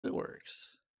it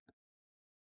works.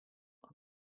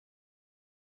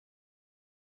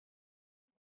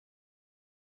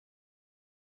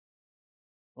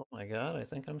 Oh my god, I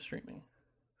think I'm streaming.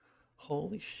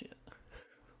 Holy shit.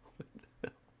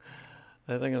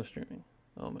 I think I'm streaming.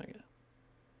 Oh my god.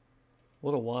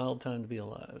 What a wild time to be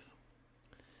alive.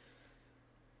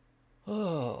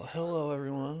 Oh, hello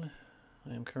everyone.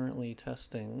 I am currently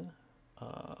testing.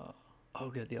 Oh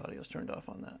good, the audio's turned off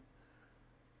on that.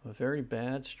 I'm a very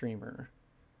bad streamer,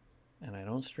 and I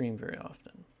don't stream very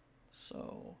often.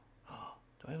 So,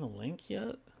 do I have a link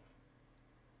yet?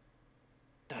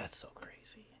 That's so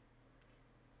crazy.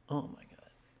 Oh my god.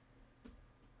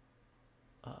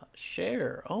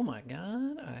 Share. Oh my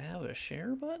god, I have a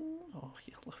share button? Oh,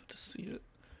 you love to see it.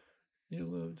 You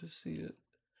love to see it.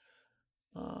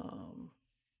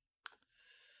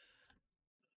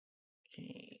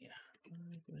 Okay.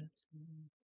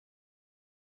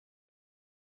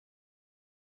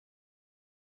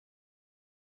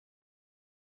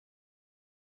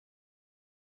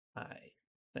 I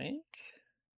think.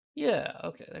 Yeah,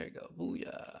 okay, there you go.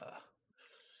 Booyah.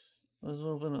 Let's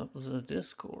open up the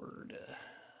Discord.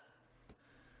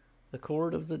 The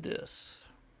cord of the dis.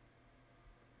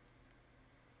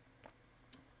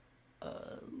 Okay.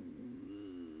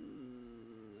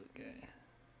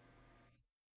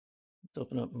 Let's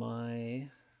open up my.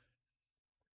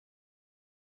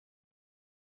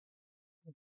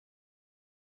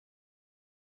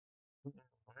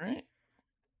 All right.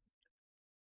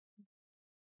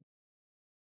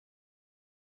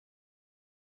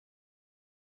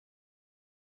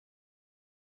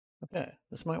 Okay,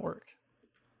 this might work.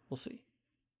 We'll see.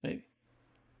 Maybe.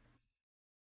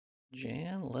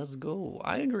 Jan, let's go.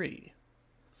 I agree.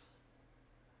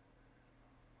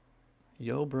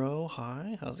 Yo, bro.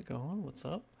 Hi. How's it going? What's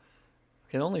up?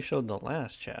 Okay, it only showed the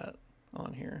last chat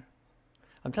on here.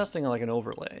 I'm testing like an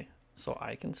overlay so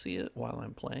I can see it while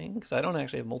I'm playing because I don't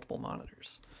actually have multiple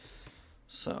monitors.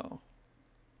 So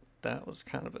that was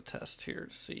kind of a test here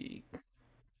to see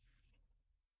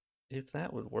if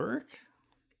that would work.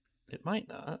 It might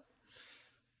not.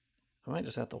 I might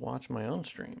just have to watch my own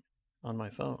stream on my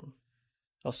phone.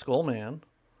 Oh, Skullman.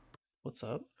 What's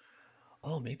up?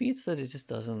 Oh, maybe it's that it just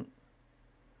doesn't.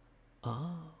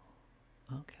 Oh,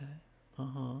 okay.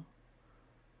 Uh-huh.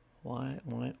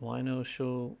 Why no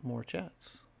show more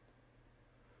chats?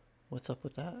 What's up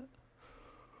with that?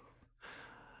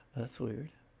 That's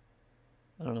weird.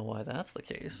 I don't know why that's the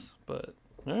case, but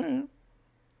all right.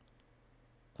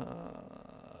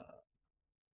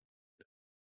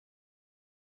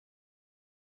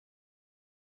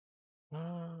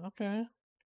 Okay.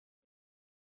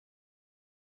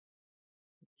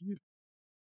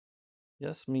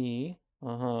 Yes, me.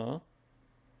 Uh-huh.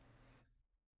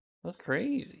 That's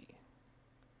crazy.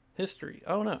 History.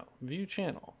 Oh no. View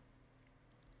channel.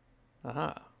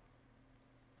 Aha.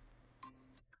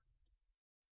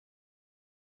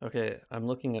 Okay, I'm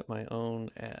looking at my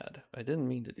own ad. I didn't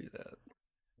mean to do that.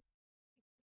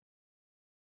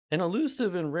 An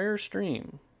elusive and rare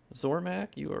stream.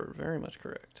 Zormak, you are very much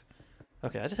correct.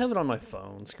 Okay, I just have it on my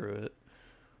phone. Screw it.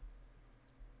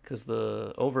 Because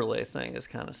the overlay thing is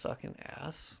kind of sucking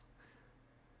ass.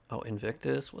 Oh,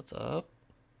 Invictus, what's up?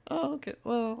 Oh, okay.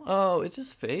 Well, oh, it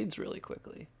just fades really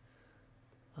quickly.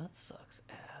 That sucks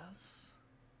ass.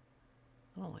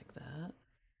 I don't like that.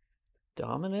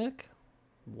 Dominic,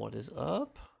 what is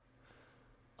up?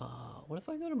 What if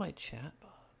I go to my chat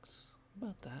box? How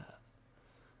about that?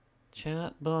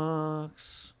 Chat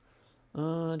box.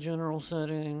 General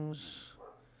settings.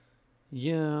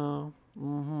 Yeah.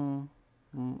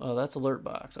 Oh, that's alert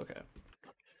box. Okay.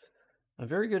 I'm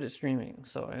very good at streaming,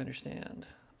 so I understand.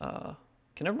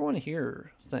 Can everyone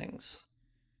hear things?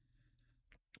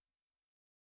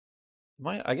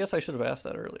 I guess I should have asked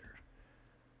that earlier.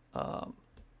 Um,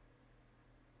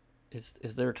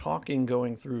 is there talking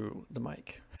going through the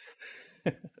mic?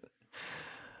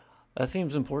 That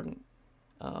seems important.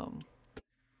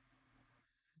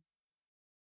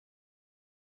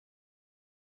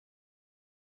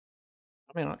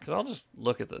 I mean, because I'll just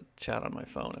look at the chat on my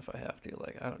phone if I have to.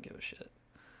 Like, I don't give a shit.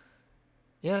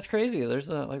 Yeah, it's crazy. There's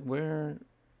a, like,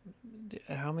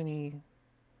 how many?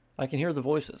 I can hear the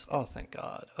voices. Oh, thank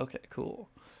God. Okay, cool.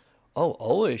 Oh,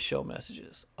 always show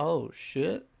messages. Oh,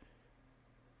 shit.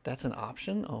 That's an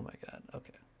option? Oh my God.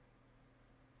 Okay.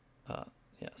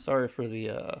 Yeah, sorry for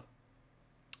the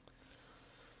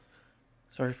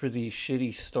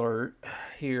shitty start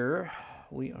here.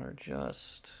 We are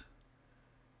just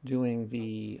doing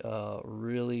the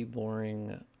really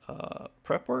boring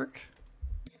prep work.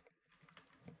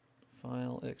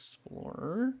 File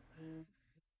Explorer.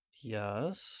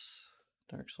 Yes.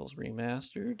 Dark Souls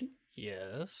Remastered.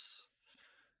 Yes.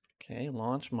 Okay,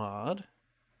 launch mod.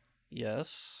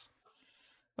 Yes.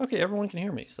 Okay, everyone can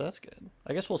hear me, so that's good.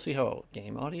 I guess we'll see how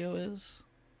game audio is.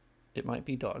 It might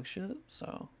be dog shit,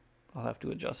 so I'll have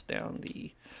to adjust down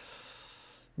the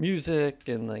music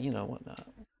and the,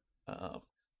 whatnot.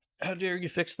 How dare you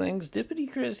fix things, Dippity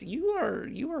Chris? You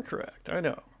are correct. I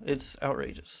know it's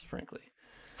outrageous, frankly.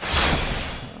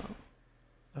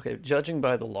 Okay, judging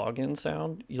by the login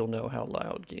sound, you'll know how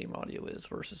loud game audio is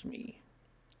versus me.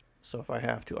 So if I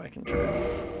have to, I can turn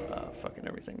fucking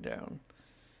everything down.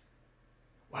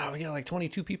 Wow, we got like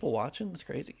 22 people watching. That's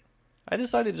crazy. I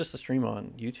decided just to stream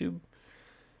on YouTube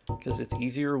because it's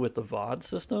easier with the VOD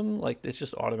system. Like, it's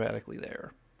just automatically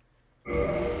there.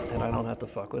 And I don't have to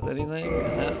fuck with anything.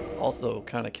 And that also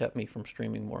kind of kept me from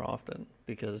streaming more often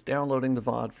because downloading the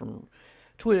VOD from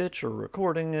Twitch or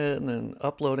recording it and then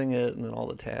uploading it and then all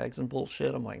the tags and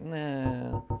bullshit, I'm like,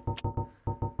 nah,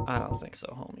 I don't think so,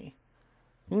 homie.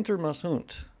 Hunter must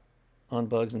hunt on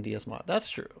bugs and DS mod. That's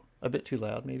true. A bit too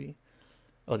loud, maybe.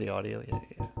 Oh, the audio? Yeah.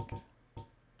 Okay.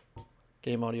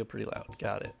 Game audio pretty loud.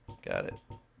 Got it.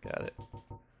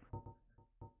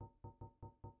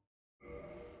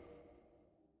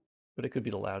 But it could be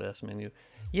the loudest menu.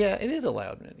 Yeah, it is a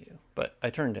loud menu, but I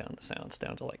turned down the sounds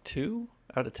down to like 2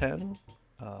 out of 10.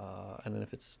 And then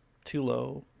if it's too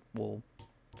low, we'll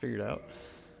figure it out.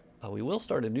 We will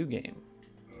start a new game.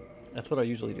 That's what I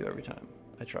usually do every time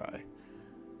I try.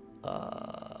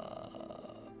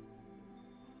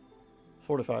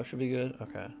 4 to 5 should be good.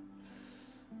 Okay.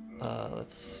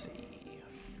 Let's see.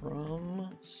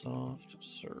 From soft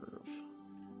serve.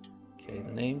 Okay,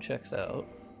 the name checks out.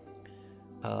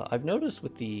 I've noticed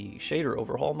with the shader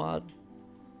overhaul mod,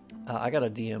 I gotta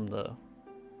DM the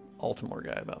Altimore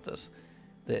guy about this,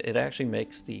 that it actually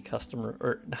makes the customer,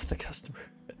 or not the customer,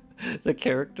 the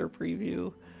character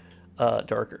preview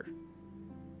darker.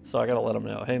 So I gotta let him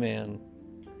know, hey man,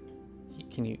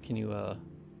 can you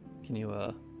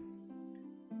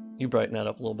brighten that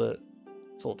up a little bit?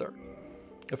 It's a little dark.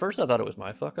 At first I thought it was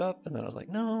my fuck up, and then I was like,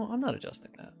 no, I'm not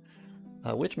adjusting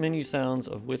that. Which menu sounds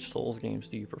of which Souls games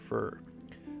do you prefer?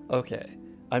 Okay,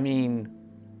 I mean,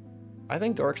 I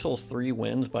think Dark Souls 3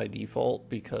 wins by default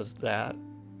because that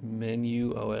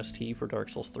menu OST for Dark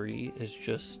Souls 3 is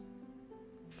just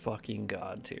fucking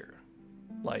god tier.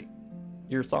 Like,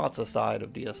 your thoughts aside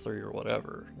of DS3 or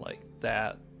whatever, like,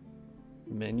 that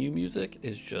menu music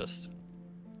is just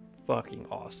fucking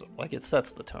awesome. Like, it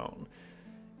sets the tone.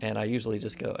 And I usually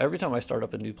just go, every time I start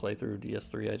up a new playthrough of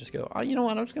DS3, I just go, oh, you know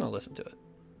what, I'm just gonna listen to it.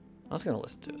 Let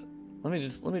me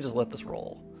just let this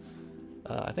roll.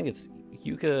 I think it's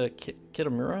Yuka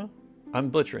Kitamura. I'm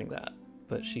butchering that,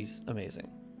 but she's amazing.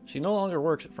 She no longer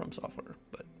works at From Software,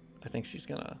 but I think she's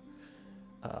gonna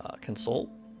consult.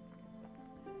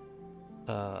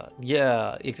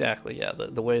 Yeah, exactly. Yeah,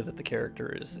 the way that the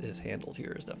character is handled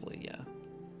here is definitely, yeah.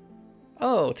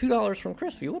 Oh, $2 from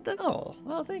Crispy. What the hell?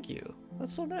 Oh, thank you.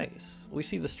 That's so nice. We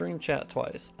see the stream chat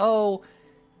twice. Oh,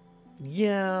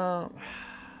 yeah.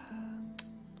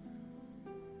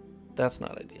 That's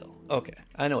not ideal. Okay,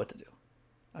 I know what to do.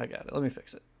 I got it. Let me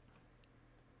fix it.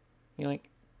 Yoink.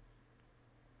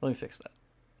 Let me fix that.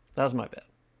 That was my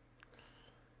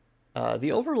bad.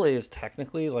 The overlay is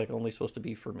technically like only supposed to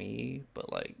be for me,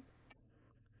 but like...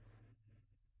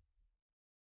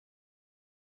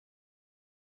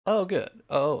 Oh, good.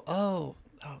 Oh,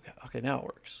 okay, now it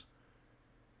works.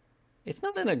 It's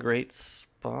not in a great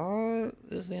spot,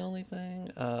 is the only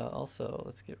thing. Also,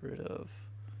 let's get rid of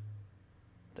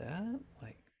that.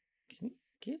 Like, can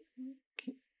you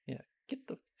yeah, get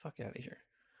the fuck out of here.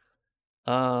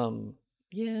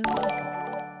 Yeah.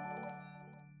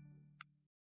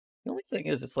 The only thing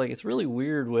is, it's like, it's really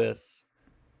weird with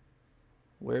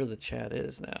where the chat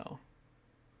is now.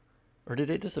 Or did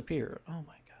it disappear? Oh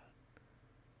my god.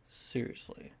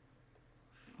 Seriously.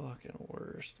 Fucking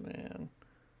worst, man.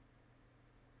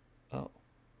 Oh.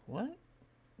 What?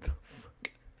 The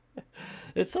fuck?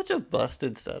 It's such a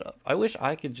busted setup. I wish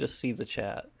I could just see the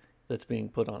chat that's being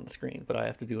put on the screen, but I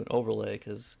have to do an overlay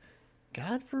because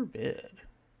God forbid.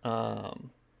 That's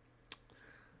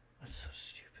so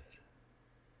stupid.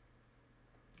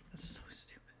 That's so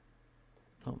stupid.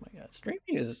 Oh my god.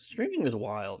 Streaming is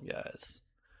wild, guys.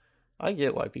 I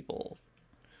get why people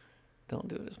don't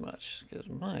do it as much, because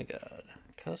my god,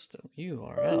 custom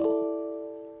URL.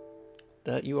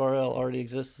 That URL already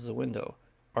exists as a window.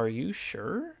 Are you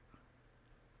sure?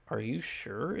 Are you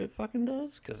sure it fucking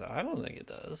does? Because I don't think it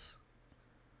does.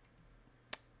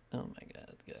 Oh my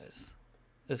god, guys.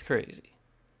 It's crazy.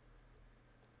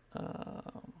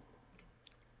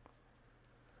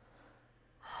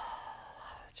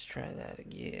 Let's try that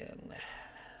again.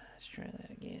 Let's try that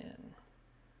again.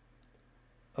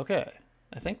 Okay,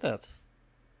 I think that's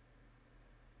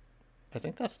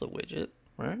the widget,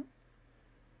 right?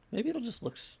 Maybe it'll just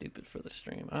look stupid for the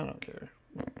stream. I don't care.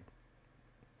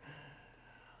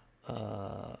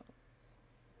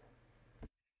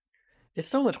 It's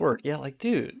so much work. Yeah, like,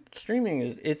 dude, streaming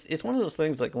is it's one of those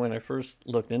things. Like when I first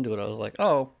looked into it, I was like,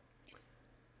 oh,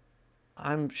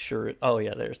 I'm sure. Oh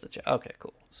yeah, there's the chat. Okay,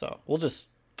 cool. So we'll just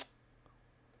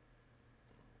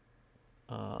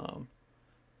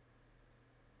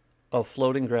oh,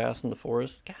 floating grass in the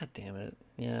forest. God damn it.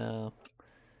 Yeah,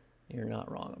 you're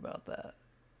not wrong about that.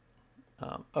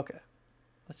 Okay,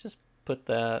 let's just put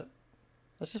that.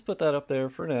 Let's just put that up there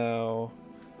for now.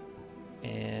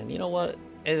 And you know what?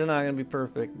 It's not gonna be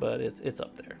perfect, but it's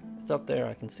up there. It's up there.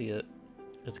 I can see it.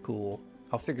 It's cool.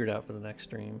 I'll figure it out for the next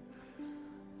stream.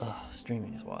 Ugh,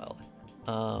 streaming is wild.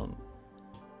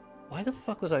 Why the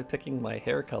fuck was I picking my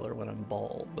hair color when I'm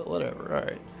bald? But whatever. All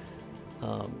right.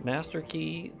 Master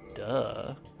key.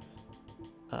 Duh.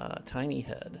 Tiny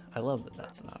head. I love that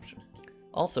that's an option.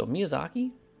 Also,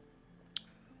 Miyazaki.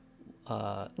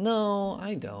 No,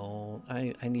 I don't.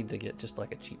 I need to get just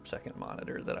like a cheap second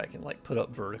monitor that I can like put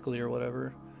up vertically or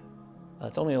whatever.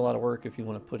 It's only a lot of work if you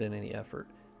want to put in any effort.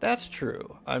 That's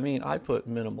true. I mean, I put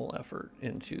minimal effort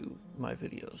into my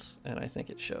videos and I think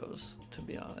it shows, to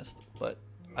be honest. But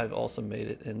I've also made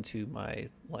it into my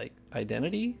like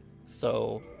identity.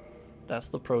 So that's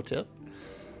the pro tip.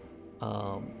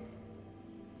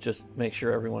 Just make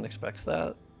sure everyone expects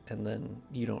that. And then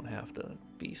you don't have to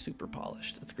be super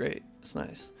polished. It's great. It's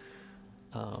nice.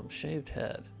 Shaved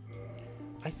head.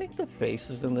 I think the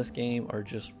faces in this game are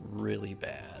just really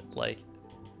bad. Like,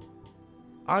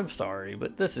 I'm sorry,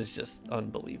 but this is just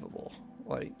unbelievable.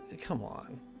 Like, come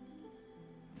on.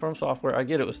 From Software, I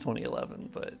get it was 2011,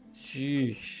 but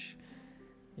sheesh.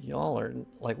 Y'all are,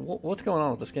 like, what's going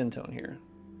on with the skin tone here?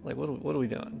 Like, what are we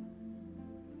doing?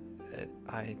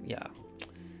 Yeah.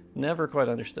 Never quite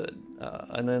understood.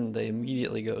 And then they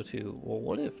immediately go to, well,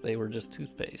 what if they were just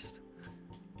toothpaste?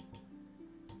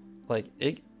 Like,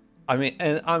 I mean,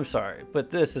 and I'm sorry,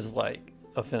 but this is like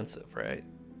offensive, right?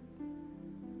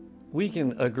 We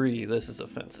can agree this is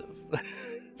offensive.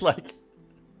 Like,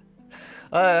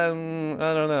 I don't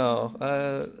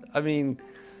know. I mean,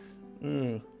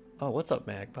 oh, what's up,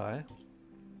 Magpie?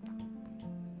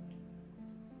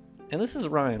 And this is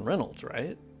Ryan Reynolds,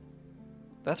 right?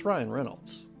 That's Ryan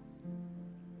Reynolds.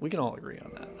 We can all agree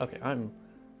on that. Okay, I'm...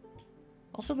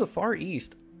 Also, the Far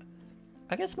East.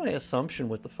 I guess my assumption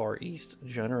with the Far East,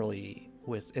 generally,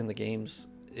 within the games,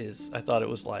 is I thought it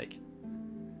was like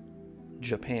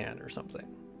Japan or something.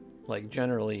 Like,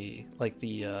 generally, like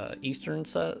the Eastern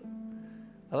set.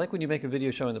 I like when you make a video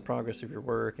showing the progress of your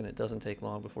work and it doesn't take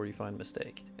long before you find a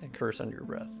mistake. And curse under your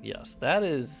breath. Yes, that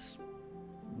is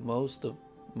most of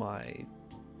my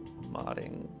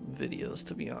modding videos,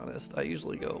 to be honest. I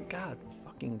usually go, God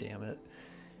fucking damn it,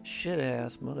 shit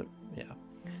ass mother, yeah,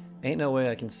 ain't no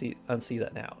way I can unsee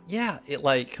that now. Yeah, it,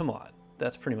 like, come on,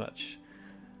 that's pretty much.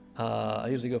 I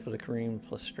usually go for the cream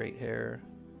plus straight hair.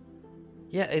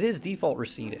 Yeah, it is default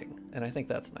receding, and I think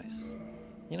that's nice.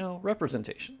 You know,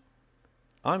 representation.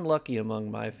 I'm lucky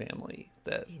among my family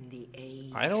that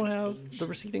I don't have the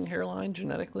receding hairline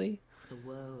genetically.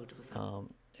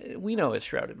 We know it's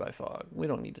shrouded by fog. We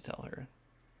don't need to tell her.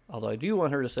 Although I do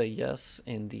want her to say yes,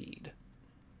 indeed.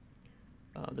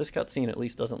 This cutscene at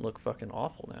least doesn't look fucking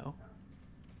awful now.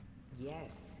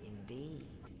 Yes, indeed.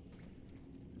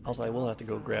 Also, I will have to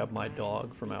go grab my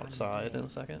dog from outside in a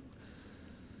second.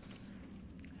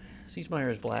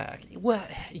 Siegemeier is black. Well,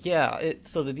 yeah,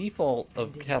 so the default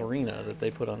of Katarina that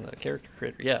they put on the character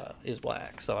creator, yeah, is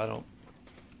black. So I don't...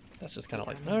 That's just kind of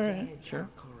like, alright, sure.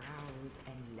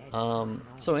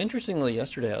 So interestingly,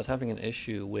 yesterday I was having an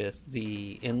issue with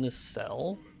in this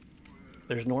cell,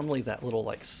 there's normally that little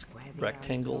like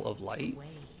rectangle of light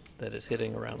that is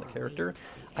hitting around the character.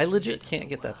 I legit can't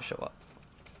get that to show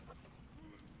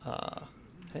up.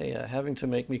 Hey, having to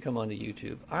make me come onto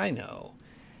YouTube. I know.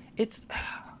 It's,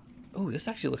 oh, this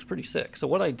actually looks pretty sick. So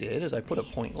what I did is I put a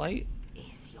point light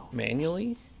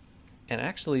manually, and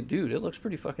actually, dude, it looks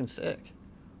pretty fucking sick.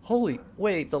 Holy,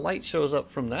 wait, the light shows up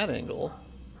from that angle.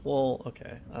 Well,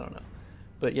 okay, I don't know.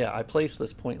 But yeah, I placed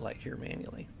this point light here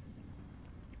manually.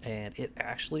 And it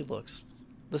actually looks...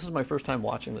 This is my first time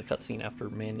watching the cutscene after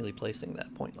manually placing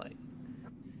that point light.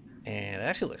 And it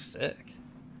actually looks sick.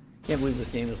 Can't believe this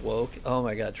game is woke. Oh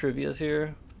my god, Trivia's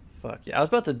here? Fuck yeah. I was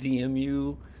about to DM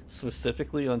you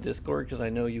specifically on Discord because I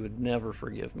know you would never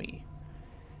forgive me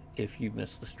if you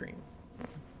missed the stream.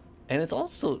 And it's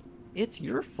also... It's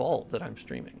your fault that I'm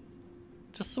streaming.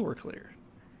 Just so we're clear.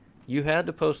 You had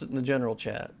to post it in the general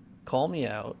chat, call me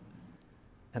out,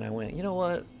 and I went, you know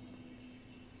what?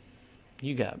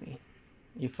 You got me.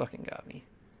 You fucking got me.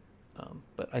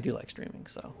 But I do like streaming,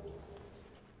 so.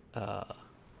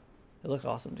 It looked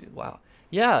awesome, dude. Wow.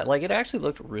 Yeah, like it actually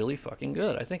looked really fucking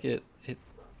good. I think it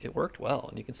worked well,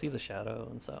 and you can see the shadow,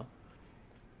 and so.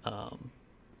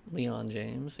 Leon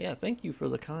James, yeah, thank you for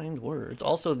the kind words.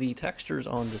 Also, the textures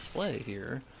on display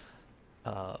here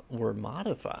were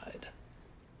modified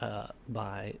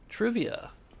by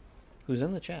Trivia, who's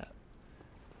in the chat.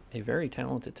 A very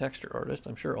talented texture artist.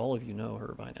 I'm sure all of you know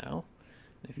her by now.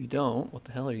 If you don't, what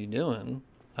the hell are you doing?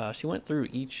 She went through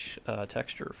each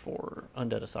texture for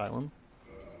Undead Asylum.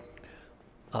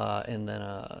 And then,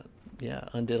 yeah,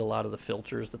 undid a lot of the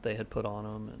filters that they had put on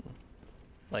them. And,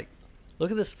 like,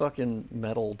 look at this fucking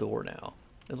metal door now.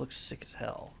 It looks sick as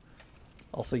hell.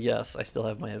 Also, yes, I still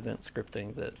have my event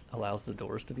scripting that allows the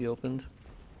doors to be opened.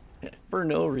 For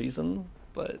no reason,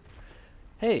 but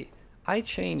hey, I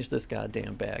changed this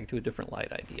goddamn bag to a different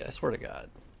light ID, I swear to God.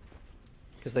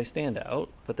 Because they stand out,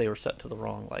 but they were set to the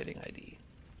wrong lighting ID.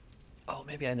 Oh,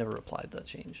 maybe I never applied that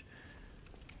change.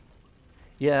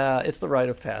 Yeah, it's the rite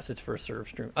of passage for a serve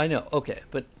stream. I know, okay,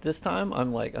 but this time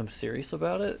I'm serious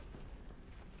about it.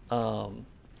 I'm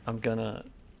gonna,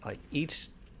 like, each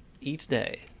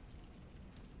day,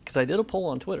 because I did a poll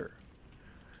on Twitter,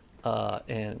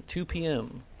 and 2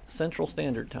 p.m. Central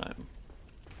Standard Time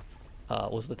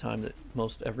was the time that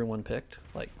most everyone picked,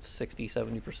 like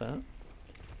 60-70%.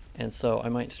 And so I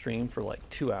might stream for like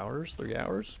 2 hours, 3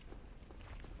 hours.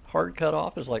 Hard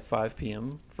cutoff is like 5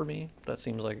 p.m. for me. That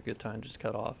seems like a good time to just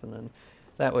cut off, and then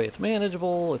that way it's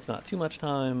manageable, it's not too much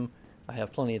time, I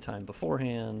have plenty of time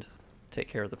beforehand, take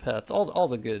care of the pets, all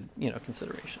the good, you know,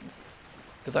 considerations.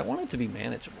 Because I want it to be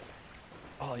manageable.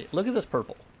 Oh, yeah, look at this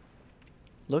purple.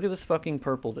 Look at this fucking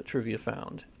purple that Trivia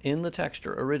found in the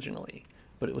texture originally,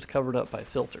 but it was covered up by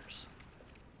filters.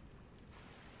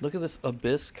 Look at this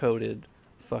abyss-coated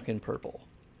fucking purple.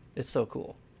 It's so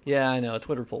cool. Yeah, I know,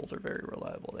 Twitter polls are very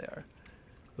reliable, they are.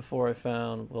 Before I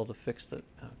found, well, the fix that,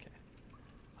 okay.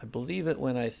 I believe it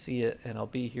when I see it, and I'll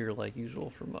be here like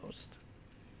usual for most.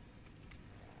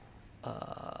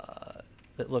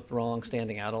 That looked wrong,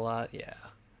 standing out a lot, yeah.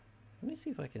 Let me see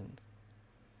if I can,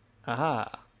 aha.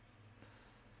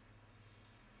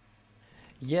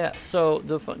 Yeah, so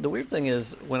the weird thing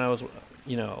is, when I was,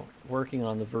 you know, working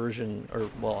on the version, or,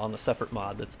 well, on the separate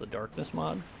mod that's the darkness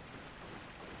mod,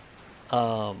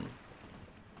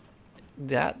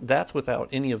 that's without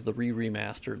any of the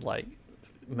re-remastered, like,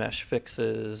 mesh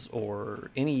fixes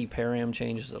or any param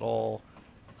changes at all,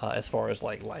 as far as,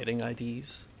 like, lighting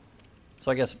IDs.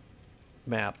 So I guess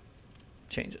map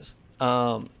changes.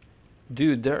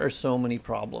 Dude, there are so many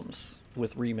problems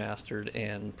with Remastered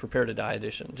and Prepare to Die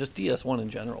Edition, just DS1 in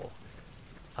general.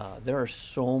 There are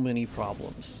so many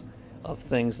problems of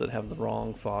things that have the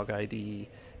wrong fog ID,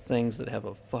 things that have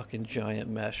a fucking giant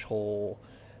mesh hole.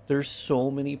 There's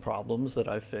so many problems that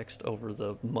I've fixed over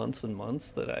the months and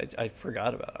months that I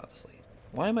forgot about, honestly.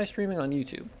 Why am I streaming on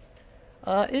YouTube?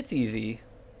 It's easy.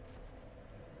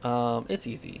 It's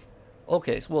easy.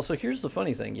 Okay, so here's the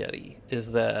funny thing, Yeti,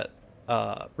 is that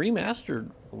Remastered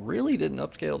really didn't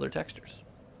upscale their textures.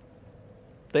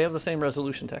 They have the same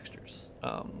resolution textures,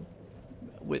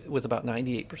 with about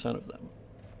 98% of them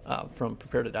from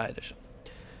Prepare to Die Edition.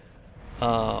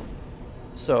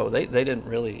 So they didn't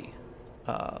really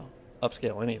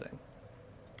upscale anything.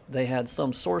 They had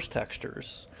some source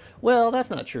textures. Well, that's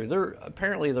not true.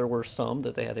 Apparently there were some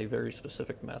that they had a very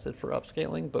specific method for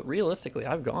upscaling, but realistically,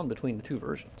 I've gone between the two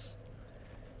versions.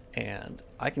 And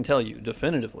I can tell you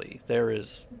definitively, there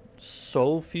is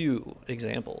so few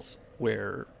examples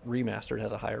where Remastered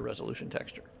has a higher resolution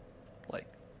texture. Like,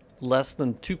 less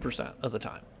than 2% of the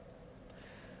time.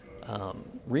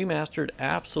 Remastered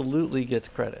absolutely gets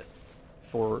credit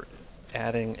for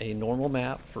adding a normal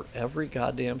map for every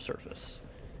goddamn surface.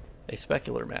 A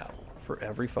specular map for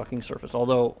every fucking surface.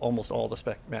 Although almost all the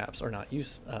spec maps are not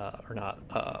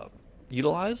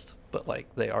utilized, but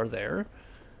like they are there.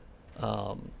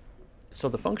 So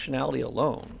the functionality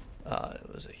alone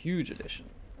was a huge addition.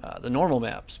 The normal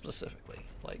map specifically,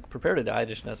 like Prepare to Die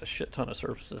Edition has a shit ton of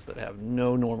surfaces that have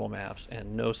no normal maps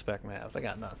and no spec maps. I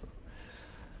got nothing.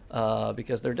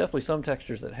 Because there are definitely some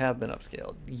textures that have been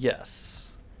upscaled.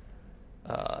 Yes.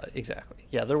 Exactly.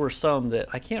 Yeah, there were some that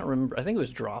I can't remember. I think it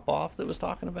was Drop Off that was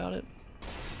talking about it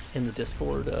in the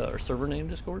Discord or server name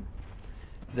Discord.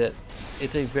 That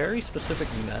it's a very specific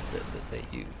method that they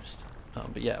used.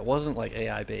 But yeah, it wasn't like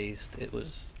AI based. It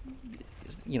was,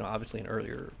 you know, obviously an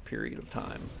earlier period of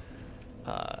time.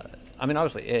 I mean,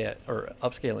 obviously AI or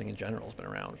upscaling in general has been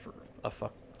around for a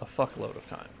fuckload of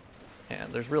time.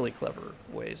 And there's really clever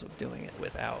ways of doing it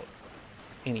without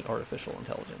any artificial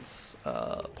intelligence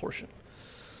portion.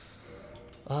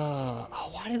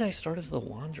 Oh, why did I start as the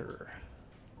Wanderer?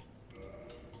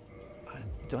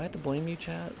 Do I have to blame you,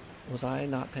 chat? Was I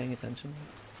not paying attention?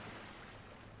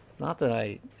 Not that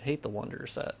I hate the Wanderer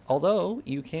set. Although,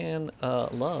 you can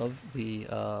love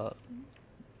the...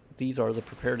 these are the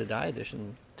Prepare to Die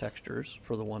edition textures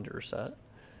for the Wanderer set.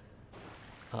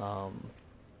 So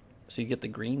you get the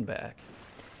green back.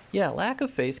 Yeah, lack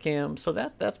of face cam. So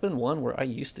that's been one where I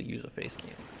used to use a face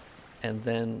cam. And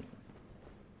then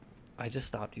I just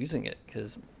stopped using it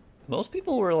because most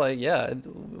people were like, yeah,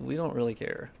 we don't really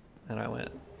care. And I went,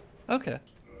 okay.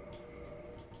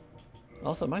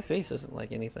 Also, my face isn't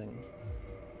like anything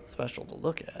special to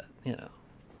look at, you know.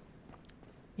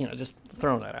 You know, just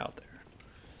throwing that out there.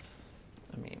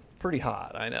 I mean, pretty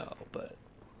hot, I know, but...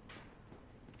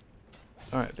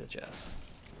 Alright, bitch ass.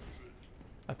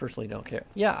 I personally don't care.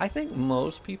 Yeah, I think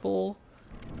most people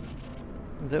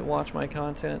that watch my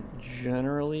content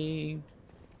generally...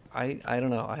 I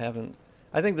don't know,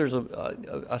 I think there's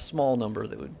a small number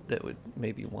that would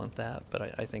maybe want that,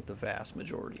 but I think the vast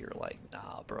majority are like,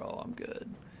 nah, bro, I'm good.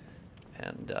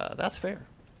 And that's fair.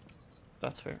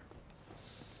 That's fair.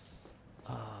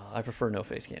 I prefer no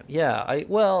face cam. Yeah,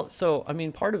 well, so, I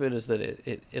mean, part of it is that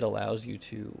it allows you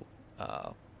to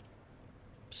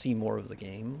see more of the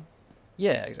game.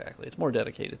 Yeah, exactly. It's more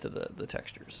dedicated to the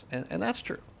textures. And that's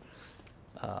true.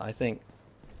 I think...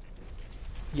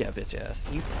 Yeah, bitch ass.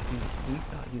 You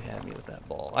thought you had me with that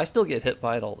ball. I still get hit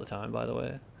by it all the time, by the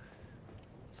way.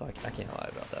 So I can't lie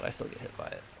about that. I still get hit by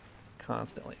it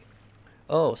constantly.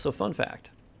 Oh, so fun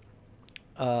fact.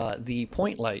 The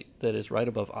point light that is right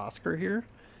above Oscar here,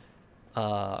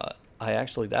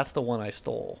 that's the one I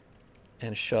stole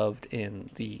and shoved in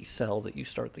the cell that you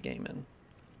start the game in.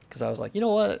 Because I was like, you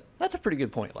know what? That's a pretty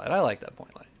good point light. I like that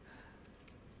point light.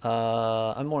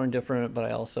 I'm more indifferent, but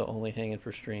I also only hang in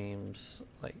for streams,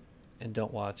 and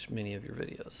don't watch many of your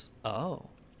videos. Oh.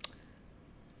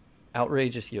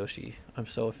 Outrageous Yoshi. I'm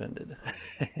so offended.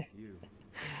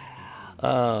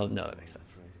 No, that makes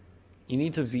sense. You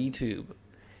need to VTube.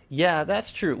 Yeah,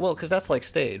 that's true. Well, because that's like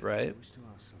Stayed, right?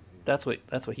 That's what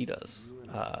he does.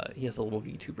 He has a little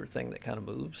VTuber thing that kind of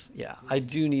moves. Yeah, I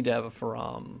do need to have a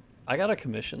Faram. I gotta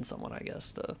commission someone, I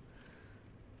guess, to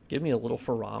give me a little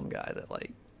Faram guy that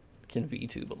can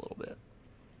VTube a little bit.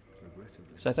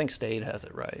 Because I think Stayed has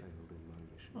it right.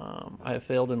 I have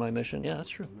failed in my mission. Yeah, that's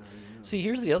true. See,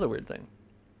 here's the other weird thing.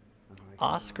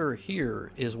 Oscar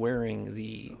here is wearing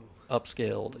the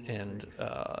upscaled and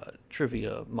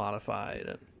trivia modified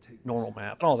and normal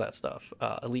map and all that stuff.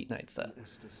 Elite Night set.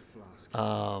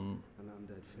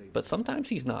 But sometimes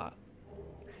he's not.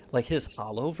 Like his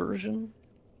hollow version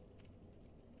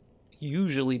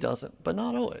usually doesn't, but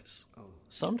not always.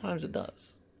 Sometimes it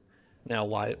does. Now,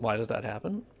 why does that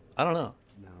happen? I don't know.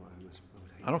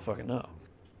 I don't fucking know.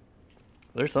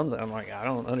 There's something I'm like, I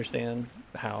don't understand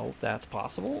how that's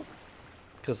possible.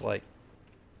 Because,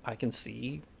 I can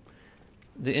see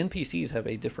the NPCs have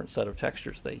a different set of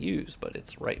textures they use, but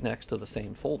it's right next to the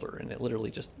same folder. And it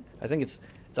literally just, I think it's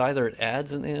either it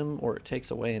adds an M or it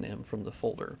takes away an M from the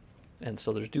folder. And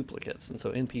so there's duplicates. And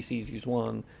so NPCs use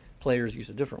one, players use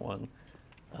a different one.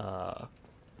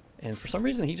 And for some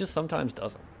reason, he just sometimes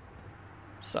doesn't.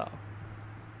 So,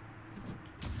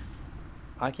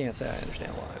 I can't say I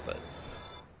understand why, but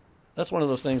that's one of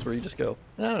those things where you just go,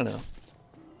 I don't know.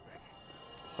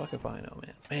 Fuck if I know,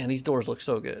 man. Man, these doors look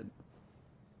so good.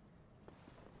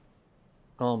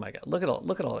 Oh my god, look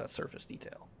at all that surface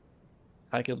detail.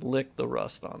 I could lick the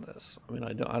rust on this. I mean,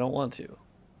 I don't want to,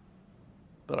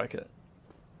 but I could.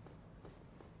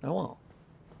 I won't,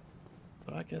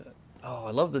 but I could. Oh,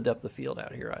 I love the depth of field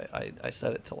out here. I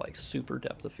set it to super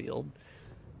depth of field.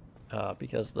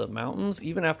 Because the mountains,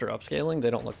 even after upscaling, they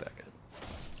don't look that good.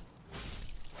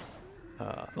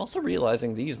 I'm also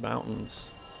realizing these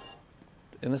mountains,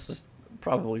 and this is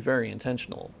probably very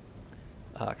intentional,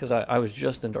 because I was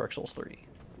just in Dark Souls 3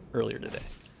 earlier today.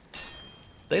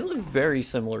 They look very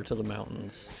similar to the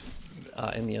mountains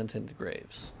in the Untainted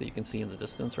Graves that you can see in the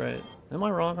distance, right? Am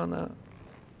I wrong on that?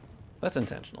 That's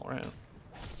intentional, right?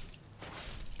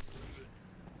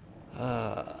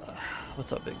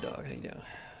 What's up, big dog? How you doing?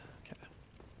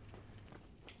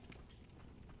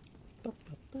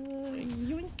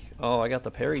 Yoink. Oh, I got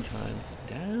the parry times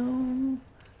down.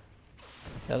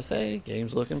 Gotta say,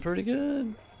 game's looking pretty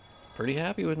good. Pretty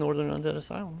happy with Northern Undead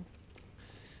Asylum.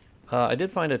 I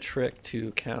did find a trick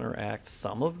to counteract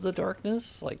some of the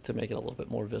darkness, to make it a little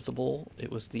bit more visible. It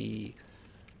was I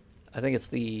think it's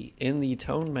in the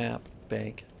tone map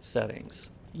bank settings,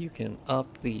 you can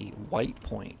up the white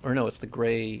point, or no, it's the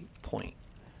gray point.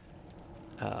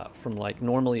 From like,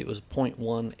 normally it was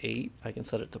 0.18, I can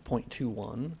set it to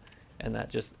 0.21, and that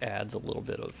just adds a little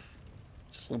bit of,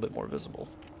 just a little bit more visible,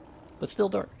 but still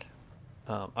dark.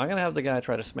 I'm gonna have the guy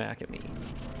try to smack at me,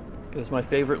 because it's my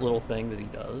favorite little thing that he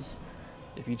does.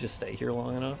 If you just stay here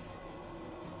long enough,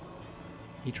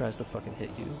 he tries to fucking hit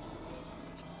you.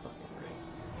 It's fucking great.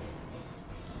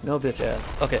 No bitch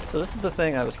ass. Okay, so this is the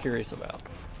thing I was curious about.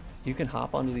 You can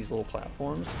hop onto these little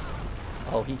platforms.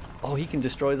 Oh, he can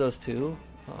destroy those too?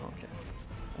 Oh, okay.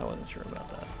 I wasn't sure about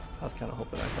that. I was kind of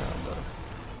hoping I found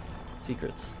the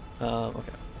secrets.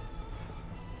 Okay.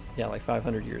 Yeah, like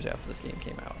 500 years after this game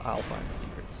came out, I'll find the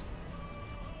secrets.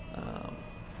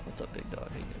 What's up, big dog?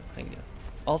 How you doing?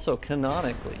 Also,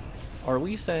 canonically, are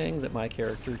we saying that my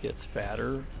character gets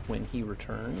fatter when he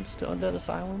returns to Undead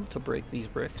Asylum to break these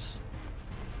bricks?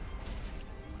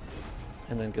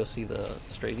 And then go see the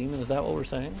Stray Demon? Is that what we're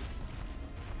saying?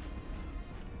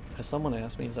 Has someone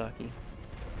asked me, Zaki?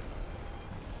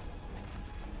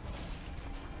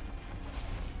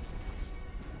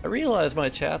 I realize my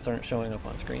chats aren't showing up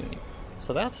on screen anymore,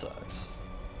 so that sucks.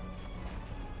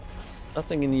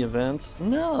 Nothing in the events?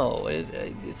 No,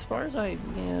 as far as yeah, I'll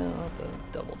have to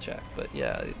double check, but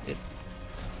yeah,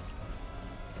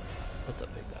 what's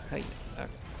up, big guy? How you doing?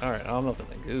 Okay. All right, I'm up in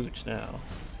the gooch now.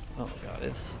 Oh my god,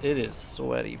 it is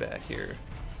sweaty back here.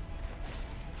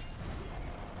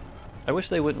 I wish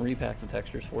they wouldn't repack the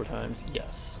textures 4 times.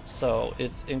 Yes, so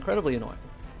it's incredibly annoying.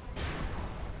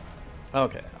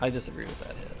 Okay, I disagree with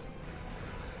that hit.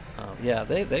 Yeah,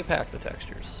 they pack the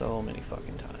textures so many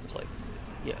fucking times. Like,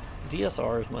 yeah,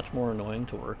 DSR is much more annoying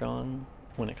to work on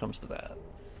when it comes to that.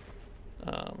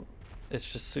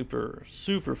 It's just super,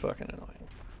 super fucking annoying.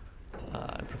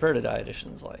 And Prepare to Die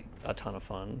Edition's like a ton of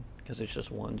fun because it's just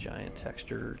one giant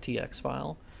texture TX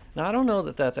file. Now, I don't know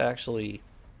that that's actually...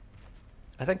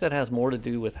 I think that has more to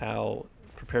do with how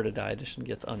Prepare to Die Edition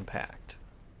gets unpacked.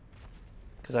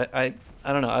 Because I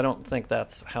don't know, I don't think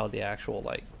that's how the actual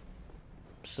like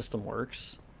system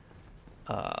works,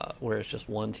 where it's just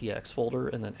one TX folder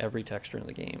and then every texture in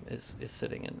the game is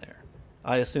sitting in there.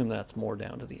 I assume that's more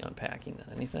down to the unpacking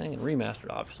than anything, and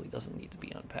Remastered obviously doesn't need to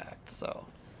be unpacked. So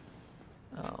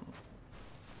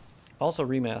also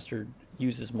Remastered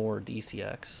uses more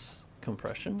DCX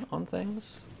compression on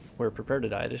things, where Prepare to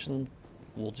Die Edition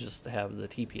will just have the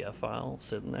TPF file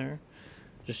sitting there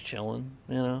just chilling,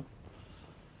 you know.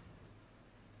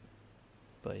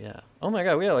 But yeah. Oh my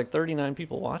god, we got like 39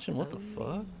 people watching. What the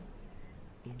fuck?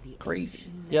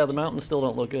 Crazy. Yeah, the mountains still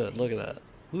don't look good. Look at that.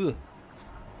 Ugh.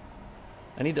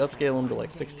 I need to upscale them to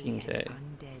like 16K.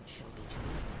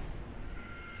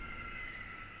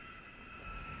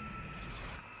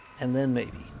 And then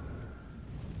maybe.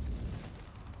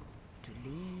 To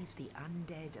leave the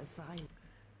undead asylum.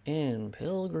 In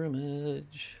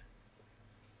pilgrimage.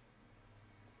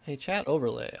 Hey, chat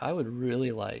overlay. I would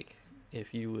really like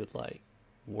if you would like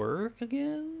work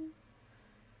again.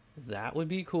 That would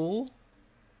be cool.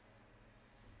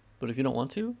 But if you don't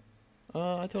want to,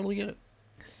 I totally get it.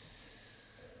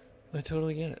 I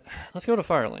totally get it. Let's go to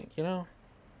Firelink, you know?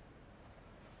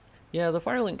 Yeah, the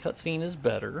Firelink cutscene is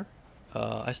better.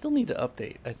 I still need to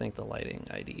update, I think, the lighting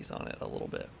IDs on it a little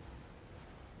bit.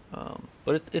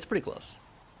 But it's pretty close.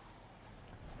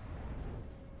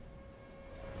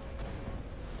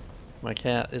 My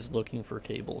cat is looking for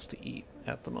cables to eat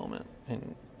at the moment,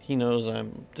 and he knows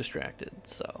I'm distracted,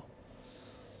 so.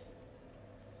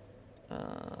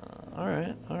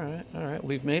 Alright.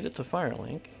 We've made it to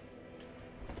Firelink.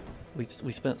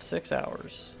 We spent 6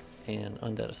 hours in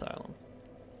Undead Asylum.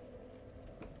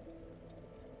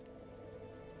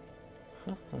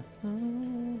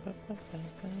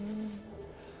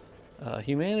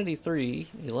 Humanity 3,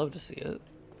 you love to see it.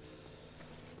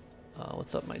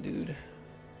 What's up, my dude?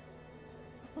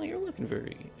 Oh, you're looking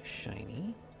very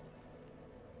shiny.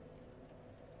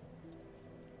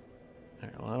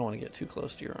 Alright, well, I don't want to get too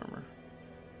close to your armor.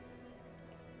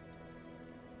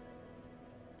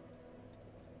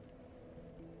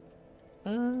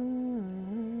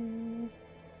 I'm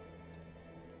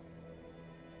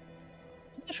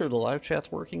not sure the live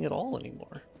chat's working at all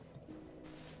anymore.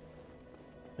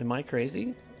 Am I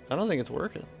crazy? I don't think it's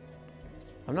working.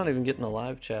 I'm not even getting the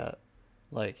live chat,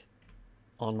 like,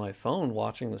 on my phone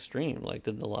watching the stream. Like,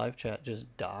 did the live chat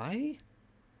just die?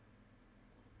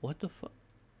 What the fuck?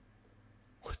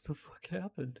 What the fuck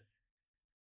happened?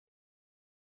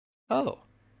 Oh,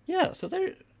 yeah, so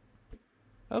there...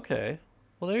 Okay,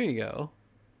 well, there you go.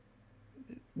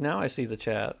 Now I see the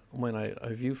chat when I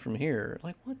view from here.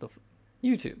 Like, what the...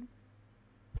 YouTube,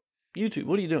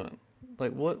 what are you doing?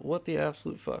 Like, what the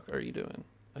absolute fuck are you doing?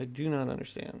 I do not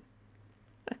understand.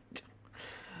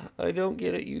 I don't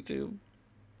get it, YouTube.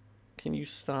 Can you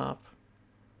stop?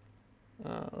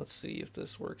 Let's see if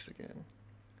this works again.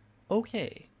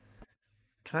 Okay.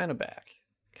 Kind of back.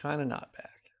 Kind of not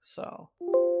back. So,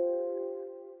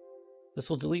 this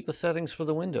will delete the settings for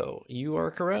the window. You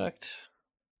are correct.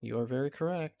 You are very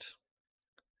correct.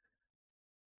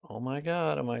 Oh my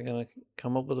god, am I going to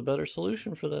come up with a better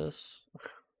solution for this?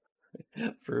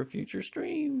 For a future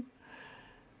stream.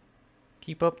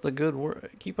 Keep up the good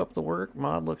work. Keep up the work.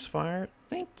 Mod looks fire.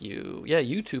 Thank you. Yeah,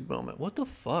 YouTube moment. What the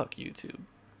fuck, YouTube?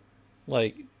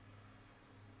 Like,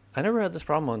 I never had this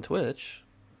problem on Twitch.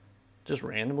 Just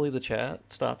randomly the chat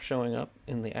stopped showing up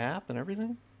in the app and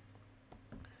everything.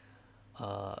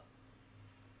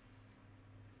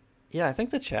 Yeah, I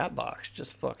think the chat box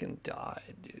just fucking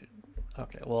died, dude.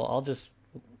 Okay, well, I'll just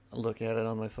look at it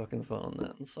on my fucking phone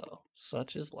then. So,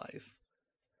 such is life.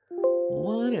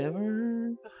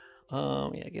 Whatever.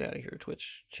 Yeah, get out of here,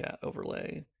 Twitch chat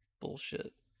overlay.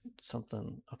 Bullshit.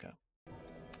 Something. Okay.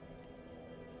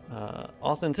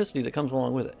 Authenticity that comes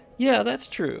along with it. Yeah, that's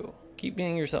true. Keep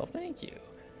being yourself. Thank you.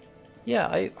 Yeah,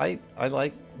 I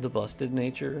like the busted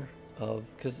nature of,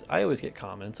 because I always get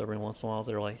comments every once in a while.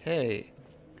 They're like, hey,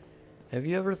 have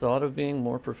you ever thought of being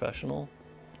more professional?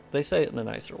 They say it in a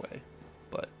nicer way,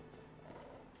 but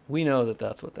we know that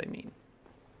that's what they mean.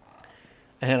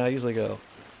 And I usually go,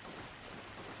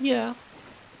 yeah,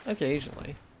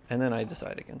 occasionally. And then I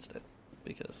decide against it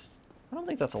because I don't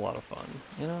think that's a lot of fun,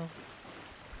 you know?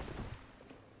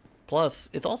 Plus,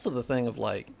 it's also the thing of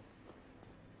like,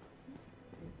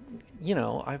 you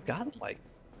know, I've got like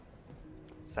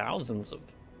thousands of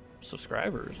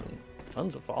subscribers and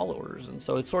tons of followers. And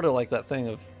so it's sort of like that thing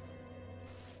of,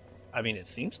 I mean, it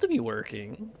seems to be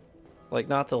working. Like,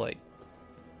 not to like,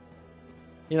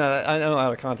 you know, I know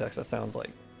out of context that sounds like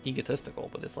egotistical,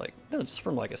 but it's like, no, just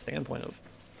from like a standpoint of,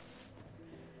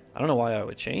 I don't know why I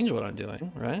would change what I'm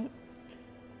doing, right?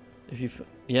 If you,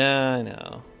 yeah, I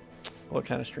know. What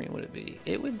kind of stream would it be?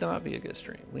 It would not be a good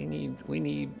stream. We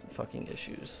need fucking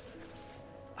issues.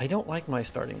 I don't like my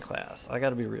starting class. I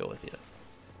gotta be real with you.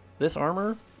 This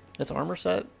armor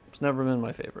set, it's never been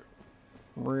my favorite.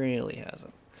 Really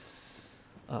hasn't.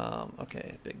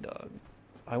 Okay, big dog.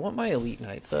 I want my Elite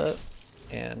Knight set,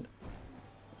 and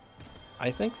I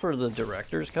think for the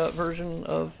director's cut version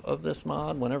of this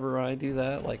mod, whenever I do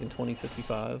that, like in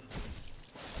 2055,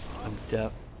 okay,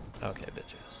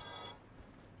 bitches.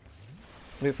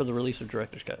 Wait for the release of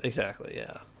director's cut. Exactly,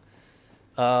 yeah.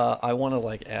 I want to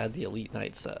like add the Elite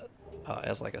Knight set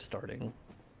as like a starting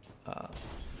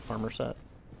armor set.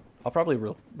 I'll probably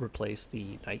replace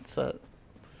the Knight set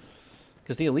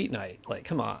because the Elite Knight, like,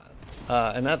 come on.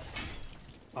 And that's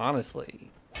honestly,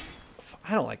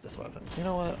 I don't like this weapon. You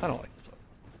know what? I don't like this weapon.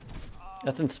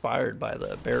 That's inspired by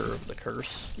the Bearer of the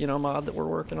Curse, you know, mod that we're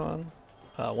working on.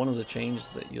 One of the changes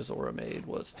that Yozora made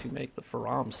was to make the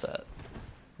Faram set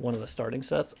one of the starting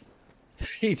sets.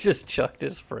 He just chucked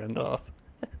his friend off.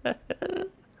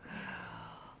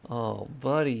 Oh,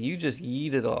 buddy, you just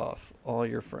yeeted off all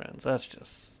your friends.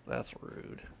 That's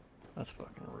rude. That's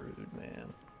fucking rude,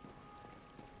 man.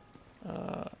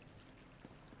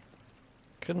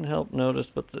 Couldn't help notice,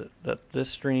 but that this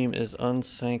stream is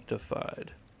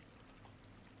unsanctified.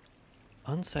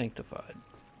 Unsanctified.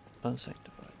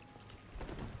 Unsanctified.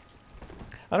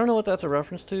 I don't know what that's a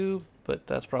reference to, but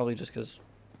that's probably just because,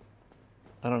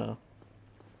 I don't know.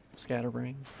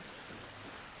 Scatterbrain.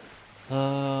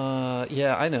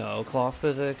 Yeah, I know. Cloth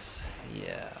physics.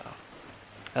 Yeah.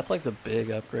 That's like the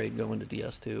big upgrade going to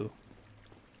DS2.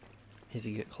 Is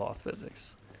you get cloth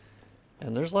physics.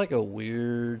 And there's like a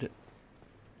weird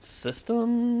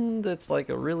system that's like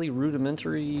a really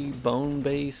rudimentary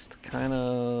bone-based kind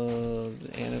of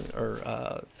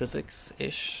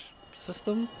physics-ish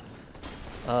system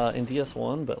in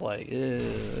DS1, but like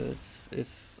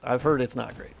it's I've heard it's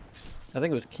not great. I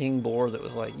think it was King Boar that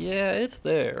was like, yeah, it's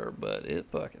there, but it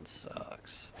fucking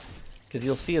sucks. Because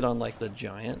you'll see it on like the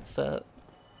giant set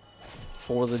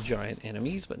for the giant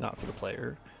enemies, but not for the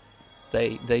player.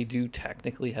 They do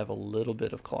technically have a little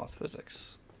bit of cloth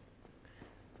physics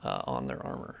on their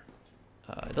armor.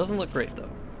 It doesn't look great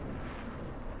though.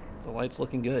 The light's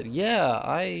looking good. Yeah,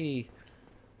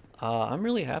 I'm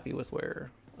really happy with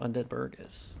where Undead Berg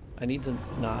is. I need to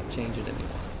not change it anymore.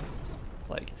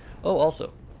 Like, oh,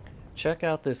 also, check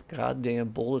out this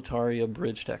goddamn Boletaria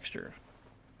bridge texture.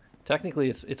 Technically,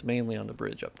 it's mainly on the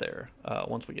bridge up there,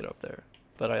 once we get up there.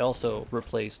 But I also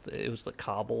replaced, it was the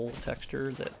cobble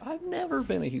texture that I've never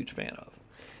been a huge fan of.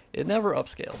 It never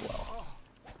upscaled well.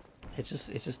 It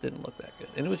just didn't look that good.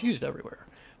 And it was used everywhere.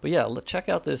 But yeah, check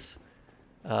out this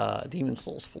Demon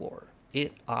Souls floor.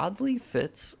 it oddly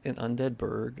fits in Undead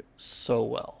Burg so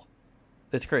well.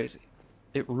 It's crazy.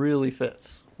 It really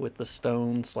fits with the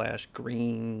stone /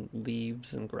 green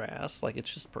leaves and grass. Like,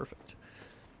 it's just perfect.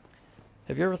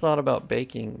 Have you ever thought about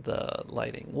baking the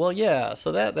lighting? Well, yeah,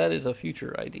 so that is a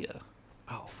future idea.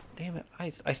 Oh, damn it.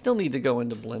 I still need to go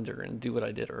into Blender and do what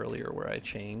I did earlier where I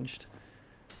changed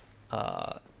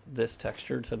this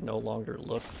texture to no longer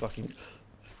look fucking...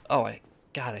 Oh,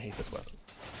 God, I hate this weapon.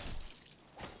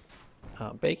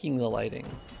 Baking the lighting.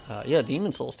 Yeah,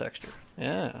 Demon Souls texture.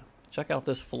 Yeah, check out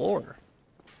this floor.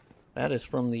 That is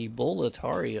from the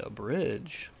Boletaria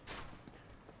Bridge.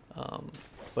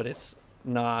 But it's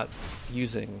not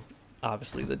using,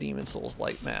 obviously, the Demon Souls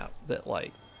light map that,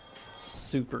 like,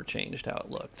 super changed how it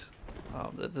looked.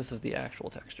 This is the actual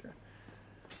texture.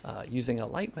 Using a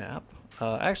light map.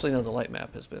 Actually, no, the light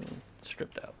map has been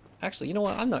stripped out. Actually, you know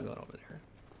what? I'm not going over there.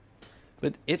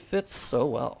 But it fits so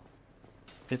well.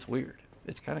 It's weird.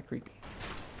 It's kind of creepy.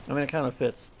 I mean, it kind of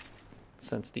fits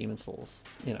since Demon Souls,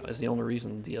 you know, is the only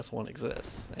reason DS1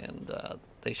 exists. And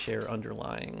they share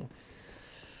underlying,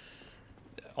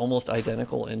 almost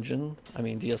identical engine. I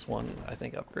mean, DS1, I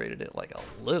think, upgraded it like a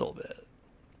little bit.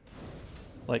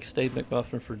 Like Stade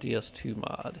McMuffin for DS2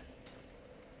 mod.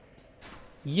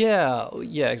 Yeah,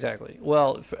 exactly.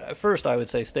 Well, first I would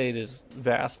say Stade is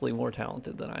vastly more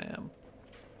talented than I am.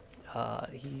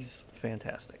 He's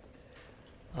fantastic.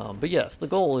 But yes, the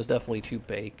goal is definitely to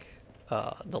bake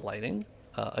the lighting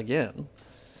again.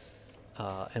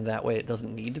 And that way it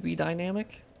doesn't need to be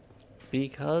dynamic,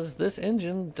 because this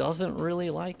engine doesn't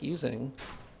really like using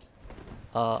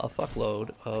a fuckload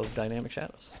of dynamic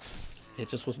shadows. It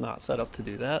just was not set up to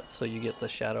do that, so you get the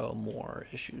shadow more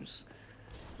issues.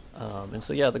 And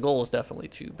so yeah, the goal is definitely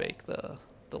to bake the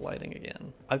lighting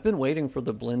again. I've been waiting for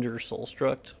the Blender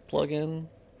Soulstruct plugin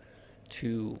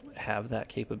to have that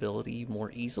capability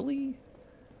more easily.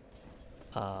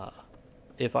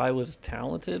 If I was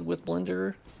talented with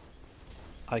Blender,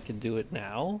 I could do it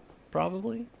now,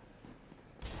 probably.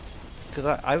 Because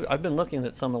I've been looking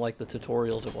at some of like the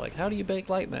tutorials of like, how do you bake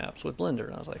light maps with Blender?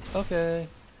 And I was like, okay,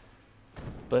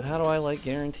 but how do I like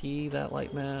guarantee that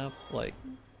light map like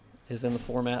is in the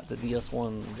format that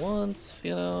DS1 wants,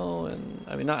 you know? And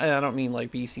I mean, I don't mean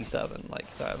like BC7, like,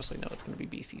 I obviously know it's going to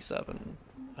be BC7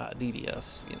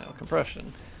 DDS, you know,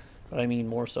 compression, but I mean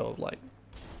more so like,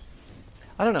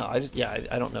 I don't know, I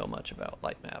don't know much about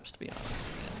light maps, to be honest,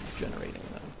 and generating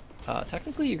them.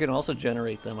 Technically you can also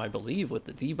generate them, I believe, with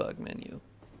the debug menu.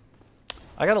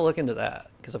 I gotta look into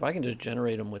that, because if I can just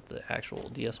generate them with the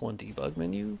actual DS1 debug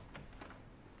menu,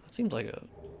 that seems like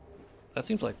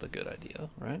the good idea,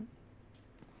 right?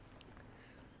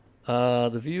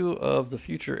 The view of the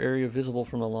future area visible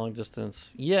from a long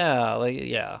distance. Yeah,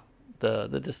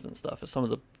 the distance stuff is some of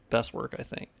the best work, I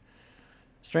think.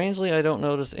 Strangely, I don't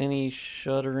notice any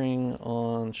shuddering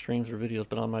on streams or videos,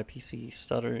 but on my PC,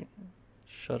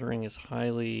 shuddering is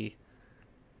highly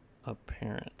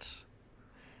apparent.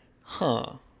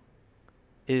 Huh.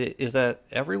 Is that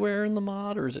everywhere in the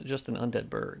mod, or is it just in Undead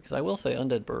Burg? Because I will say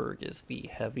Undead Burg is the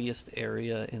heaviest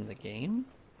area in the game,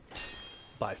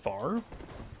 by far.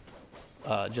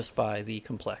 Just by the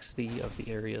complexity of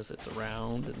the areas it's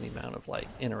around and the amount of like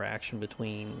interaction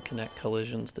between connect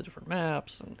collisions to different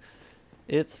maps, and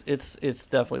it's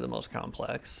definitely the most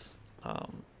complex.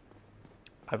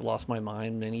 I've lost my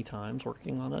mind many times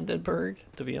working on Undead Burg,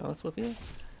 to be honest with you.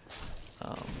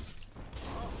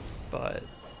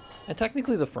 And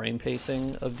technically the frame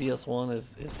pacing of DS1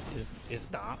 is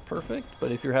not perfect,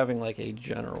 but if you're having like a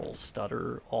general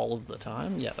stutter all of the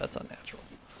time, yeah, that's unnatural.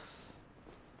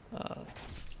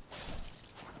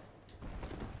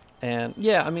 And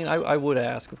yeah, I mean, I would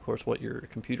ask, of course, what your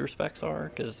computer specs are,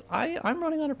 because I'm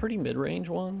running on a pretty mid-range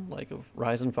one, like of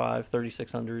Ryzen 5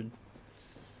 3600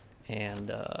 and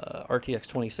RTX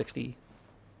 2060.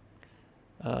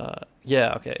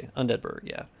 Yeah, okay, Undead Burg,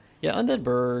 yeah. Yeah, Undead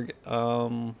Burg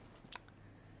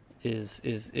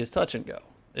is touch and go.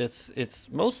 It's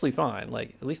mostly fine,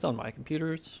 like, at least on my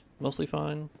computer, it's mostly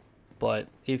fine. But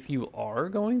if you are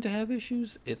going to have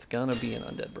issues, it's gonna be an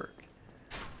Undead Burg.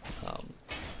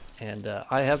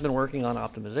 I have been working on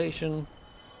optimization.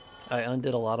 I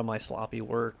undid a lot of my sloppy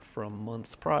work from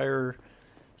months prior,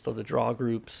 so the draw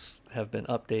groups have been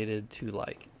updated to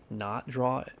like not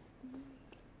draw it.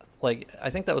 Like,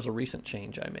 I think that was a recent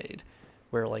change I made,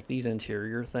 where like these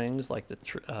interior things, like the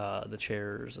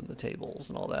chairs and the tables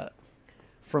and all that,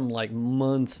 from like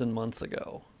months and months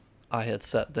ago, I had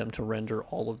set them to render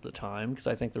all of the time, because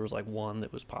I think there was like one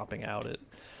that was popping out at,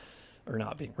 or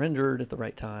not being rendered at the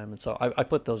right time. And so I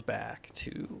put those back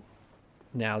to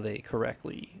now they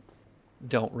correctly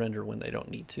don't render when they don't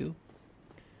need to.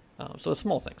 So it's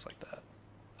small things like that.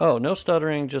 Oh, no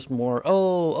stuttering, just more.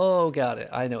 Oh, got it.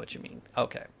 I know what you mean.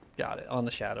 Okay, got it. On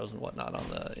the shadows and whatnot on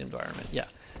the environment. Yeah.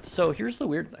 So here's the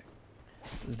weird thing.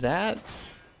 That,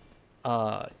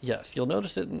 yes, you'll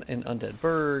notice it in Undead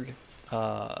Burg.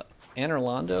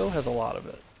 Anorlando has a lot of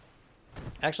it.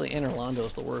 Actually, Anorlando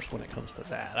is the worst when it comes to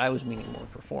that. I was meaning more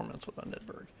performance with Undead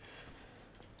Burg.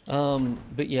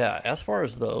 But yeah, as far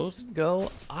as those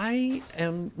go, I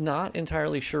am not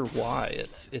entirely sure why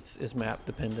it's as map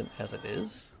dependent as it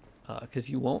is, because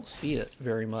you won't see it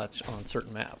very much on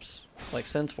certain maps. Like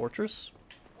Sen's Fortress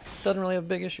doesn't really have a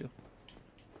big issue.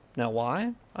 Now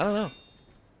why? I don't know.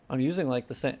 I'm using like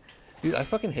the same. Dude, I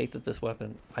fucking hate that this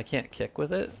weapon, I can't kick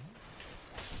with it.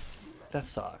 That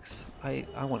sucks. I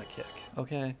want to kick,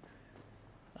 okay?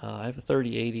 I have a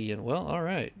 3080 and, well, all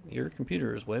right, your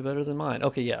computer is way better than mine.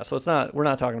 Okay, yeah, so we're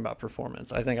not talking about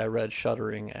performance. I think I read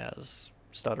shuddering as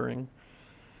stuttering.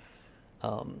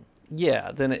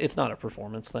 Yeah, then it's not a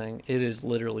performance thing. It is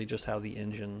literally just how the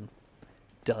engine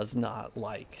does not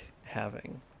like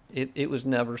having. It was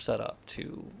never set up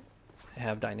to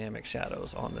have dynamic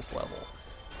shadows on this level.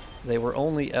 They were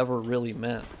only ever really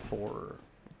meant for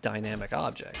dynamic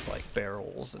objects like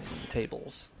barrels and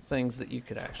tables, things that you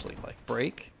could actually like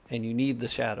break, and you need the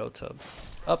shadow to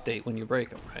update when you break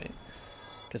them, right?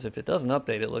 Because if it doesn't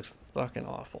update, it looks fucking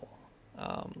awful.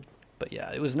 But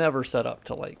yeah, it was never set up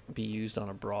to like be used on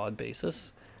a broad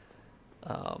basis.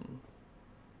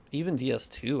 Even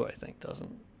DS2 I think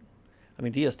doesn't. I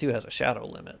mean, DS2 has a shadow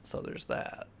limit, so there's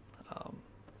that.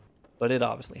 But it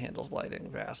obviously handles lighting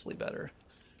vastly better.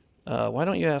 Why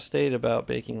don't you ask State about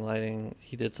baking lighting?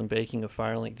 He did some baking of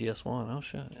Firelink DS1. Oh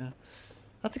shit, yeah.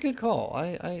 That's a good call.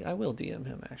 I will DM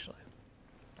him, actually.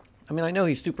 I mean, I know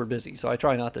he's super busy, so I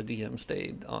try not to DM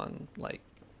State on, like,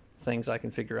 things I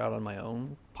can figure out on my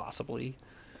own, possibly.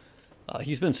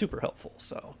 He's been super helpful,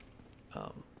 so.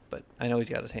 But I know he's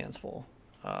got his hands full.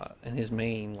 And his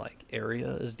main, like, area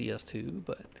is DS2,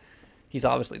 but he's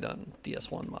obviously done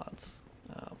DS1 mods.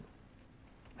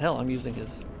 Hell, I'm using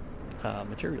his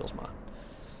materials mod.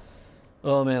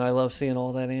 Oh man, I love seeing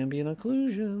all that ambient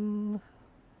occlusion.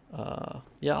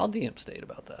 Yeah, I'll DM State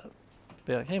about that.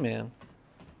 Be like, hey man,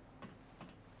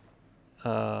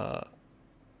 the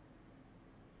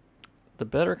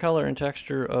better color and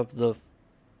texture of the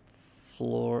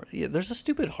floor. Yeah, there's a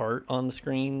stupid heart on the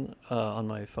screen on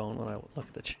my phone when I look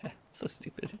at the chat. It's so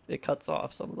stupid. It cuts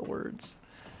off some of the words.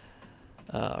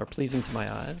 Are pleasing to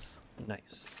my eyes.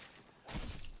 Nice.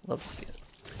 Love to see it.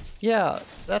 Yeah,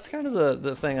 that's kind of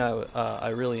the thing I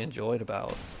really enjoyed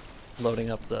about loading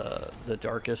up the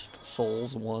Darkest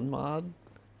Souls 1 mod,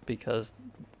 because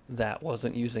that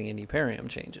wasn't using any Parium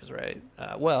changes, right?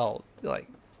 Well, like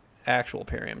actual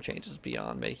Parium changes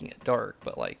beyond making it dark,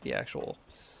 but like the actual.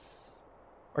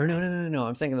 Or no,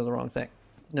 I'm thinking of the wrong thing.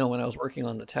 No, when I was working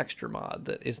on the texture mod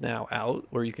that is now out,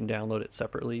 where you can download it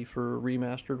separately for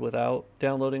Remastered without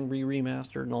downloading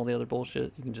Re-Remastered and all the other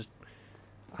bullshit, you can just.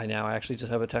 I now actually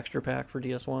just have a texture pack for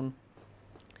DS1.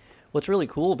 What's really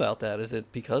cool about that is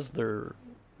that because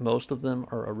most of them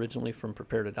are originally from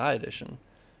Prepare to Die edition,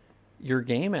 your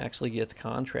game actually gets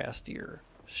contrastier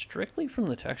strictly from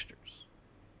the textures.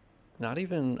 Not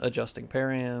even adjusting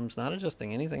params, not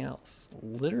adjusting anything else.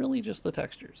 Literally just the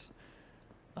textures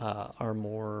are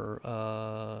more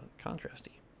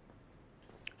contrasty.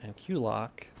 And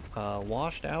Q-Lock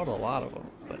washed out a lot of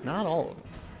them, but not all of them.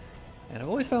 And I've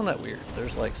always found that weird.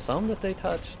 There's like some that they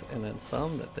touched and then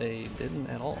some that they didn't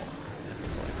at all. And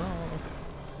it's like, oh,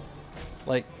 okay.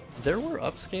 Like, there were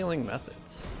upscaling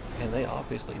methods, and they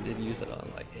obviously did use it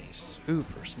on like a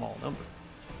super small number.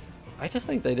 I just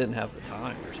think they didn't have the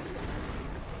time or something.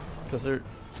 Because they're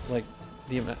like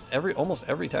almost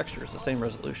every texture is the same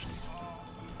resolution.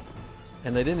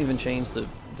 And they didn't even change the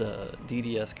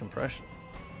DDS compression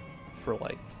for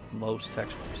like most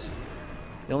textures.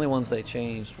 The only ones they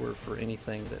changed were for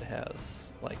anything that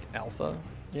has like alpha,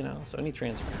 you know, so any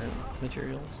transparent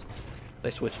materials. They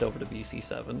switched over to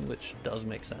BC7, which does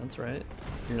make sense, right?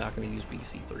 You're not going to use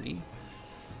BC3.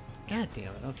 God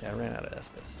damn it. Okay, I ran out of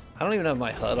Estus. I don't even have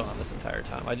my HUD on this entire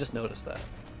time. I just noticed that.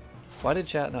 Why did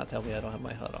chat not tell me I don't have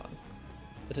my HUD on?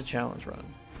 It's a challenge run.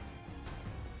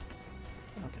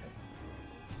 Okay.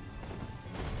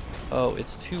 Oh,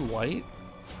 it's too white?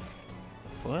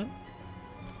 What?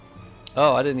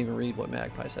 Oh, I didn't even read what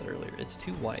Magpie said earlier. It's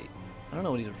too white. I don't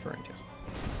know what he's referring to.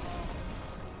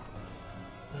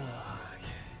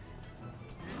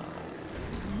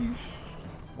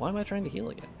 Why am I trying to heal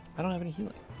again? I don't have any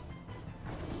healing.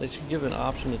 They should give an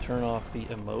option to turn off the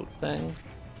emote thing.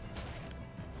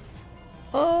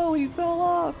 Oh, he fell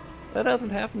off! That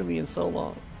hasn't happened to me in so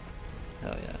long.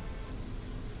 Hell yeah.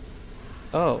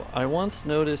 Oh, I once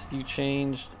noticed you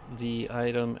changed the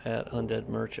item at Undead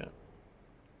Merchant.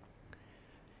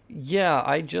 Yeah,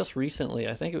 I just recently,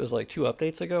 I think it was like 2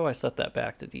 updates ago, I set that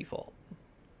back to default.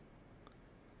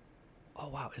 Oh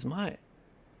wow, is my...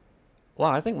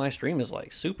 Wow, I think my stream is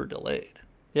like super delayed.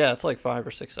 Yeah, it's like 5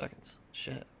 or 6 seconds.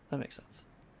 Shit, that makes sense.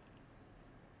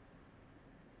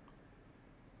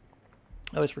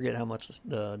 I always forget how much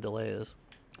the delay is.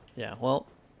 Yeah, well,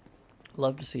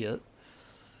 love to see it.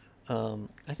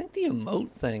 I think the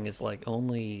emote thing is like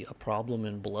only a problem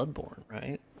in Bloodborne,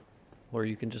 right? Where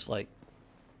you can just like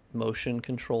motion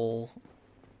control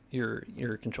your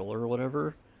controller or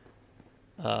whatever.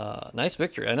 Nice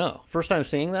victory, I know. First time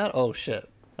seeing that, oh shit.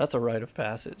 That's a rite of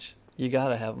passage. You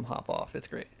gotta have him hop off, it's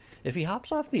great. If he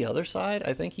hops off the other side,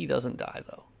 I think he doesn't die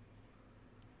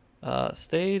though.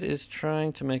 Stade is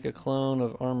trying to make a clone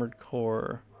of Armored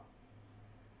Core.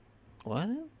 What?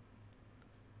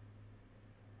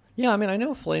 Yeah, I mean, I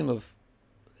know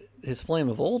his Flame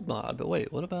of Old mod, but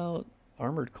wait, what about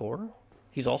Armored Core?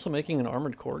 He's also making an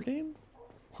Armored Core game?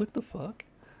 What the fuck?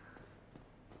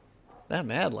 That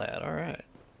mad lad, alright.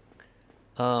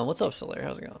 What's up, Solaire?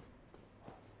 How's it going?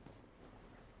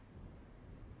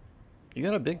 You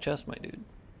got a big chest, my dude.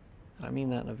 I mean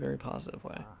that in a very positive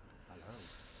way.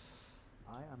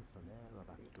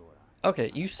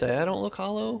 Okay, you say I don't look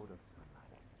hollow,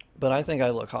 but I think I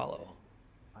look hollow.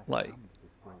 Like,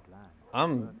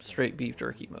 I'm straight beef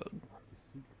jerky mode.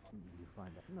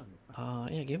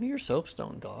 Yeah, give me your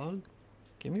soapstone, dog.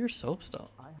 Give me your soapstone.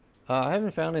 I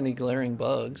haven't found any glaring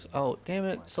bugs. Oh, damn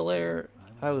it, Solaire.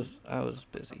 I was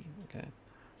busy. Okay.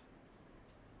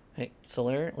 Hey,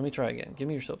 Solaire, let me try again. Give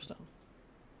me your soapstone.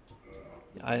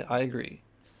 I agree.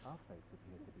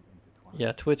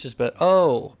 Yeah, Twitch is better.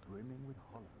 Oh!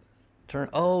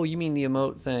 Oh, you mean the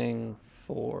emote thing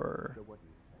for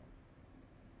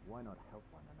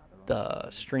the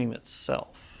stream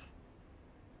itself.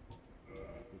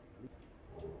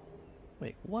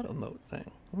 Wait, what emote thing?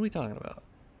 What are we talking about?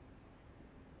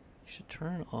 You should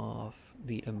turn off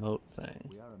the emote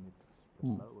thing.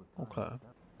 Okay.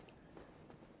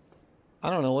 I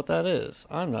don't know what that is.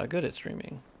 I'm not good at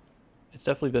streaming. It's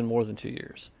definitely been more than 2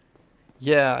 years.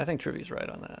 Yeah, I think Trivia's right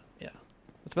on that. Yeah.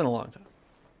 It's been a long time.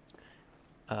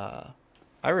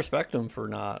 I respect him for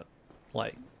not,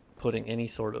 like, putting any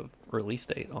sort of release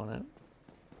date on it.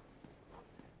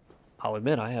 I'll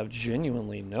admit I have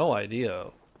genuinely no idea,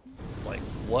 like,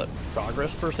 what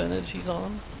progress percentage he's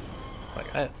on.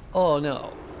 Like, oh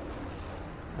no.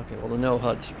 Okay, well the no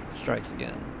HUD strikes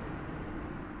again.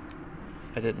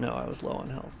 I didn't know I was low on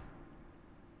health.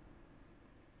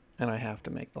 And I have to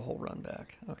make the whole run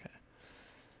back. Okay.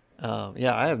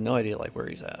 Yeah, I have no idea, like, where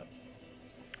he's at.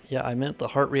 Yeah, I meant the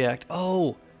heart react.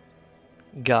 Oh!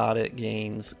 Got it,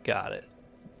 Gains. Got it.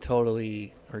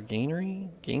 Totally. Or Gainery?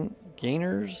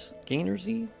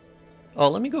 Gainersy? Oh,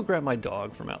 let me go grab my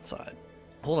dog from outside.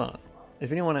 Hold on.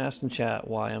 If anyone asks in chat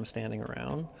why I'm standing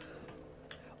around.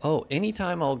 Oh,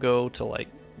 anytime I'll go to, like,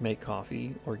 make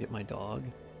coffee or get my dog,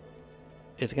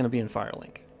 it's going to be in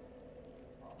Firelink.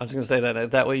 I was going to say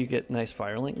that way you get nice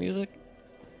Firelink music.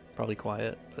 Probably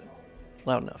quiet, but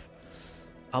loud enough.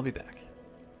 I'll be back.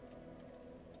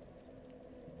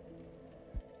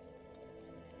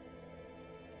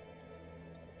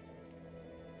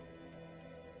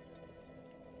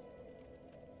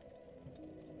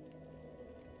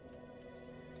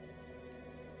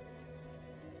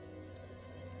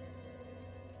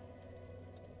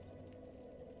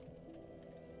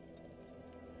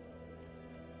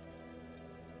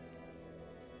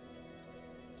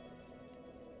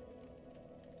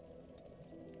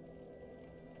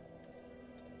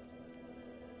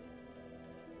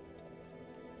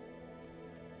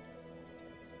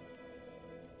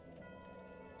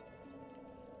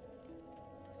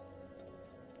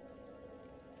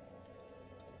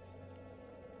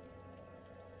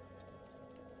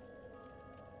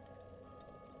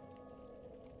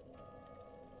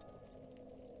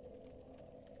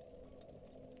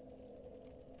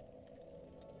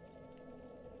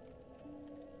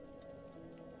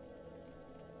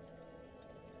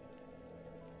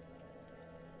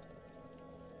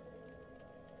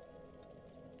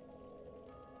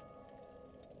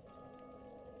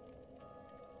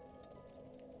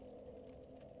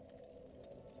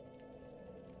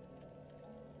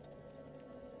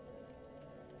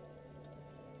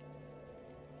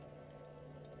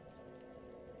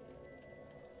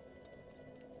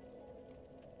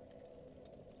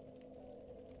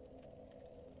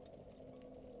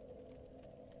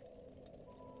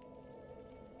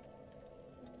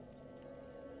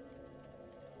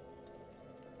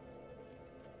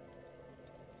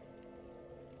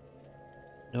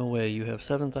 No way, you have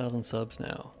 7,000 subs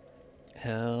now.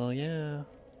 Hell yeah.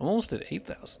 I'm almost at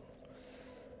 8,000.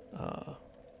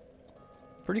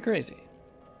 Pretty crazy.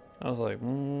 I was like,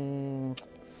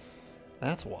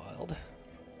 that's wild.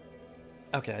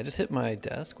 Okay, I just hit my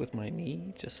desk with my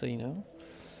knee, just so you know.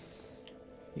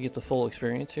 You get the full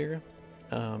experience here.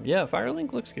 Yeah,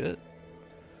 Firelink looks good.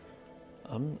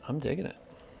 I'm digging it.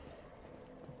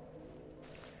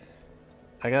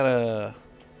 I'm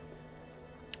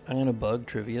gonna bug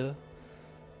Trivia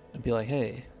and be like,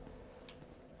 hey,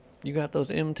 you got those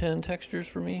M10 textures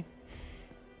for me?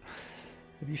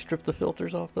 Have you stripped the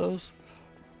filters off those?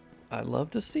 I'd love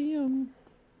to see them.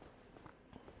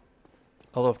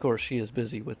 Although, of course, she is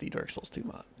busy with the Dark Souls 2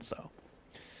 mod, so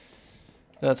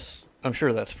I'm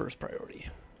sure that's first priority.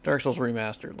 Dark Souls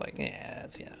Remastered, like,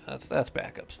 that's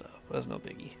backup stuff. That's no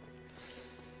biggie.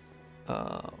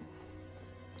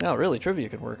 No, really, Trivia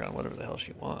can work on whatever the hell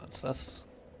she wants.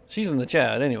 She's in the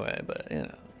chat anyway, but you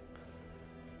know.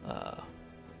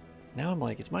 Now I'm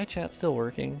like, is my chat still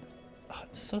working? Oh,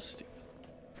 it's so stupid.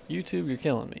 YouTube, you're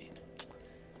killing me.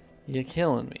 You're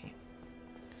killing me.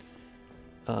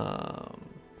 No,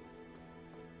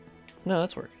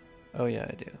 that's working. Oh yeah,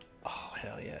 I do. Oh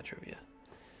hell yeah, Trivia.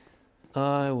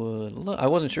 I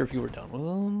wasn't sure if you were done with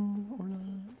them or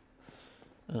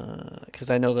not. Because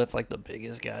I know that's like the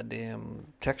biggest goddamn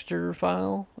texture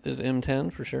file is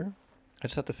M10 for sure. I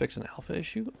just have to fix an alpha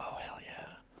issue. Oh hell yeah.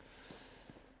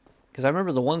 Because I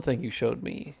remember the one thing you showed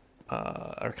me,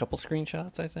 or a couple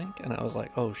screenshots I think, and I was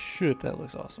like, oh shit, that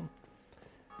looks awesome.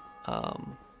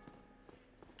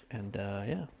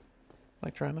 Yeah,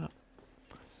 like try them out.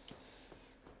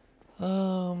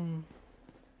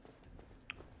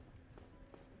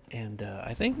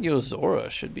 I think Yozora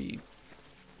should be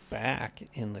back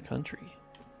in the country.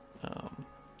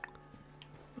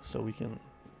 So we can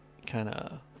kind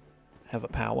of have a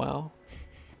powwow.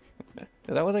 Is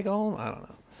that what they call them? I don't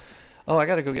know. Oh, I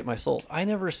gotta go get my souls. I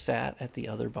never sat at the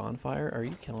other bonfire. Are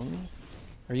you killing me?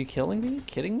 Are you killing me?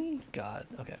 Kidding me? God.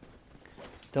 Okay.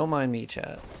 Don't mind me,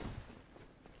 chat.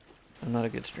 I'm not a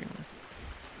good streamer.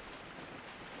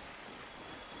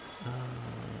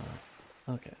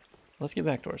 Okay. Let's get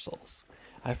back to our souls.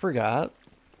 I forgot.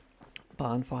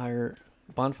 Bonfire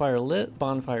lit,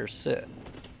 bonfire sit.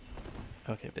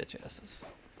 Okay, bitch asses.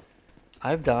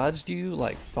 I've dodged you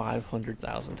like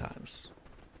 500,000 times.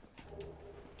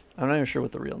 I'm not even sure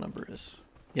what the real number is.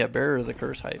 Yeah, Bearer of the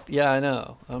Curse hype. Yeah, I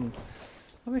know. I'm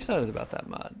excited about that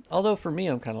mod. Although for me,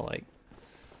 I'm kind of like,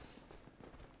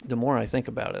 the more I think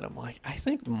about it, I'm like, I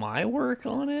think my work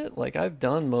on it, like I've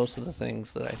done most of the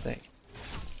things that I think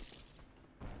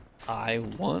I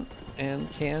want and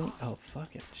can. Oh,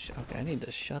 fuck it. Okay, I need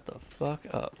to shut the fuck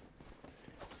up.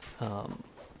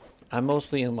 I'm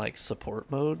mostly in like support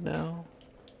mode now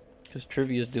because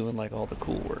Trivia's doing like all the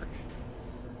cool work.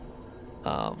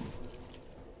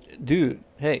 Dude,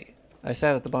 hey, I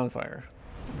sat at the bonfire.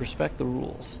 Respect the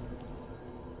rules.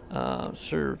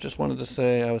 Sure, just wanted to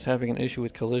say I was having an issue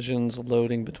with collisions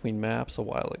loading between maps a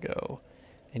while ago,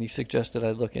 and you suggested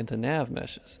I look into nav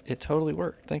meshes. It totally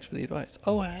worked. Thanks for the advice.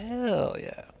 Oh, hell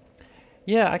yeah.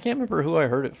 Yeah, I can't remember who I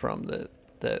heard it from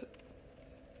that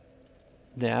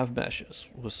nav meshes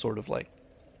was sort of like,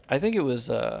 I think it was,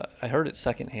 I heard it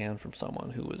secondhand from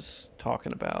someone who was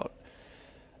talking about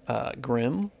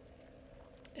Grim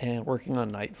and working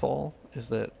on Nightfall, is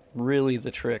that really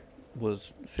the trick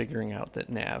was figuring out that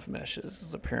nav meshes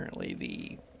is apparently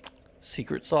the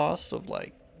secret sauce of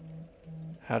like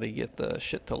how to get the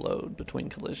shit to load between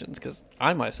collisions, because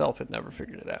I myself had never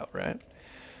figured it out, right?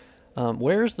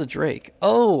 Where's the Drake?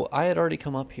 Oh, I had already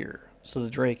come up here, so the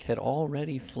Drake had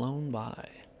already flown by.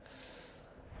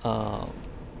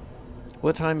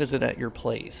 What time is it at your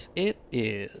place? It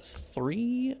is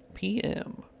 3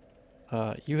 p.m.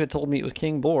 You had told me it was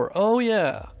King Boar. Oh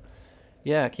yeah.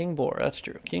 Yeah, King Boar, that's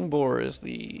true. King Boar is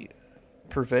the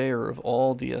purveyor of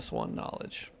all DS1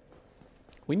 knowledge.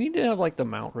 We need to have like the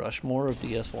Mount Rushmore of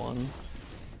DS1,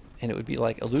 and it would be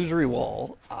like Illusory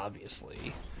Wall,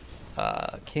 obviously,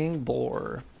 King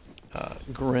Boar,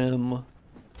 Grim.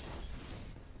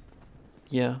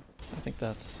 Yeah, I think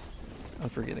that's, I'm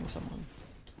forgetting someone.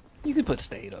 You could put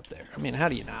State up there. I mean, how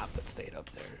do you not put State up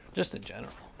there? Just in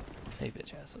general. Hey,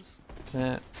 bitch asses.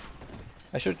 Nah.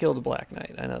 I should kill the Black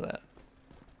Knight, I know that.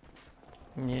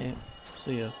 Yeah,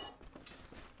 see ya.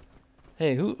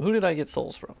 Hey, who did I get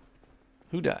souls from?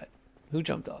 Who died? Who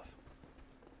jumped off?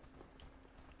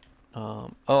 Oh,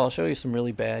 I'll show you some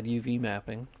really bad UV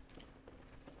mapping.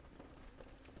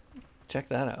 Check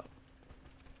that out.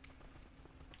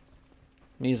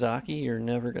 Miyazaki, you're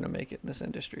never gonna make it in this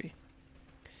industry.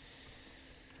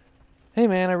 Hey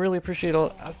man, I really appreciate all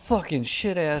fucking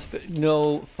shit ass, but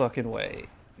no fucking way.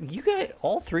 You guys,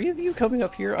 all three of you coming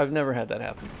up here? I've never had that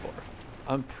happen before.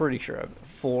 I'm pretty sure I've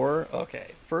four.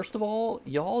 Okay, first of all,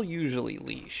 y'all usually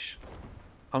leash.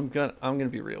 I'm gonna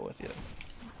be real with you.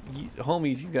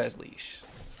 Homies, you guys leash.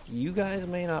 You guys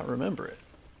may not remember it,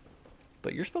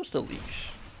 but you're supposed to leash.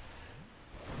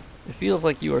 It feels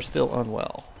like you are still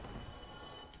unwell.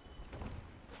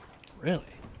 Really?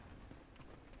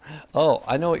 Oh,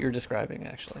 I know what you're describing,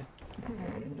 actually.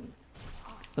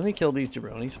 Let me kill these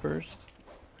jabronis first.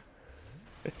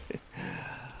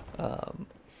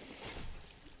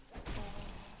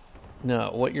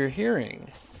 No, what you're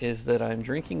hearing is that I'm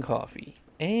drinking coffee,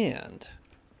 and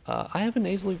I have a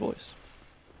nasally voice.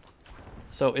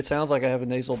 So it sounds like I have a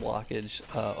nasal blockage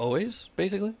always,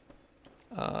 basically.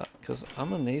 Because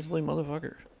I'm a nasally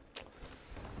motherfucker.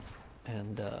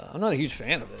 And I'm not a huge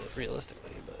fan of it,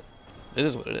 realistically, but it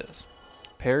is what it is.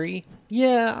 Parry?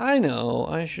 Yeah, I know.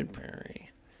 I should parry.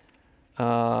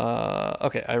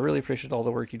 Okay, I really appreciate all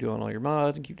the work you do on all your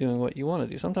mods and keep doing what you want to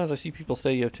do. Sometimes I see people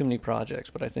say you have too many projects,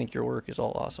 but I think your work is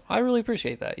all awesome. I really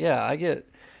appreciate that. Yeah, I get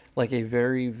like a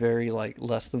very, very like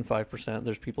less than 5%.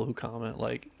 There's people who comment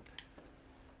like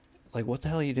what the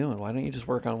hell are you doing? Why don't you just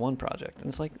work on one project? And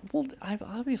it's like, well, I've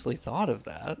obviously thought of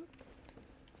that.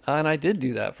 And I did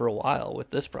do that for a while with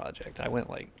this project. I went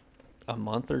like a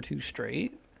month or two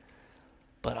straight.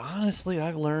 But honestly,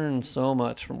 I've learned so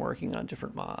much from working on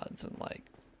different mods, and like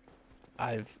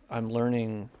I'm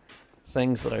learning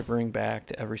things that I bring back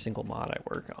to every single mod I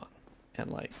work on.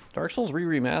 And like Dark Souls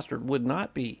Re-Remastered would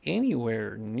not be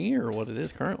anywhere near what it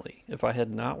is currently if I had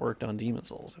not worked on Demon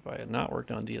Souls, if I had not worked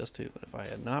on DS2, if I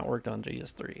had not worked on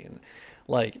DS3. And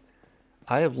like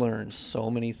I have learned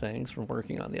so many things from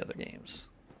working on the other games,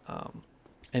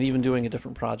 and even doing a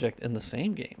different project in the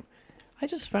same game. I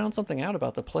just found something out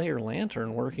about the player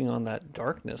lantern working on that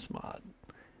darkness mod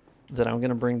that I'm going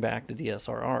to bring back to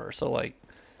DSRR. So like,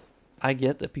 I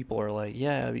get that people are like,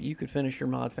 yeah, you could finish your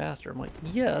mod faster. I'm like,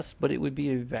 yes, but it would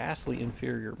be a vastly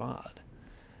inferior mod.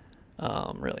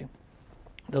 Really.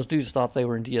 Those dudes thought they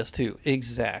were in DS2.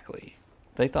 Exactly.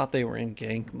 They thought they were in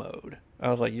gank mode. I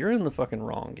was like, you're in the fucking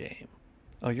wrong game.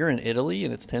 Oh, you're in Italy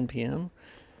and it's 10 p.m.?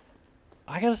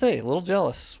 I gotta say, a little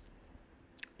jealous.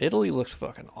 Italy looks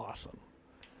fucking awesome.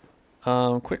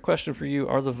 Quick question for you.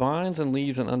 Are the vines and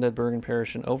leaves in Undead Bergen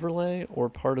Parish an overlay or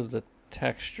part of the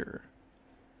texture?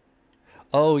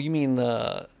 Oh, you mean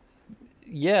the...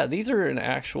 Yeah, these are an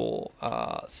actual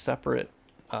separate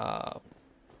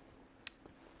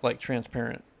like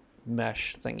transparent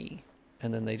mesh thingy.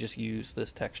 And then they just use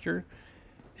this texture.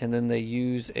 And then they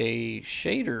use a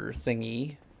shader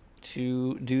thingy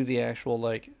to do the actual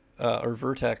like, or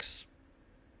vertex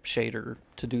shader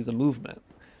to do the movement.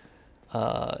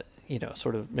 You know,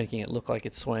 sort of making it look like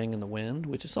it's swaying in the wind,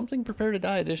 which is something Prepare to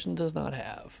Die Edition does not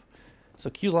have. So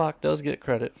Q-Lock does get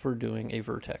credit for doing a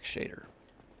vertex shader.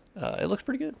 It looks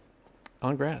pretty good.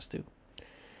 On grass, too.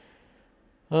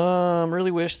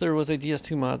 Really wish there was a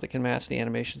DS2 mod that can match the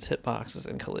animations, hitboxes,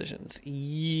 and collisions.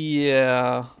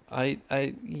 Yeah, I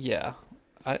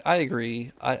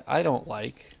agree. I don't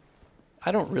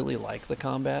really like the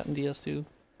combat in DS2.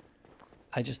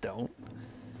 I just don't.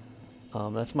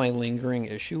 That's my lingering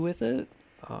issue with it.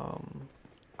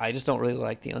 I just don't really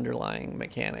like the underlying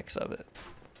mechanics of it.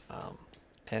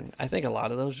 And I think a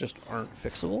lot of those just aren't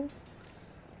fixable.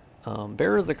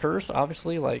 Bearer of the Curse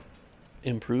obviously like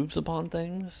improves upon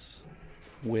things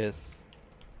with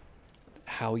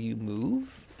how you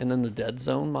move. And then the Dead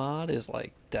Zone mod is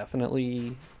like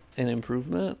definitely an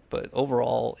improvement. But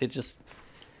overall, I just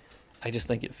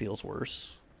think it feels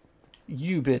worse.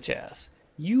 You bitch ass.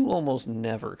 You almost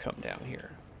never come down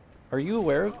here. Are you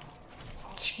aware of...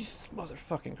 Jesus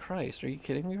motherfucking Christ. Are you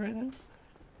kidding me right now?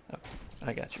 Okay,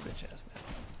 I got your bitch ass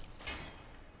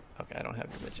now. Okay, I don't have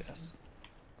your bitch ass.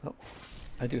 Oh,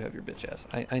 I do have your bitch ass.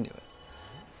 I knew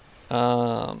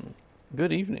it.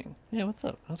 Good evening. Yeah, what's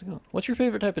up? How's it going? What's your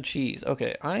favorite type of cheese?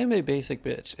 Okay, I am a basic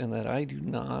bitch in that I do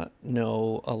not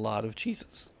know a lot of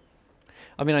cheeses.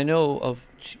 I mean, I know of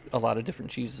a lot of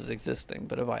different cheeses existing,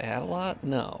 but have I had a lot?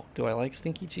 No. Do I like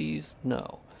stinky cheese?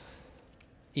 No.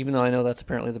 Even though I know that's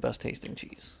apparently the best tasting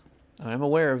cheese. I'm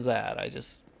aware of that. I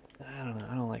don't know.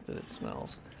 I don't like that it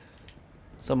smells.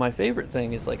 So my favorite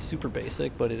thing is like super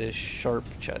basic, but it is sharp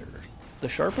cheddar. The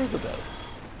sharper, the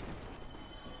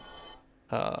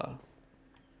better.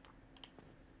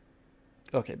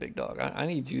 Okay, big dog. I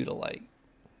need you to like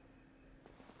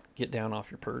get down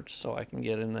off your perch so I can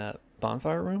get in that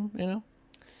bonfire room, you know?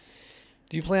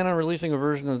 Do you plan on releasing a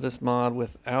version of this mod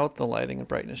without the lighting and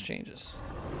brightness changes?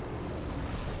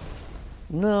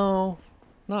 No,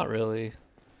 not really.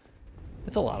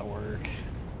 It's a lot of work.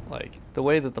 Like, the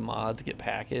way that the mods get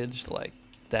packaged, like,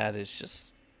 that is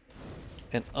just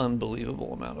an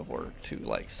unbelievable amount of work to,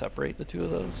 like, separate the two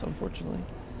of those, unfortunately.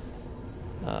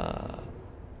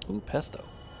 Ooh, pesto.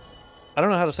 I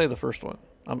don't know how to say the first one.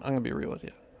 I'm going to be real with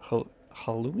you.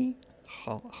 Halloumi?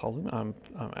 Halloumi?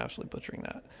 I'm absolutely butchering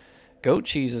that. Goat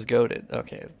cheese is goated.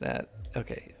 Okay,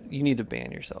 okay, you need to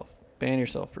ban yourself. Ban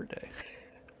yourself for a day.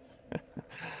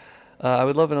 I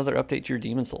would love another update to your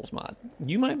Demon Souls mod.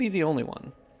 You might be the only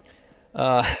one.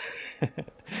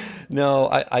 No,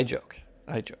 I joke.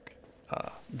 I joke.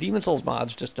 Demon Souls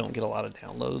mods just don't get a lot of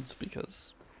downloads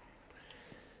because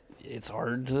it's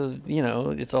hard to, you know,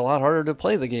 it's a lot harder to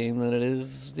play the game than it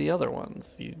is the other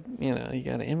ones. You know, you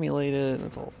gotta emulate it and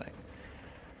it's the whole thing.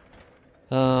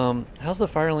 How's the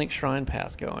Firelink Shrine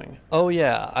path going? Oh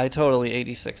yeah, I totally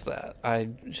 86 that. I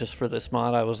just for this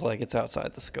mod, I was like, it's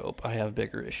outside the scope. I have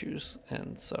bigger issues,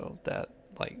 and so that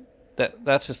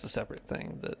that's just a separate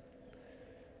thing that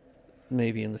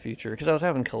maybe in the future, because I was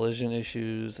having collision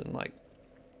issues and like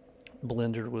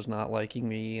Blender was not liking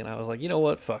me, and I was like, you know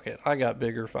what, fuck it. I got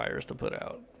bigger fires to put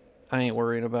out. I ain't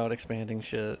worrying about expanding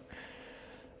shit.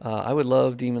 I would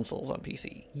love Demon Souls on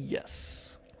PC. Yes.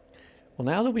 Well,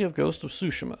 now that we have Ghost of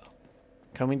Tsushima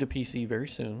coming to PC very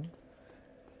soon,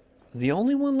 the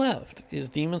only one left is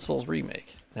Demon Souls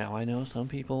Remake. Now, I know some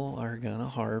people are gonna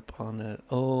harp on that,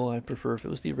 oh, I prefer if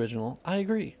it was the original. I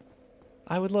agree.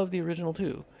 I would love the original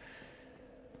too.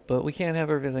 But we can't have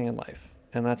everything in life,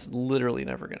 and that's literally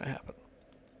never gonna happen.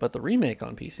 But the remake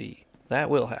on PC,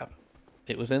 that will happen.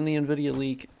 It was in the NVIDIA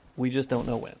leak, we just don't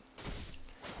know when.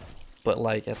 But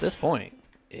like, at this point,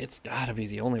 it's gotta be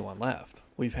the only one left.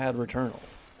 We've had Returnal.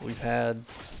 We've had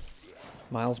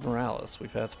Miles Morales.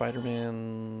 We've had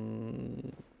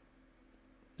Spider-Man...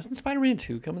 Isn't Spider-Man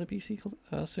 2 coming to PC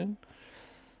soon?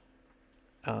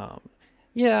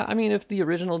 Yeah, I mean, if the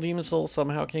original Demon Souls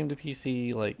somehow came to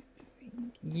PC, like,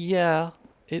 yeah,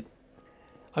 it...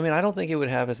 I mean, I don't think it would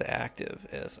have as active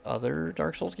as other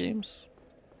Dark Souls games.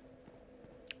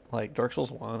 Like, Dark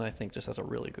Souls 1, I think, just has a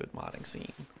really good modding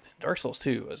scene. Dark Souls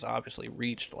 2 has obviously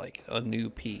reached, like, a new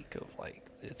peak of, like,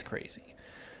 it's crazy.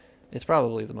 It's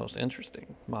probably the most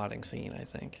interesting modding scene, I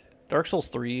think. Dark Souls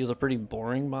 3 is a pretty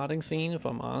boring modding scene, if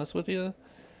I'm honest with you.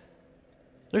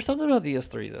 There's something about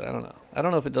DS3 that I don't know. I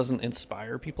don't know if it doesn't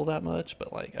inspire people that much,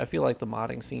 but, like, I feel like the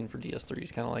modding scene for DS3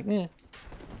 is kind of like, eh.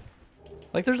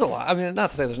 Like, there's a lot. I mean,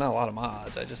 not to say there's not a lot of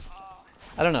mods. I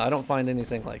don't know. I don't find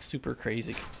anything, like, super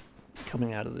crazy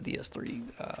coming out of the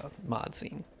DS3 mod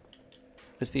scene.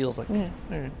 It feels like, eh,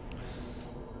 alright.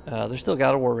 There's still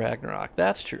God of War Ragnarok.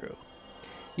 That's true.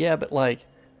 Yeah, but like,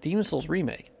 Demon Souls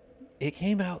Remake, it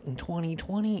came out in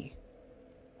 2020.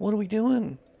 What are we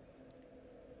doing?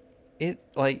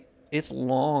 It's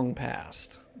long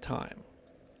past time.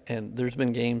 And there's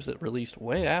been games that released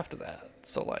way after that.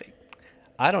 So like,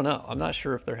 I don't know. I'm not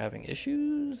sure if they're having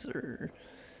issues or...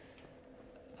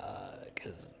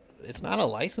 because it's not a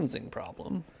licensing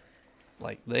problem.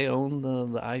 Like, they own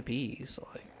the IP, so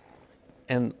like...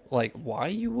 And, like, why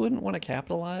you wouldn't want to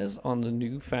capitalize on the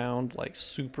newfound, like,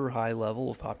 super high level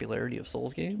of popularity of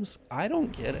Souls games? I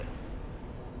don't get it.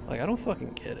 Like, I don't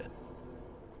fucking get it.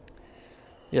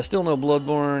 Yeah, still no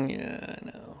Bloodborne. Yeah, I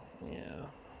know.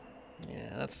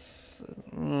 Yeah, that's...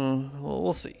 well,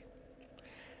 we'll see.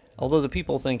 Although the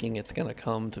people thinking it's going to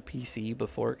come to PC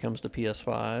before it comes to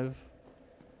PS5...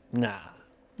 Nah.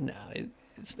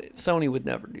 Sony would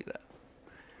never do that.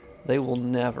 They will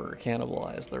never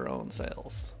cannibalize their own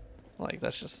sales. Like,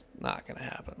 that's just not going to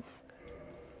happen.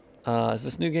 Is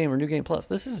this new game or new game plus?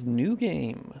 This is new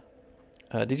game.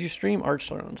 Did you stream Arch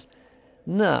Thrones?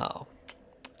 No,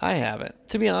 I haven't.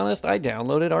 To be honest, I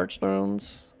downloaded Arch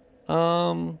Thrones.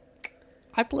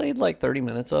 I played like 30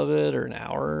 minutes of it or an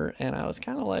hour, and I was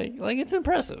kind of like it's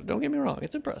impressive. Don't get me wrong,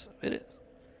 it's impressive. It is.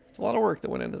 It's a lot of work that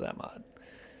went into that mod.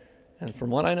 And from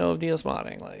what I know of DS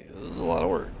modding, like, it was a lot of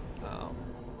work.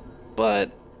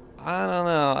 But, I don't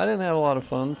know. I didn't have a lot of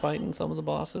fun fighting some of the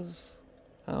bosses.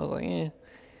 I was like, eh.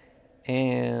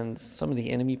 And some of the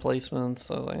enemy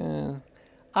placements, I was like, eh.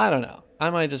 I don't know. I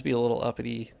might just be a little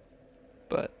uppity.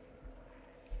 But,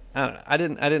 I don't know. I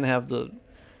didn't have the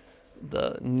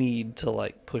need to,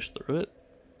 like, push through it.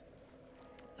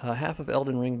 Half of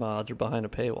Elden Ring mods are behind a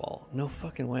paywall. No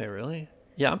fucking way, really?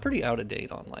 Yeah, I'm pretty out of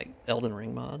date on, like, Elden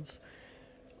Ring mods.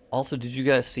 Also, did you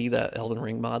guys see that Elden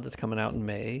Ring mod that's coming out in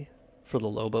May for the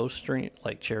Lobo stream,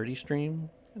 like charity stream?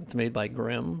 It's made by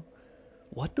Grimm.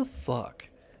 What the fuck?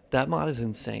 That mod is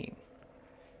insane.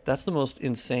 That's the most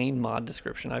insane mod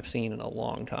description I've seen in a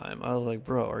long time. I was like,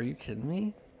 bro, are you kidding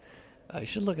me? You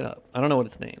should look it up. I don't know what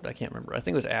it's named. I can't remember. I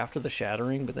think it was after the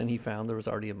Shattering, but then he found there was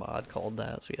already a mod called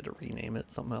that, so he had to rename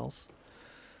it something else.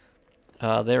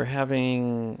 They're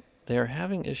having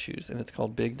issues, and it's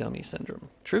called Big Dummy Syndrome.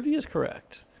 Trivia is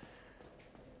correct,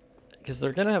 because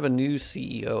they're gonna have a new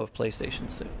CEO of PlayStation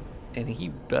soon, and he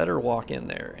better walk in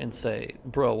there and say,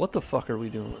 "Bro, what the fuck are we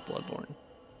doing with Bloodborne?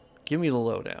 Give me the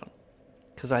lowdown,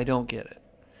 because I don't get it."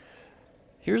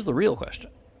 Here's the real question.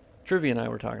 Trivia and I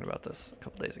were talking about this a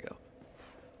couple days ago.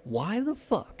 Why the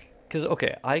fuck? Because,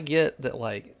 okay, I get that,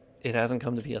 like, it hasn't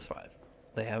come to PS5.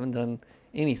 They haven't done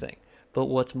anything. But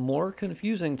what's more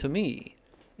confusing to me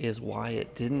is why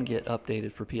it didn't get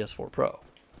updated for PS4 Pro.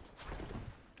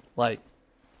 Like,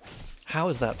 how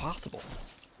is that possible?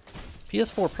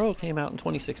 PS4 Pro came out in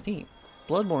 2016.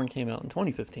 Bloodborne came out in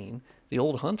 2015. The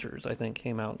old Hunters, I think,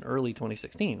 came out in early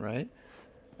 2016, right?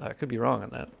 I could be wrong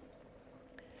on that.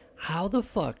 How the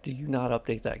fuck do you not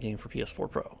update that game for PS4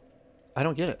 Pro? I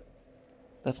don't get it.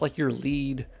 That's like your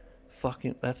lead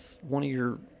fucking... That's one of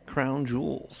your crown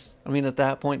jewels. I mean, at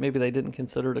that point, maybe they didn't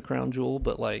consider it a crown jewel,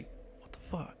 but like, what the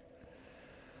fuck?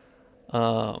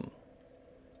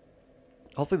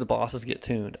 Hopefully the bosses get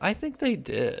tuned. I think they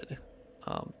did.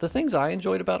 The things I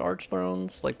enjoyed about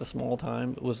Archthrones, like the small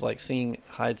time, was like seeing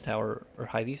Hyde's Tower, or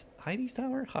Heidi's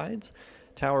Tower? Hyde's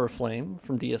Tower of Flame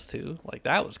from DS2. Like,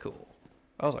 that was cool.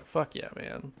 I was like, fuck yeah,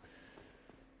 man.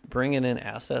 Bringing in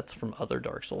assets from other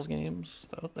Dark Souls games,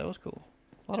 that was cool.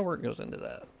 A lot of work goes into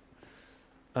that.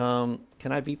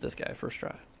 Can I beat this guy first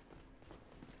try?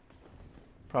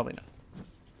 Probably not.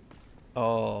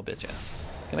 Oh, bitch ass.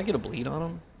 Can I get a bleed on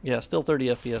him? Yeah, still 30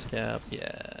 FPS cap. Yeah.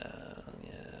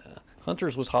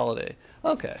 Hunters was Holiday.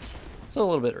 Okay, so a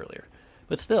little bit earlier.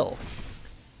 But still,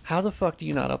 how the fuck do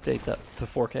you not update that to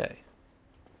 4K?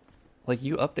 Like,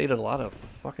 you updated a lot of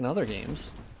fucking other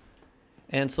games.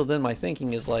 And so then my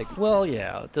thinking is like, well,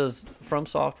 yeah, does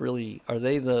FromSoft really, are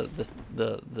they the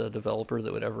developer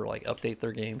that would ever like update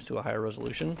their games to a higher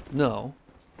resolution? No,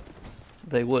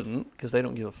 they wouldn't, because they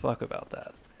don't give a fuck about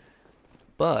that.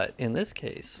 But in this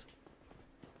case,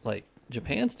 like,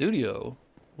 Japan Studio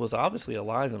was obviously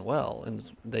alive and well, and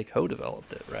they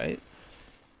co-developed it, right?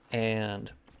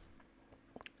 And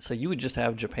so you would just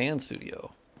have Japan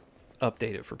Studio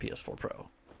update it for PS4 Pro.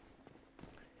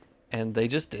 And they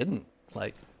just didn't.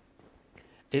 Like,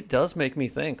 it does make me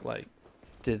think, like,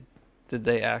 did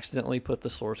they accidentally put the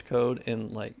source code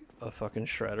in, like, a fucking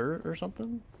shredder or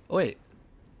something? Oh, wait,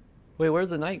 where'd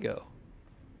the knight go?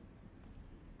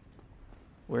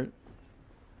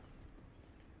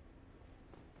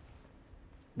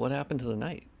 What happened to the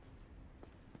knight?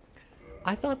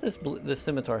 I thought this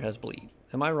scimitar has bleed.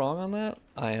 Am I wrong on that?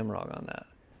 I am wrong on that.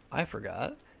 I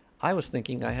forgot. I was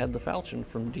thinking I had the falchion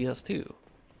from DS2.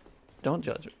 Don't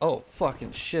judge it. Oh,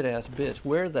 fucking shit ass bitch.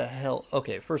 Where the hell?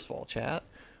 Okay, first of all, chat,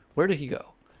 where did he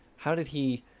go? How did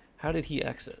he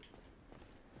exit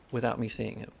without me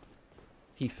seeing him?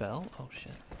 He fell? Oh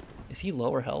shit. Is he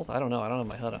lower health? I don't know. I don't have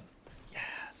my HUD on.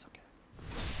 Yes, okay.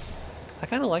 I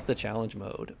kind of like the challenge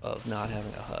mode of not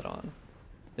having a HUD on.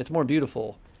 It's more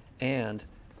beautiful, and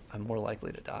I'm more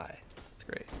likely to die. It's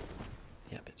great.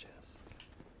 Yeah, bitch ass.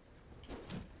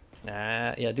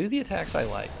 Nah, yeah, do the attacks I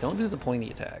like. Don't do the pointy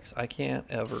attacks. I can't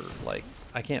ever, like,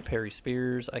 I can't parry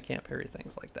spears. I can't parry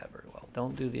things like that very well.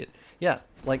 Don't do the, yeah,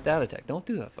 like that attack. Don't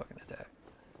do that fucking attack.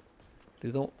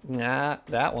 Nah,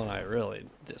 that one I really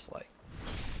dislike.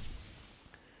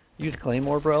 Use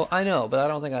Claymore, bro. I know, but I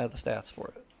don't think I have the stats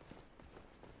for it.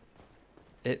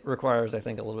 It requires, I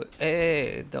think, a little bit.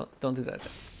 Hey, don't do that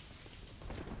attack.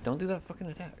 Don't do that fucking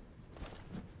attack.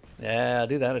 Yeah,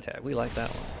 do that attack. We like that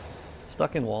one.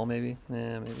 Stuck in wall, maybe?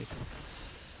 Yeah, maybe.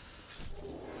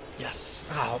 Yes.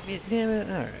 Oh, damn it.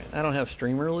 All right. I don't have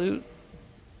streamer loot.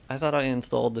 I thought I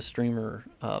installed the streamer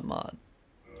mod.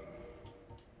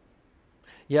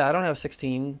 Yeah, I don't have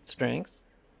 16 strength,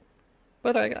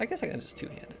 but I guess I can just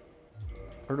two-hand it.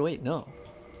 Or wait, no.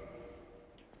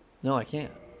 No, I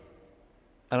can't.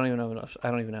 I don't even have enough. I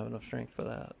don't even have enough strength for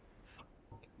that.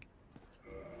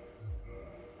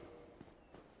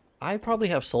 I probably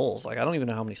have souls. Like, I don't even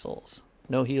know how many souls.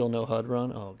 No heal, no HUD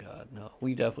run. Oh god, no.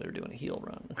 We definitely are doing a heal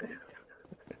run.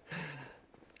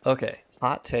 Okay,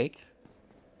 hot take.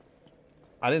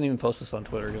 I didn't even post this on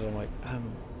Twitter because I'm like,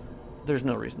 there's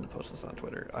no reason to post this on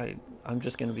Twitter. I'm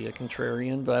just gonna be a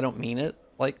contrarian, but I don't mean it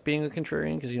like being a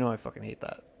contrarian, because you know I fucking hate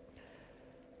that.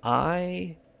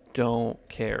 I don't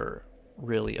care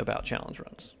really about challenge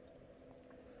runs.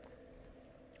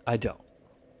 I don't.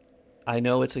 I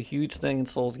know it's a huge thing in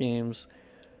Souls games,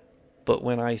 but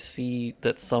when I see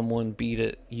that someone beat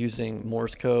it using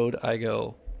Morse code, I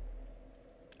go,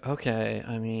 okay,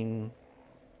 I mean,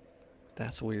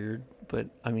 That's weird, but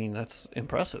I mean, that's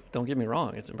impressive. Don't get me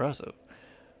wrong, it's impressive.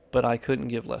 But I couldn't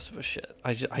give less of a shit.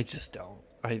 I just don't.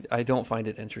 I don't find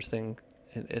it interesting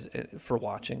for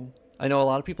watching. I know a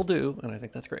lot of people do, and I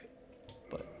think that's great.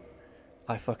 But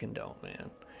I fucking don't,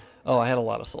 man. Oh, I had a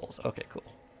lot of souls. Okay, cool.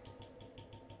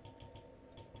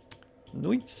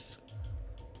 Nice.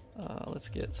 Let's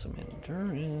get some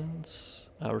endurance.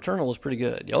 Returnal was pretty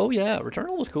good. Oh yeah,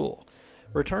 Returnal was cool.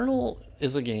 Returnal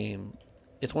is a game.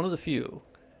 It's one of the few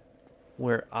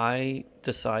where I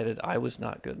decided I was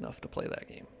not good enough to play that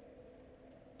game.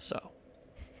 So,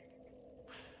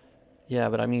 yeah,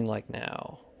 but I mean like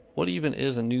now. What even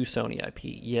is a new Sony IP?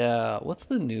 Yeah, what's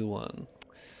the new one?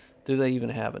 Do they even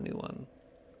have a new one?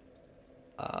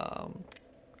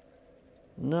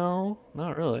 No,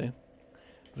 not really.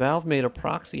 Valve made a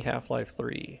proxy Half-Life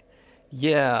 3.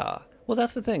 Yeah. Well,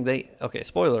 that's the thing. Okay,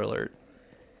 spoiler alert.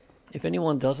 If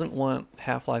anyone doesn't want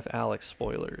Half-Life Alyx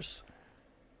spoilers,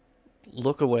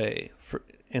 look away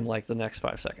in like the next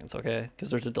 5 seconds, okay? Because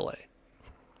there's a delay.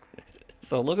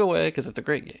 So look away because it's a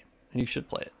great game and you should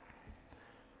play it.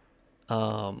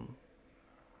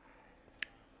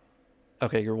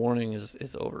 Okay, your warning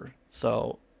is over.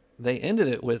 So they ended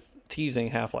it with teasing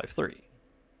Half-Life 3.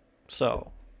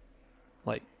 So,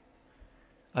 like,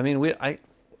 I mean,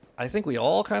 I think we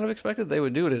all kind of expected they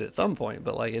would do it at some point,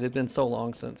 but like it had been so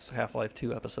long since Half-Life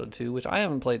 2 Episode 2, which I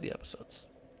haven't played the episodes.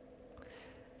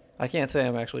 I can't say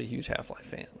I'm actually a huge Half-Life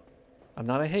fan. I'm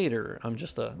not a hater. I'm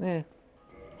just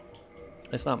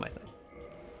it's not my thing.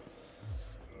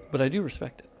 But I do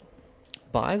respect it.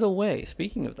 By the way,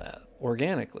 speaking of that,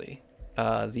 organically,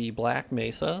 the Black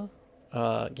Mesa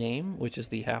game, which is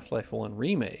the Half-Life 1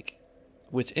 remake,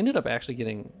 which ended up actually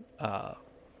getting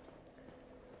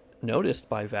noticed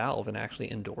by Valve and actually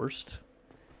endorsed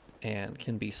and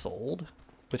can be sold,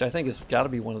 which I think has got to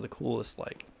be one of the coolest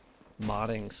like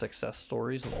modding success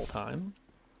stories of all time,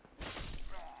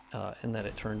 in that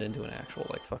it turned into an actual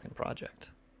like fucking project.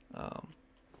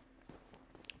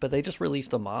 But they just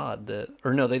released a mod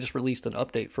they just released an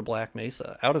update for Black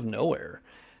Mesa out of nowhere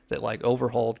that like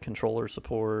overhauled controller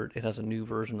support. It has a new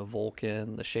version of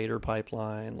Vulkan, the shader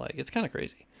pipeline. Like, it's kind of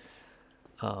crazy.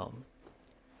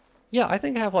 Yeah, I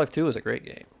think Half-Life 2 is a great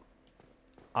game.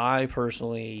 I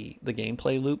personally, the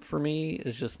gameplay loop for me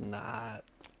is just not,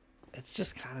 it's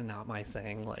just kind of not my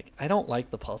thing. Like, I don't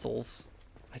like the puzzles.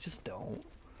 I just don't.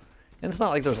 And it's not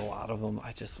like there's a lot of them.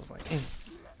 I just was like, eh.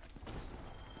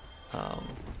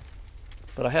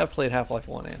 But I have played Half-Life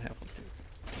 1 and Half-Life 2.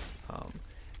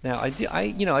 Now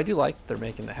I do like that they're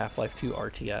making the Half-Life 2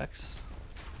 RTX.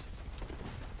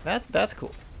 That's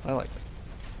cool. I like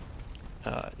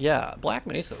that. Yeah, Black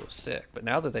Mesa was sick, but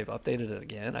now that they've updated it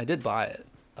again, I did buy it.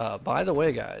 By the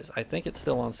way, guys, I think it's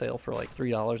still on sale for like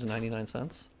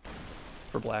 $3.99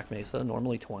 for Black Mesa,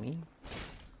 normally $20.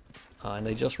 And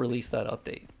they just released that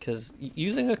update because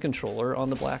using a controller on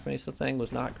the Black Mesa thing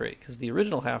was not great because the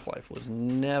original Half-Life was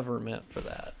never meant for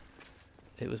that.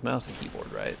 It was mouse and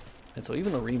keyboard, right? And so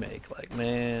even the remake, like,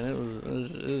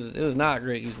 man, it was not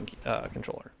great using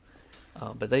controller.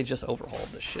 But they just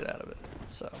overhauled the shit out of it.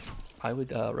 So I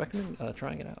would recommend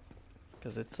trying it out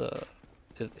because it's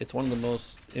one of the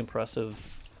most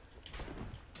impressive.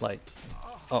 Like,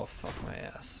 oh fuck my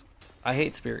ass, I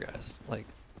hate spear guys. Like,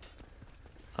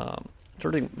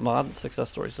 turning mod success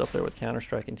stories up there with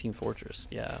Counter-Strike and Team Fortress.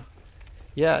 Yeah,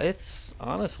 it's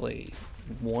honestly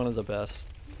one of the best.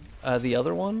 The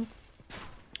other one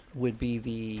would be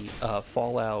the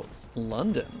Fallout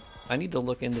London. I need to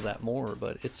look into that more,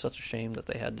 but it's such a shame that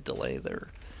they had to delay their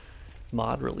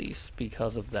mod release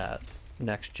because of that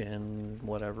next gen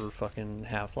whatever fucking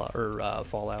Half-Life or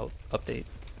Fallout update.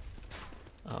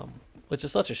 Which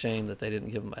is such a shame that they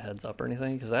didn't give them a heads up or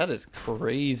anything, because that is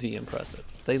crazy impressive.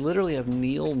 They literally have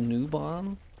Neil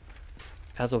Newbon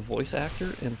as a voice actor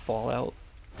in Fallout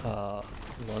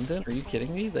London. Are you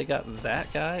kidding me? They got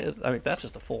that guy. I mean, that's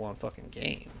just a full-on fucking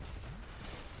game.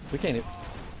 We can't even...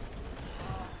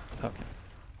 Okay.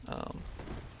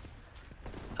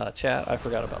 Chat, I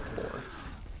forgot about the lore.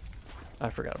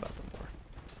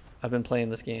 I've been playing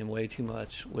this game way too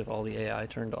much with all the AI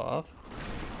turned off.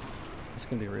 Just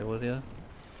gonna be real with you.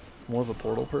 More of a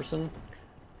Portal person.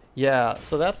 Yeah,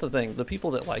 so that's the thing. The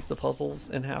people that like the puzzles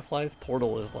in Half-Life,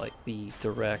 Portal is like the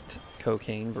direct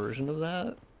cocaine version of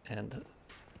that, and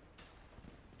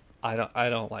I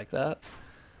don't like that.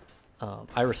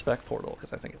 I respect Portal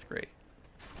because I think it's great,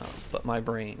 but my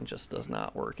brain just does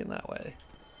not work in that way,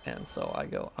 and so I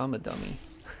go, I'm a dummy.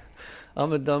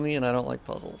 I'm a dummy, and I don't like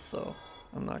puzzles, so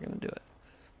I'm not gonna do it.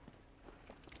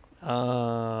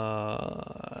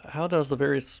 How does the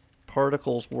various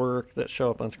particles work that show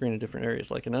up on screen in different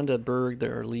areas. Like in Undead Burg,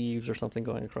 there are leaves or something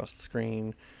going across the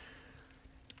screen.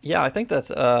 Yeah, I think that's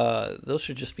those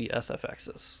should just be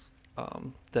SFXs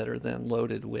that are then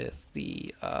loaded with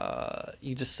the.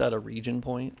 You just set a region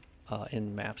point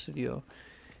in Map Studio,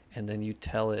 and then you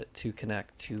tell it to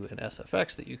connect to an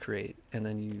SFX that you create, and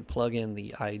then you plug in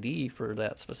the ID for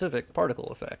that specific particle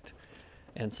effect.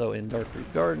 And so in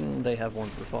Darkroot Garden, they have one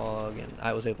for fog, and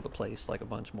I was able to place like a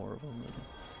bunch more of them.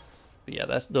 But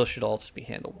yeah, those should all just be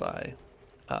handled by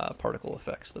particle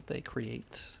effects that they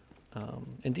create.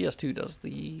 And DS2 does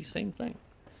the same thing.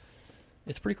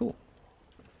 It's pretty cool.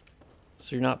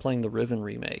 So you're not playing the Riven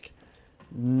remake.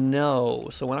 No.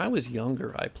 So when I was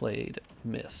younger, I played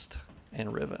Myst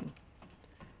and Riven.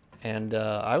 And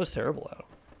I was terrible at them.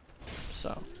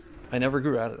 So I never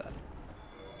grew out of that.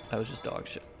 I was just dog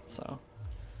shit. So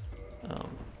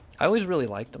I always really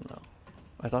liked them, though.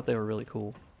 I thought they were really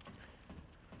cool.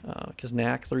 Because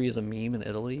Knack 3 is a meme in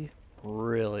Italy.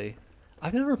 Really?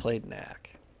 I've never played Knack.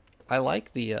 I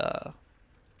like the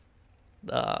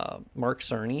Mark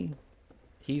Cerny.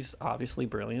 He's obviously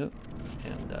brilliant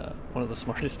and one of the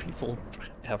smartest people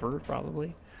ever,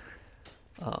 probably.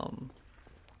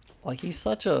 Like he's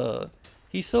so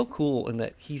cool in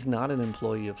that he's not an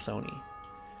employee of Sony,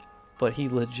 but he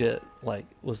legit like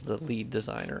was the lead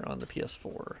designer on the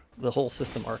PS4, the whole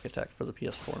system architect for the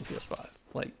PS4 and PS5.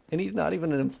 Like, and he's not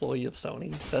even an employee of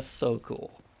Sony. That's so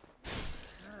cool.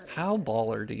 How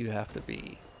baller do you have to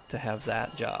be to have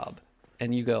that job?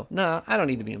 And you go, nah, I don't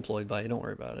need to be employed by you. Don't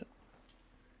worry about it.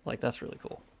 Like, that's really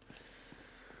cool.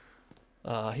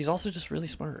 He's also just really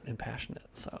smart and passionate,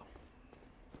 so.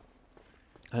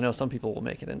 I know some people will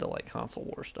make it into, like, console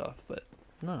war stuff, but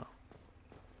no.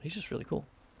 He's just really cool.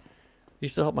 He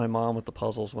used to help my mom with the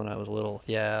puzzles when I was little.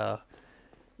 Yeah.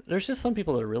 There's just some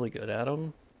people that are really good at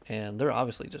them, and they're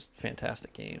obviously just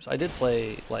fantastic games. I did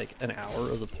play, like, an hour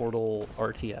of the Portal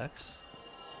RTX,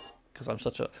 because I'm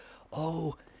such a...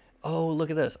 Oh, look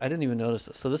at this. I didn't even notice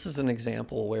this. So this is an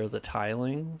example where the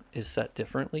tiling is set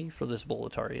differently for this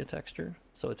Boletaria texture.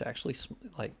 So it's actually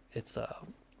like it's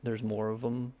there's more of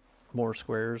them, more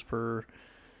squares per.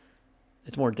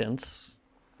 It's more dense.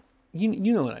 You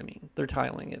know what I mean. They're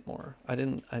tiling it more. I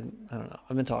don't know.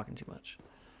 I've been talking too much.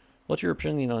 What's your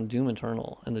opinion on Doom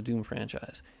Eternal and the Doom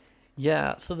franchise?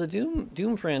 Yeah, so the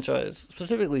Doom franchise,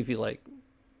 specifically if you like,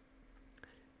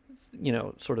 you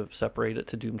know, sort of separate it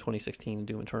to Doom 2016 and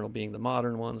Doom Eternal being the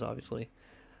modern ones, obviously.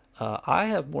 I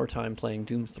have more time playing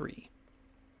Doom 3.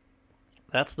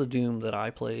 That's the Doom that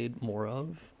I played more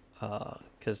of,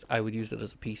 because I would use it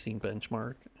as a PC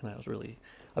benchmark, and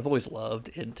I've always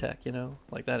loved id Tech, you know?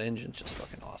 Like, that engine's just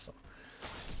fucking awesome.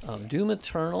 Doom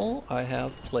Eternal, I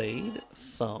have played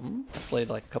some. I played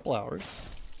like a couple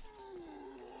hours.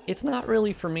 It's not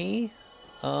really for me.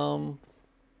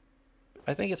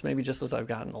 I think it's maybe just as I've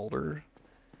gotten older,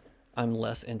 I'm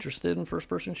less interested in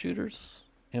first-person shooters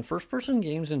and first-person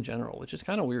games in general, which is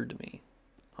kind of weird to me.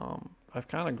 I've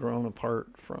kind of grown apart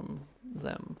from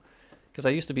them because I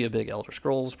used to be a big Elder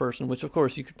Scrolls person, which of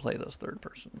course you could play those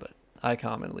third-person, but I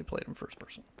commonly played them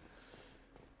first-person.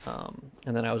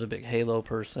 And then I was a big Halo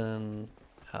person.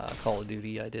 Call of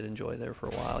Duty I did enjoy there for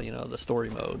a while. You know, the story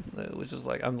mode, which is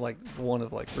like, I'm like one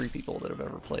of like 3 people that have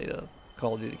ever played a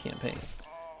Call of Duty campaign.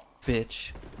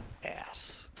 Bitch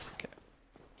ass. Okay.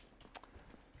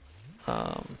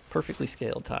 Perfectly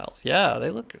scaled tiles. Yeah, they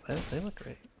look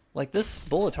great. Like this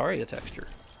Boletaria texture,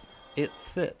 it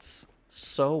fits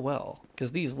so well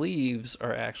because these leaves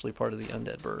are actually part of the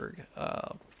Undead Burg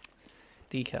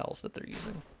decals that they're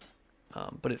using.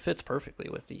 But it fits perfectly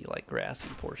with the like grassy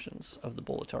portions of the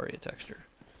Boletaria texture.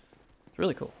 It's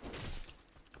really cool.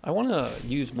 I want to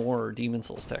use more Demon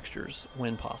Souls textures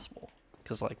when possible.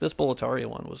 Because like this Boletaria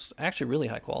one was actually really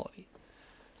high quality.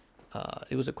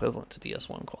 It was equivalent to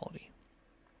DS1 quality.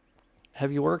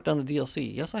 Have you worked on the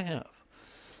DLC? Yes, I have.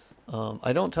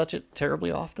 I don't touch it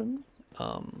terribly often.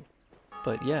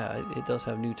 But yeah, it does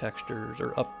have new textures or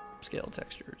upscale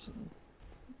textures and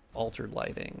altered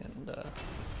lighting. And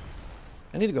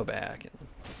I need to go back and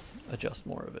adjust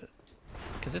more of it.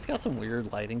 Because it's got some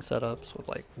weird lighting setups with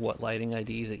like what lighting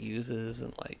IDs it uses,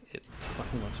 and like it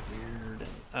fucking looks weird. And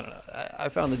I don't know. I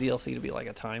found the DLC to be like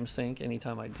a time sink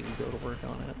anytime I do go to work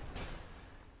on it.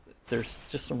 There's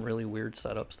just some really weird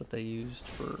setups that they used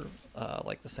for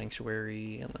like the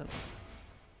sanctuary, and then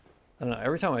I don't know.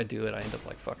 Every time I do it, I end up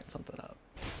like fucking something up.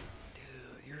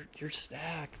 Dude, you're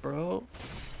stacked, bro.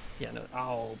 Yeah, no.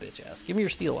 Oh, bitch ass. Give me your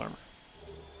steel armor.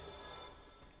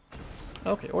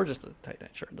 Okay, or just a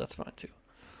Titanite shirt. That's fine too.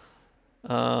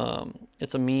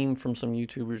 It's a meme from some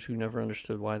YouTubers who never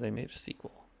understood why they made a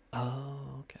sequel.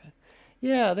 Oh, okay.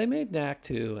 Yeah, they made Knack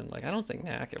too, and like I don't think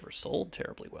Knack ever sold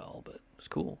terribly well, but it was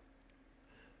cool.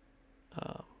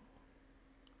 Um,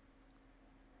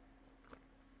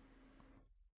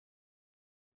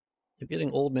 if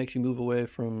getting old makes you move away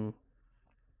from.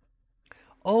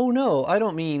 Oh no, I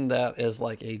don't mean that as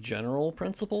like a general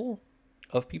principle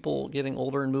of people getting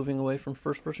older and moving away from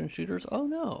first-person shooters. Oh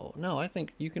no, no, I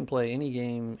think you can play any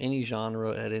game, any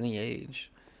genre at any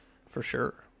age, for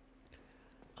sure.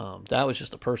 That was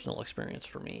just a personal experience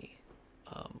for me.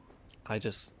 Um,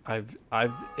 it's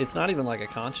not even like a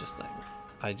conscious thing.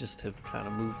 I just have kind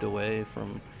of moved away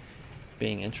from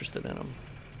being interested in him.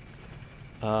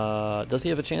 Does he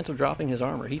have a chance of dropping his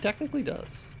armor? He technically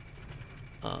does.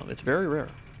 It's very rare.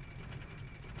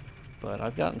 But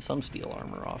I've gotten some steel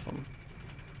armor off him.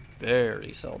 Very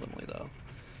seldomly, though.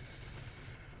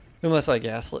 Unless I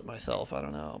gaslit myself, I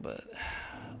don't know. But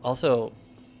also,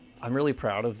 I'm really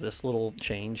proud of this little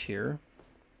change here.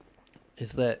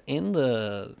 Is that in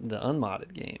the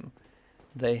unmodded game,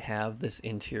 they have this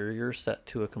interior set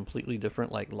to a completely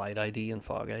different like light ID and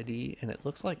fog ID, and it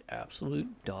looks like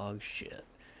absolute dog shit.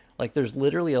 Like there's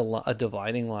literally a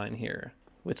dividing line here,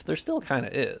 which there still kind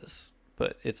of is,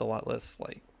 but it's a lot less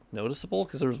like noticeable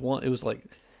because there's one. It was like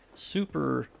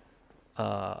super.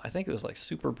 I think it was like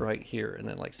super bright here, and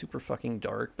then like super fucking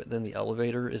dark. But then the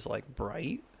elevator is like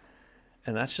bright,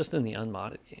 and that's just in the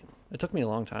unmodded game. It took me a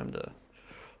long time to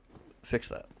fix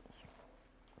that.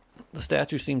 The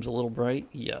statue seems a little bright.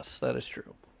 Yes, that is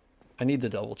true. I need to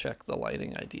double check the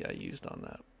lighting ID I used on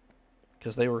that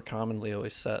because they were commonly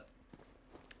always set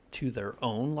to their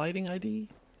own lighting ID,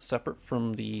 separate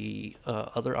from the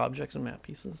other objects and map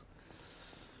pieces.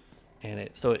 And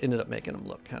so it ended up making them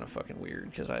look kind of fucking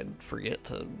weird because I'd forget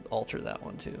to alter that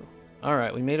one too. All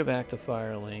right, we made it back to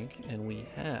Firelink, and we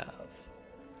have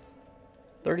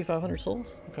 3,500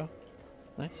 souls. Okay,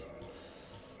 nice.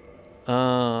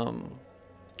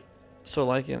 So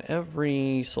like in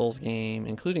every Souls game,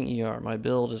 including ER, my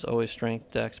build is always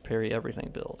strength, dex, parry, everything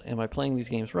build. Am I playing these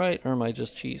games right, or am I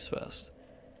just cheese fest?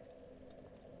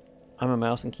 I'm a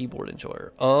mouse and keyboard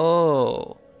enjoyer.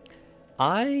 Oh,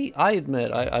 I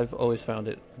admit I've always found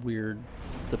it weird,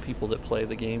 the people that play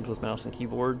the games with mouse and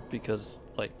keyboard, because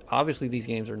like obviously these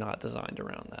games are not designed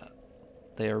around that.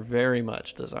 They are very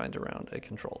much designed around a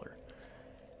controller.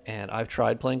 And I've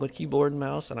tried playing with keyboard and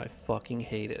mouse, and I fucking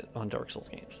hate it on Dark Souls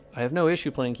games. I have no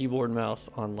issue playing keyboard and mouse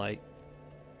on, like,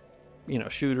 you know,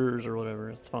 shooters or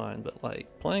whatever. It's fine. But, like,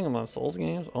 playing them on Souls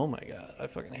games, oh my god, I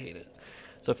fucking hate it.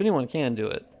 So if anyone can do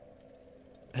it,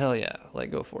 hell yeah, like,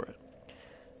 go for it.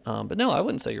 But no, I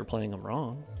wouldn't say you're playing them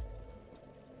wrong.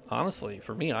 Honestly,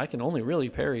 for me, I can only really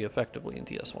parry effectively in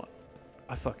DS1.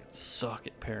 I fucking suck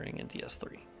at parrying in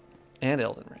DS3 and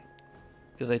Elden Ring,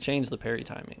 because they changed the parry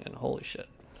timing, and holy shit.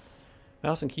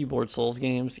 Mouse and keyboard Souls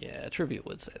games, yeah, trivia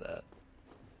would say that.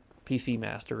 PC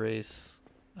Master Race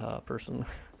person.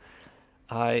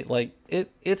 I like it.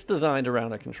 It's designed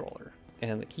around a controller,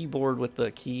 and the keyboard with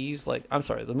the keys, like, I'm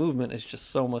sorry, the movement is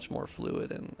just so much more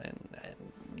fluid, and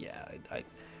yeah,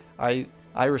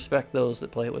 I respect those that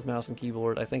play it with mouse and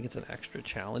keyboard. I think it's an extra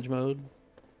challenge mode,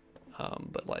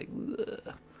 but like,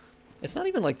 ugh. It's not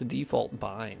even like the default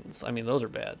binds. I mean, those are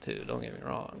bad too, don't get me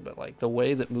wrong, but like the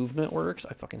way that movement works,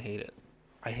 I fucking hate it.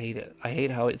 I hate it. I hate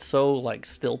how it's so like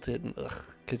stilted and ugh,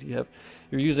 because you're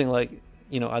using like,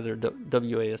 you know, either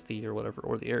WASD or whatever,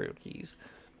 or the arrow keys.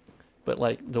 But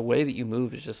like the way that you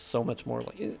move is just so much more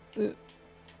like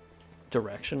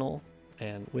directional,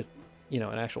 and with, you know,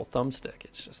 an actual thumbstick,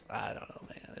 it's just, I don't know,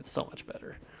 man, it's so much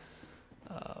better.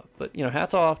 But you know,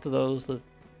 hats off to those that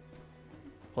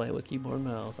play it with keyboard and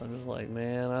mouse. I'm just like,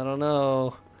 man, I don't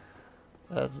know.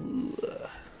 It's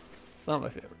not my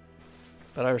favorite,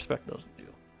 but I respect those that do.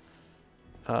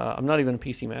 I'm not even a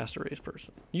PC Master Race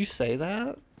person. You say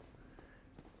that,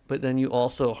 but then you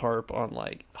also harp on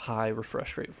like high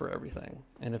refresh rate for everything,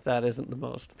 and if that isn't the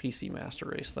most PC Master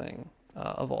Race thing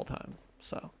of all time,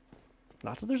 so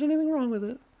not that there's anything wrong with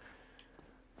it.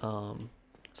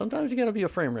 Sometimes you gotta be a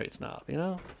frame rate snob, you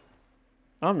know.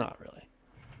 I'm not really.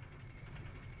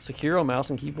 Sekiro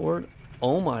mouse and keyboard?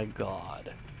 Oh my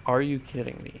god. Are you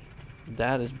kidding me?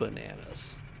 That is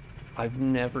bananas. I've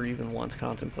never even once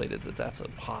contemplated that that's a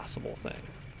possible thing.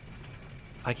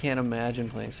 I can't imagine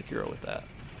playing Sekiro with that.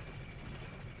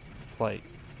 Like,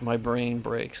 my brain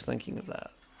breaks thinking of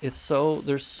that. It's so,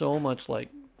 there's so much like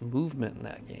movement in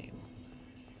that game.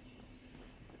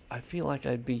 I feel like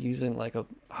I'd be using like a,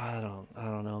 I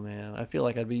don't know, man. I feel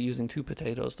like I'd be using 2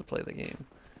 potatoes to play the game.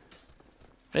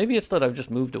 Maybe it's that I've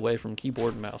just moved away from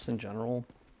keyboard and mouse in general.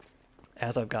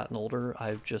 As I've gotten older,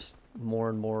 I've just more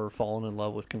and more fallen in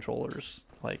love with controllers.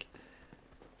 Like,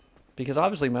 Because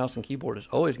obviously mouse and keyboard is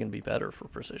always going to be better for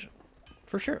precision.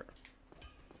 For sure.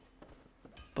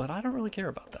 But I don't really care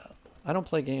about that. I don't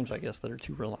play games, I guess, that are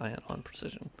too reliant on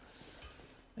precision.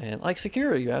 And like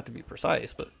Sekiro, you have to be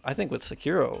precise, but I think with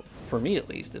Sekiro, for me at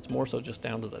least, it's more so just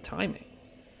down to the timing.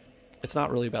 It's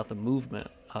not really about the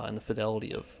movement and the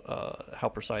fidelity of how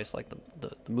precise like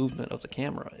the movement of the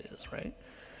camera is, right?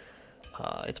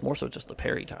 It's more so just the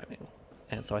parry timing.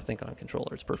 And so I think on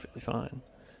controller it's perfectly fine.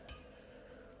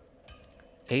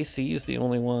 AC is the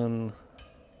only one.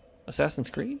 Assassin's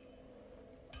Creed?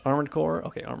 Armored Core?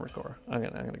 Okay, Armored Core. I'm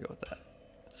gonna go with that.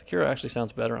 Sekiro actually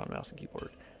sounds better on mouse and keyboard.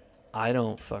 I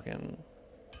don't fucking...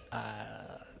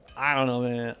 I don't know,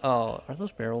 man. Oh, are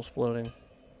those barrels floating?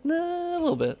 Nah, a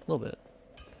little bit, a little bit.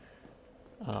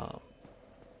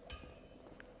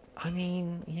 I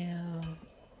mean, yeah.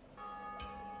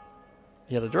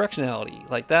 Yeah, the directionality,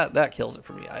 like that kills it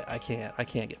for me. I can't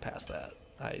get past that.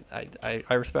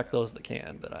 I respect those that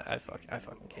can, but I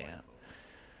fucking can't.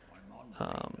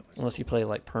 Unless you play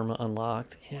like perma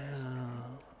unlocked. Yeah.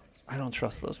 I don't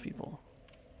trust those people.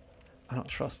 I don't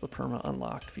trust the perma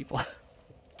unlocked people.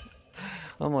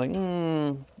 I'm like,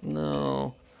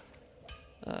 no.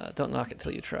 Don't knock it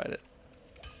till you tried it.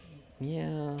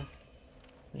 Yeah.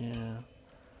 Yeah.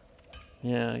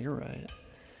 Yeah, you're right.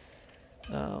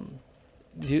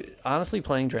 Honestly,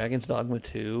 playing Dragon's Dogma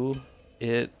 2,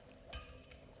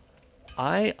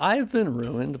 I've been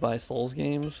ruined by Souls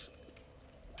games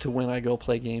to when I go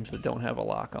play games that don't have a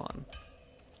lock on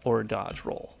or a dodge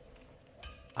roll.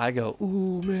 I go,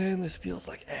 ooh man, this feels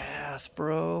like ass,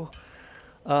 bro.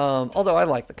 Although I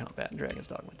like the combat in Dragon's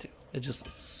Dogma 2. It just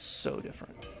is so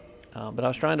different. But I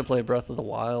was trying to play Breath of the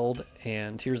Wild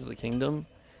and Tears of the Kingdom.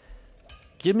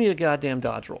 Give me a goddamn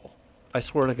dodge roll. I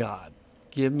swear to God.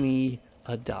 Give me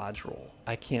a dodge roll.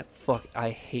 I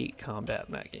hate combat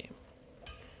in that game.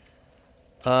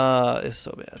 It's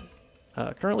so bad.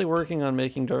 Currently working on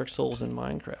making Dark Souls in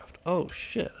Minecraft. Oh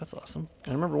shit, that's awesome.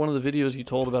 I remember one of the videos you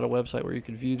told about a website where you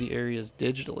could view the areas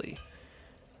digitally.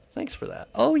 Thanks for that.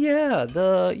 Oh yeah, I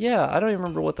don't even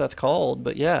remember what that's called,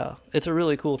 but yeah, it's a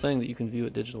really cool thing that you can view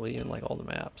it digitally in like all the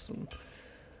maps, and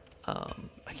I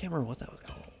can't remember what that was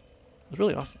called. It was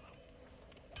really awesome.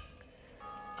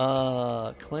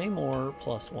 Claymore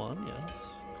 +1, yes.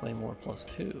 Claymore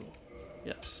 +2,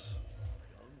 yes.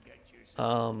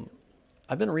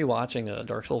 I've been rewatching a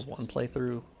Dark Souls 1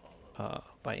 playthrough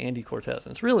by Andy Cortez,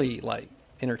 and it's really like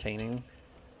entertaining.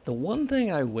 The one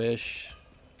thing I wish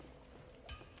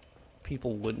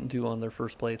people wouldn't do on their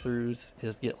first playthroughs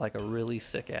is get like a really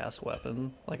sick ass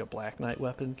weapon, like a Black Knight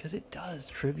weapon, because it does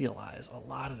trivialize a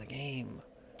lot of the game.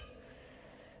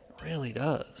 It really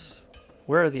does.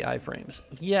 Where are the iframes?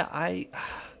 Yeah,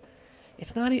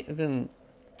 it's not even,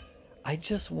 I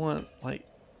just want like,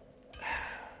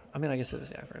 I mean, I guess it is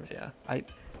the iframes, yeah.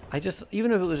 I just,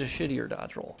 even if it was a shittier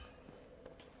dodge roll,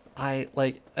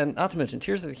 and not to mention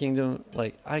Tears of the Kingdom,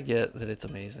 like, I get that it's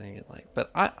amazing, and like, but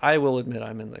I will admit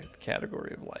I'm in the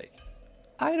category of like,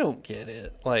 I don't get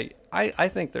it. Like, I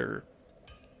think they're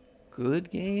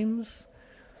good games,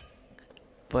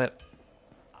 but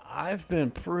I've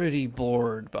been pretty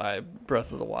bored by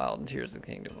Breath of the Wild and Tears of the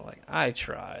Kingdom. Like, I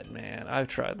tried, man. I've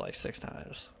tried like 6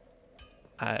 times.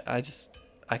 I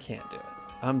can't do it.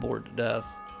 I'm bored to death.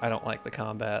 I don't like the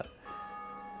combat.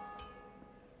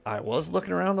 I was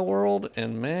looking around the world,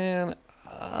 and man,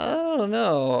 I don't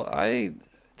know.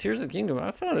 Tears of the Kingdom,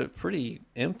 I found it pretty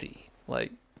empty.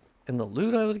 Like, and the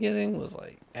loot I was getting was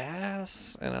like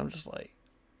ass, and I'm just like,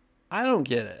 I don't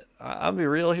get it. I'll be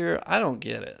real here. I don't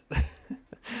get it.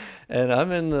 And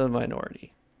I'm in the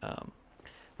minority.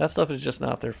 That stuff is just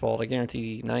not their fault. I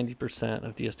guarantee 90%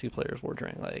 of DS2 players were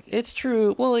drinking. Like, it's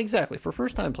true. Well, exactly. For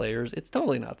first-time players, it's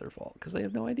totally not their fault because they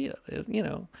have no idea. They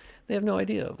have no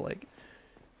idea of like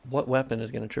what weapon is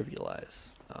going to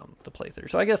trivialize the playthrough.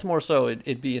 So I guess more so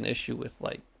it'd be an issue with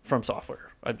like From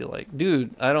Software. I'd be like,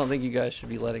 dude, I don't think you guys should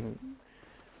be letting,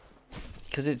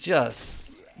 because it just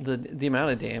the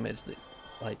amount of damage that,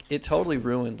 like, it totally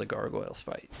ruined the gargoyles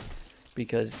fight.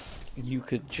 Because you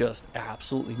could just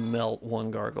absolutely melt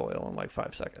one gargoyle in like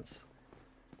 5 seconds.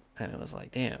 And it was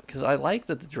like, damn. Because I like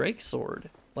that the Drake sword,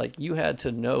 like, you had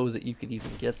to know that you could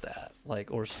even get that.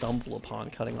 Like, or stumble upon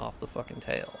cutting off the fucking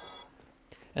tail.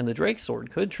 And the Drake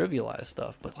sword could trivialize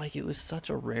stuff, but like, it was such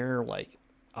a rare, like,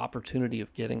 opportunity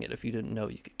of getting it if you didn't know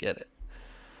you could get it.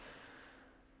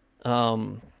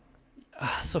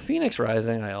 So Phoenix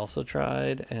Rising I also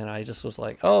tried, and I just was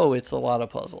like, oh, it's a lot of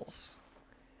puzzles.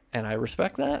 And I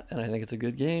respect that, and I think it's a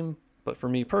good game. But for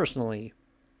me personally,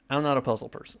 I'm not a puzzle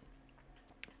person.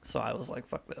 So I was like,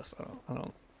 fuck this. I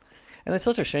don't. And it's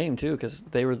such a shame, too, because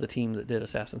they were the team that did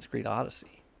Assassin's Creed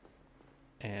Odyssey.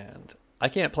 And I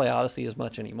can't play Odyssey as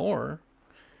much anymore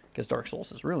because Dark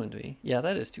Souls has ruined me. Yeah,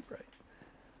 that is too bright.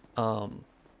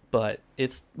 But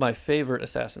it's my favorite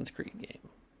Assassin's Creed game.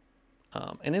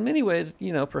 And in many ways,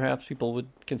 you know, perhaps people would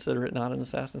consider it not an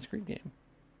Assassin's Creed game.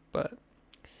 But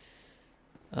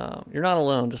you're not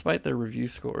alone, despite their review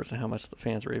scores and how much the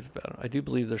fans rave about them. I do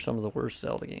believe they're some of the worst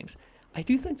Zelda games. I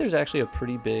do think there's actually a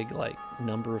pretty big like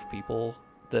number of people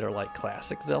that are like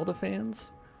classic Zelda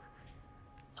fans.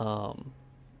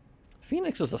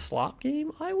 Phoenix is a slop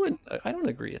game. I don't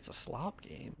agree it's a slop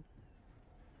game.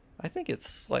 I think it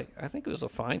was a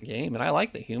fine game, and I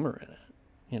like the humor in it,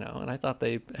 you know. And I thought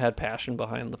they had passion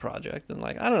behind the project, and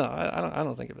like I don't know, I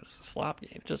don't think of it as a slop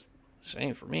game. It's just a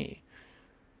shame for me.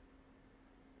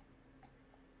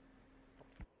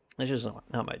 It's just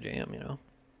not my jam, you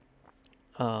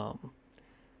know.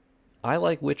 I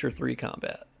like Witcher 3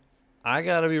 combat. I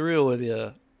gotta be real with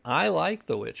you. I like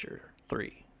The Witcher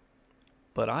 3,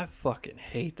 but I fucking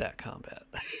hate that combat.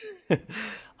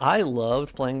 I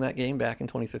loved playing that game back in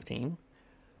 2015,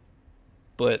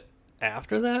 but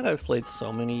after that, I've played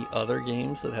so many other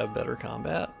games that have better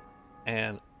combat,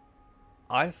 and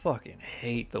I fucking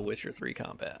hate The Witcher 3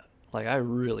 combat. Like, I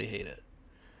really hate it.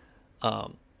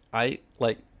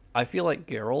 I feel like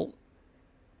Geralt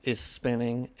is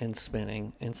spinning and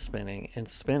spinning and spinning and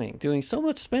spinning, doing so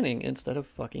much spinning instead of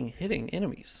fucking hitting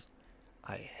enemies.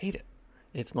 I hate it.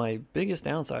 It's my biggest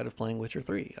downside of playing Witcher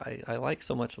 3. I like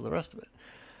so much of the rest of it.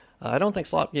 I don't think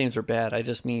slot games are bad. I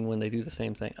just mean when they do the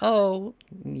same thing. Oh,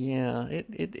 yeah,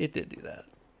 it did do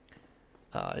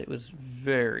that. It was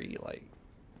very, like,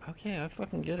 okay, I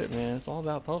fucking get it, man. It's all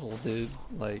about puzzles, dude.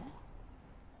 Like,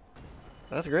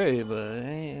 that's great, but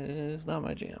it's not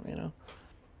my jam, you know?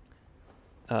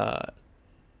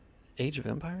 Age of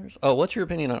Empires? Oh, what's your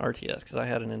opinion on RTS? Because I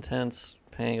had an intense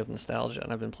pang of nostalgia,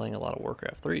 and I've been playing a lot of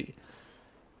Warcraft 3.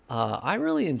 I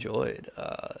really enjoyed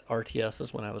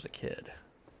RTSs when I was a kid.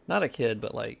 Not a kid,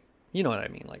 but like, you know what I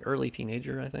mean, like early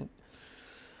teenager, I think.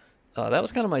 That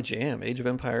was kind of my jam. Age of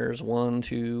Empires 1,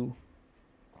 2,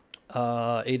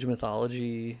 Age of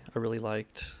Mythology, I really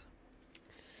liked.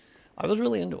 I was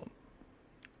really into them.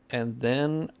 And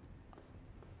then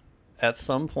at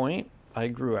some point, I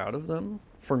grew out of them,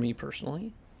 for me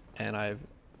personally, and I've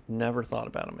never thought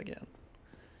about them again.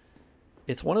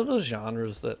 It's one of those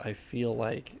genres that I feel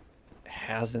like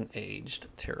hasn't aged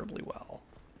terribly well.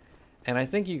 And I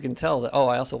think you can tell that, oh,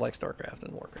 I also like StarCraft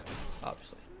and Warcraft,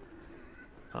 obviously.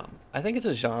 I think it's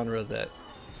a genre that,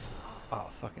 oh,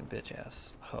 fucking bitch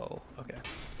ass ho. Okay.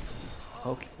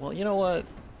 Okay, well, you know what?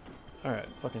 All right,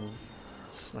 fucking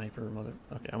sniper mother.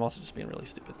 Okay, I'm also just being really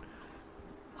stupid.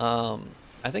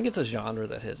 I think it's a genre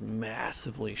that has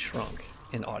massively shrunk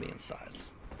in audience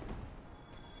size.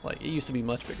 Like, it used to be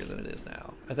much bigger than it is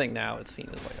now. I think now it's seen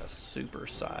as like a super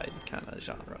side kind of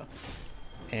genre.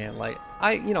 And like,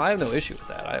 I have no issue with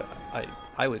that.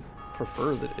 I would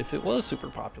prefer that if it was super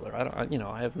popular.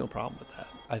 I have no problem with that.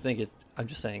 I think I'm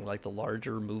just saying like the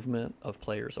larger movement of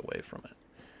players away from it.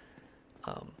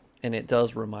 And it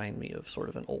does remind me of sort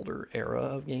of an older era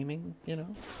of gaming, you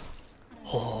know?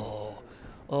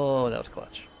 Oh, that was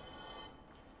clutch.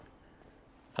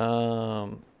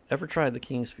 Ever tried the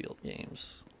Kingsfield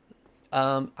games?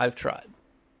 I've tried.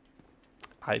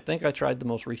 I think I tried the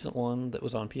most recent one that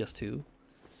was on PS2.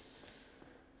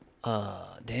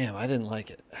 Damn, I didn't like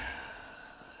it.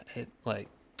 It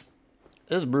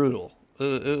was brutal.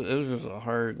 It was just a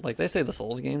hard, like they say the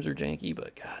Souls games are janky,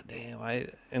 but god damn,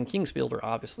 and Kingsfield are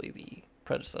obviously the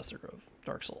predecessor of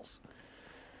Dark Souls.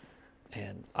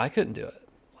 And I couldn't do it.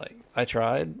 Like, I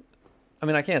tried. I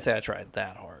mean, I can't say I tried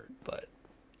that hard, but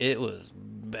it was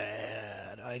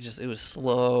bad. It was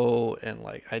slow, and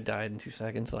like I died in 2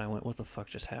 seconds, and I went, what the fuck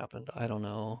just happened? I don't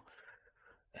know.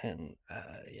 And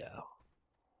yeah,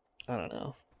 I don't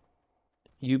know.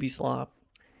 Ubisoft.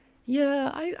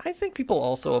 Yeah, I think people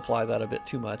also apply that a bit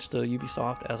too much to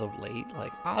Ubisoft as of late.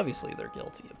 Like, obviously they're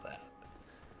guilty of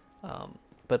that.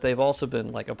 But they've also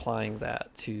been like applying that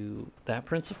to that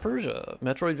Prince of Persia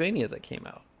Metroidvania that came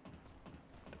out.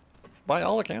 By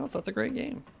all accounts, that's a great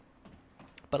game.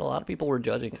 But a lot of people were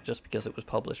judging it just because it was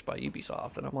published by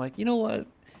Ubisoft. And I'm like, you know what?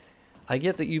 I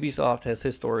get that Ubisoft has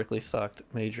historically sucked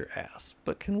major ass.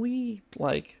 But can we,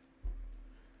 like,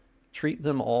 treat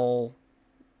them all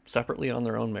separately on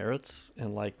their own merits?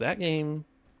 And, like, that game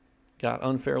got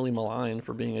unfairly maligned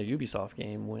for being a Ubisoft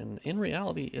game when, in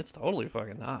reality, it's totally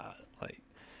fucking not. Like,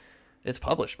 it's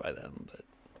published by them. But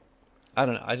I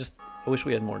don't know. I wish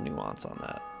we had more nuance on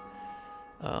that.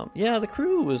 Yeah, The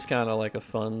Crew was kind of like a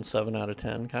fun 7 out of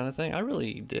 10 kind of thing. I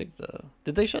really dig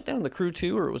Did they shut down The Crew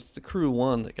 2, or was it The Crew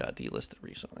 1 that got delisted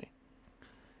recently?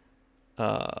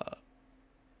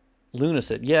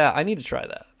 Lunacid. Yeah, I need to try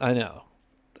that. I know.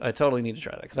 I totally need to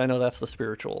try that because I know that's the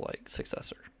spiritual like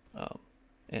successor,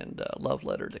 and love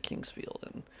letter to Kingsfield.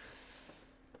 And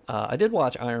I did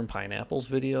watch Iron Pineapple's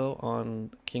video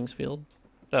on Kingsfield.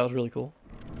 That was really cool.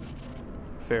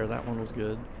 Fair, that one was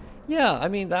good. Yeah, I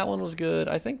mean that one was good.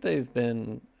 I think they've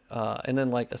been, and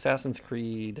then like Assassin's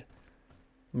Creed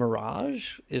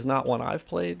Mirage is not one I've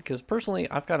played because personally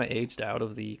I've kind of aged out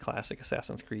of the classic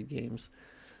Assassin's Creed games.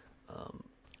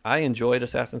 I enjoyed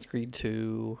Assassin's Creed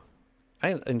 2.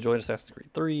 I enjoyed Assassin's Creed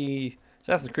 3.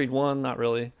 Assassin's Creed 1, not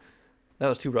really. That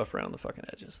was too rough around the fucking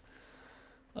edges.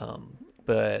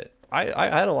 But I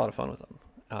had a lot of fun with them.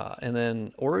 And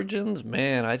then Origins,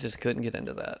 man, I just couldn't get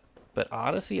into that. But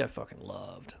Odyssey, I fucking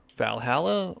loved.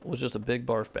 Valhalla was just a big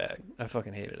barf bag. I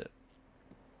fucking hated it.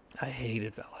 I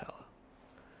hated Valhalla.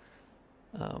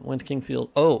 When's Kingfield?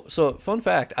 Oh, so fun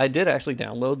fact, I did actually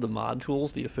download the mod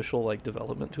tools, the official like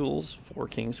development tools for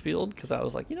Kingsfield, because I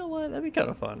was like, you know what, that'd be kind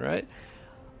of fun, right?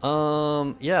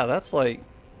 Yeah, that's like,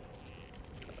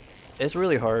 it's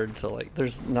really hard to like,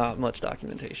 there's not much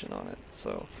documentation on it,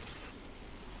 so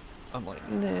I'm like,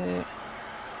 nah.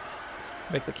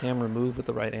 Make the camera move with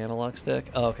the right analog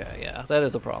stick. Okay, yeah, that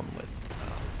is a problem with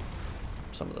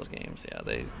some of those games. Yeah,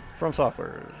 From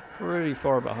Software is pretty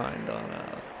far behind on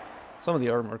some of the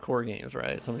Armored Core games,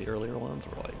 right? Some of the earlier ones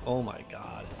were like, oh my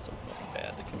god, it's so fucking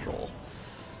bad to control.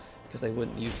 Because they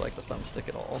wouldn't use like the thumbstick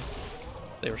at all.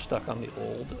 They were stuck on the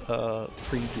old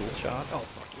pre-DualShock. Oh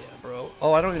fuck yeah, bro.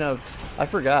 Oh, I don't even have, I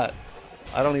forgot.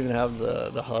 I don't even have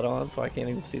the HUD on, so I can't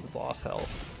even see the boss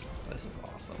health. This is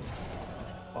awesome.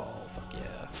 Oh fuck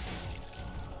yeah.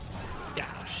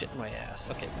 Yeah, shit in my ass.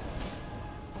 Okay.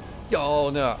 Oh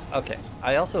no. Okay.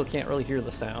 I also can't really hear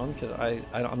the sound because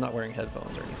I'm not wearing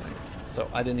headphones or anything. So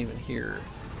I didn't even hear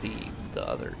the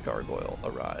other gargoyle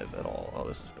arrive at all. Oh,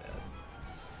 this is bad.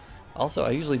 Also,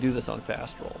 I usually do this on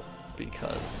fast roll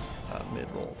because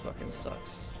mid roll fucking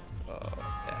sucks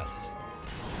ass.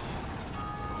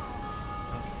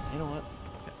 Okay, you know what?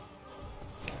 Okay.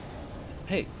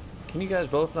 Hey, can you guys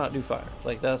both not do fire?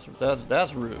 Like that's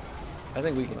rude. I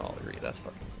think we can all agree that's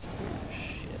fucking rude as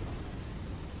shit.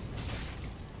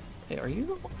 Hey, are you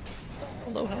the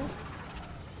low health?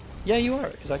 Yeah, you are,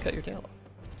 because I cut your tail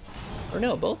off. Or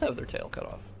no, both have their tail cut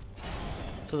off.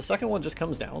 So the second one just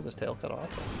comes down with his tail cut off.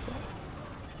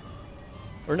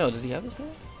 Or no, does he have his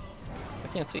tail? I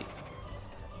can't see.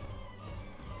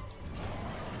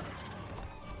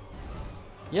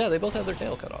 Yeah, they both have their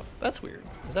tail cut off. That's weird.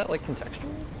 Is that like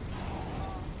contextual?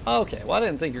 Okay, well I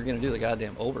didn't think you were going to do the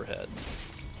goddamn overhead.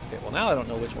 Okay, well now I don't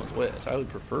know which one's which. I would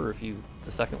prefer if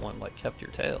the second one like kept your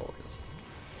tail, because...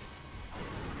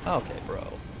 Okay, bro.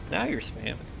 Now you're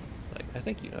spamming. Like, I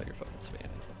think you know you're fucking spamming.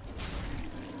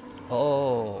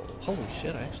 Oh, holy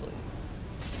shit, actually.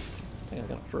 I think I'm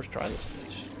gonna first try this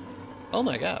bitch. Oh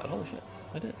my god, holy shit.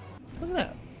 I did. Look at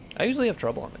that. I usually have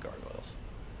trouble on the gargoyles,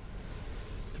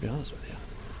 to be honest with you.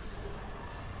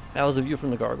 How was the view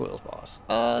from the gargoyles boss?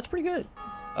 It's pretty good.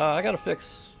 I gotta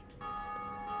fix...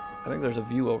 I think there's a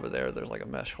view over there. There's like a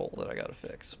mesh hole that I gotta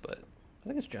fix, but I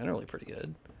think it's generally pretty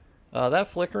good. That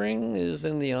flickering is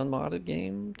in the unmodded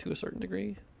game to a certain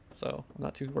degree, so I'm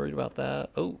not too worried about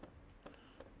that. Oh,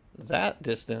 that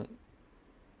distant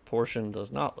portion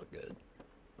does not look good.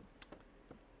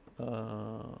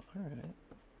 All right.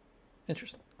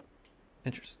 Interesting.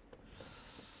 Interesting.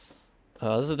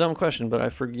 This is a dumb question, but I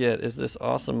forget. Is this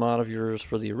awesome mod of yours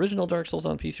for the original Dark Souls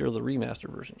on PC or the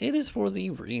remastered version? It is for the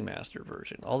remastered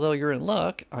version. Although you're in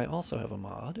luck, I also have a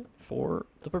mod for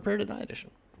the Prepare to Die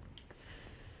edition.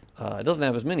 It doesn't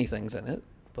have as many things in it,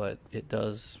 but it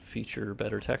does feature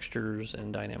better textures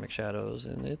and dynamic shadows,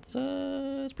 and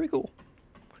it's pretty cool.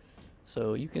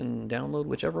 So you can download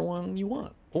whichever one you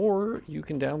want, or you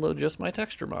can download just my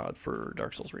texture mod for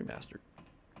Dark Souls Remastered.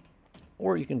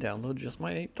 Or you can download just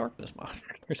my darkness mod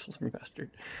for Dark Souls Remastered.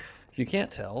 If you can't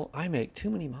tell, I make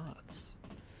too many mods.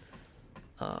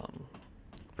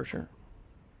 For sure.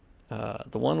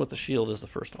 The one with the shield is the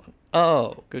first one.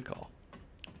 Oh, good call.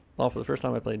 Well, for the first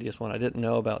time I played DS1, I didn't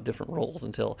know about different roles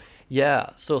until...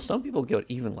 Yeah, so some people go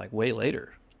even like way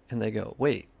later, and they go,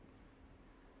 wait,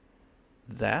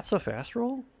 that's a fast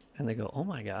roll? And they go, oh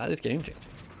my god, it's game changing.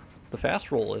 The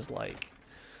fast roll is like...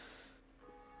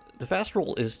 The fast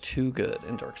roll is too good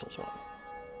in Dark Souls 1.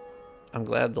 I'm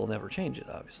glad they'll never change it,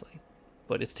 obviously.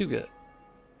 But it's too good.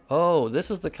 Oh, this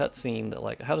is the cutscene that,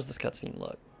 like, how does this cutscene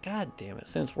look? God damn it,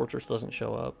 Since Fortress doesn't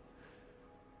show up.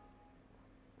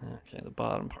 Okay, the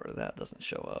bottom part of that doesn't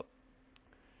show up.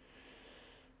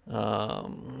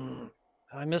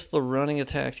 I missed the running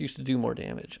attacks used to do more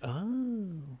damage.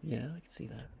 Oh, yeah, I can see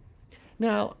that.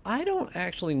 Now, I don't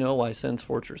actually know why Sen's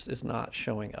Fortress is not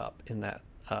showing up in that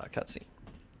cutscene,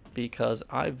 because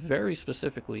I very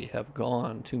specifically have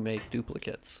gone to make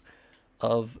duplicates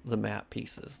of the map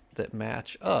pieces that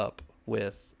match up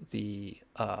with the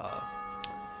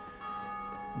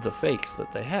fakes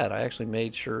that they had. I actually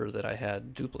made sure that I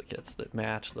had duplicates that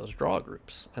match those draw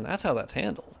groups, and that's how that's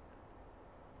handled.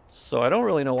 So I don't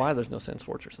really know why there's no Sen's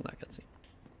Fortress in that cutscene.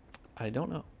 I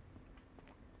don't know.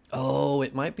 Oh,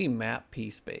 it might be map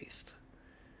piece based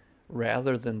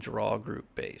rather than draw group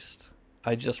based.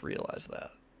 I just realized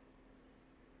that.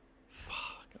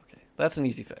 Fuck, okay. That's an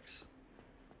easy fix.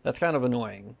 That's kind of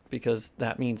annoying because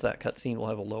that means that cutscene will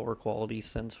have a lower quality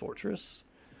Sen's Fortress.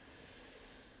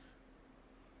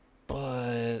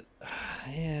 But,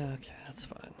 yeah, okay, that's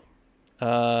fine.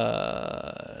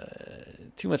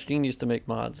 Too much genius to make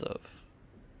mods of.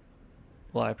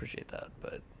 Well, I appreciate that,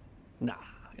 but nah.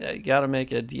 Yeah, you gotta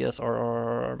make a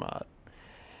DSRR mod.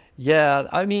 Yeah,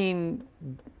 I mean,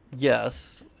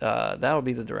 yes, that'll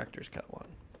be the director's cut one,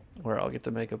 where I'll get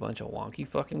to make a bunch of wonky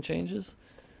fucking changes.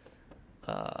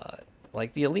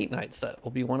 Like the Elite Knight set will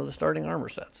be one of the starting armor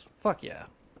sets. Fuck yeah.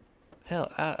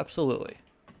 Hell, absolutely.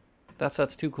 That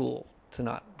set's too cool to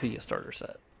not be a starter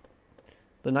set.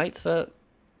 The Knight set,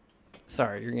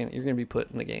 sorry, you're gonna be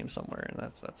put in the game somewhere, and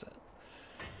that's it.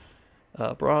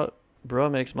 Bro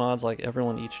makes mods like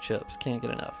everyone eats chips. Can't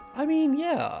get enough. I mean,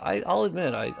 yeah, I'll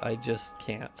admit I just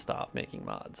can't stop making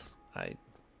mods. I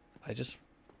just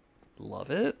love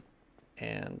it,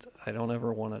 and I don't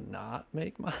ever want to not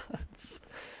make mods.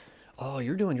 Oh,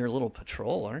 you're doing your little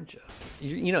patrol, aren't you?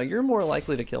 You know, you're more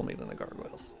likely to kill me than the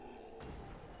gargoyles.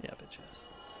 Yeah, bitches.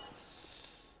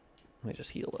 Let me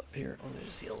just heal up here. Let me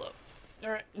just heal up.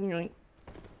 All right.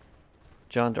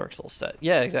 John Dark Souls set.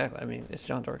 Yeah, exactly. I mean, it's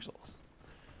John Dark Souls.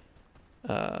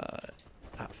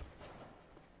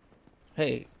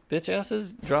 Hey, bitch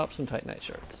asses, drop some Titanite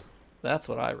shards. That's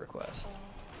what I request.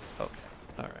 Okay.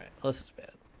 All right. This is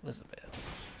bad. This is bad.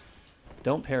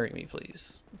 Don't parry me,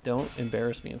 please. Don't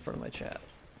embarrass me in front of my chat.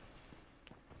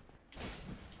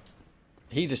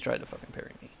 He just tried to fucking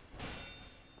parry me.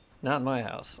 Not in my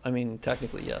house. I mean,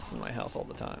 technically, yes, in my house all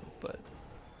the time, but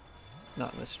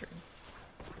not in this stream.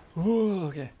 Ooh,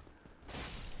 okay.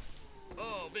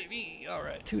 Oh, baby. All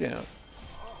right, 2 down.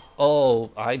 Oh,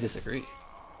 I disagree.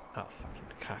 Oh, fucking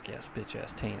cock-ass,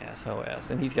 bitch-ass, taint-ass, hoe-ass.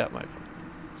 And he's got my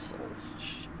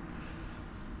souls.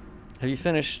 Have you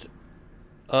finished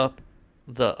up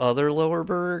the other lower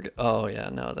berg? Oh, yeah,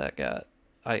 no, that got...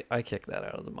 I kicked that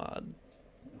out of the mod.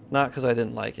 Not because I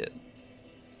didn't like it,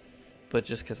 but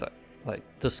just because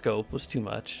the scope was too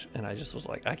much, and I just was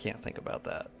like, I can't think about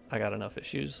that. I got enough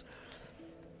issues.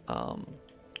 I'm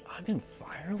in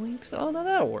Firelink. Oh, no,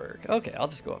 that'll work. Okay, I'll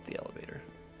just go up the elevator.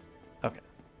 Okay,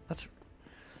 that's...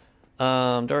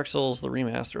 Dark Souls, the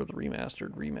remaster, the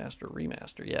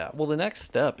remaster. Yeah, well, the next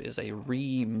step is a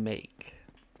remake.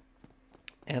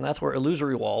 And that's where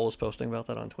Illusory Wall was posting about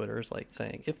that on Twitter. Is like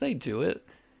saying, if they do it,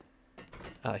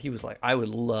 he was like, I would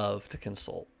love to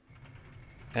consult.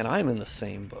 And I'm in the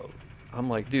same boat. I'm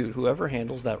like, dude, whoever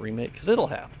handles that remake, because it'll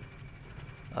happen.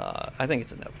 I think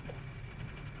it's inevitable.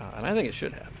 And I think it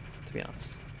should happen, to be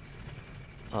honest.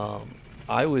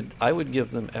 I would give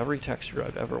them every texture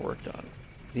I've ever worked on.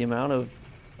 The amount of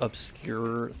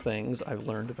obscure things I've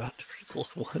learned about Dark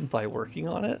Souls 1 by working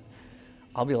on it,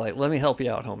 I'll be like, let me help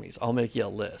you out, homies. I'll make you a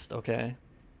list, okay?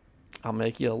 I'll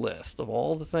make you a list of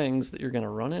all the things that you're going to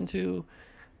run into,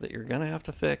 that you're going to have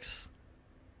to fix.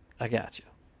 I got you.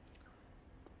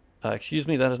 Excuse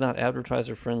me, that is not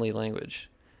advertiser-friendly language.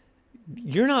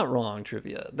 You're not wrong,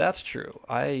 Trivia. That's true.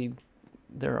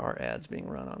 There are ads being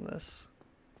run on this.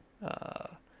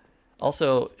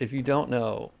 Also, if you don't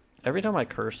know, every time I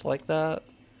curse like that,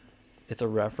 it's a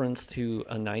reference to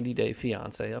a 90 Day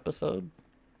Fiancé episode.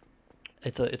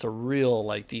 It's a real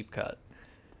like deep cut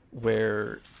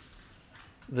where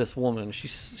this woman,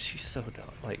 she's so dumb.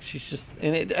 Like she's just,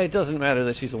 and it doesn't matter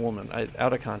that she's a woman.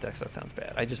 Out of context, that sounds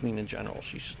bad. I just mean in general,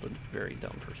 she's just a very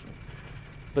dumb person.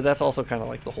 But that's also kind of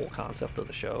like the whole concept of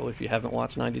the show. If you haven't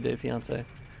watched 90 Day Fiancé.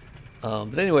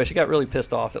 But anyway, she got really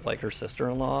pissed off at like her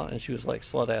sister-in-law, and she was like,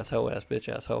 slut ass, hoe ass, bitch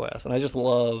ass, hoe ass. And I just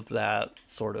love that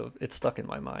sort of, it's stuck in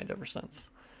my mind ever since.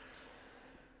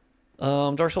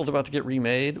 Dark Souls about to get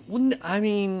remade. I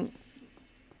mean,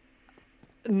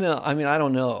 no, I mean, I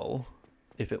don't know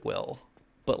if it will,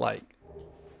 but like,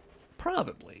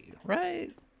 probably,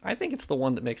 right? I think it's the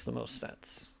one that makes the most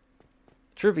sense.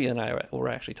 Trivia and I were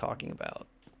actually talking about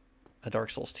a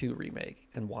Dark Souls 2 remake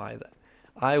and why that.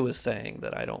 I was saying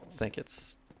that I don't think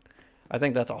it's... I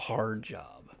think that's a hard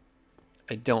job.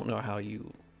 I don't know how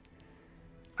you...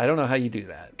 I don't know how you do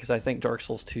that, because I think Dark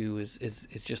Souls 2 is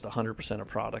just 100% a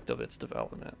product of its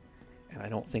development. And I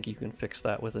don't think you can fix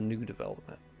that with a new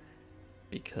development.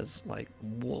 Because, like,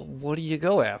 what do you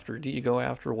go after? Do you go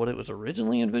after what it was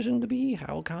originally envisioned to be?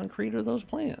 How concrete are those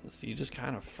plans? Do you just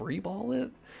kind of freeball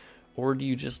it? Or do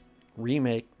you just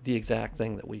remake the exact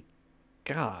thing that we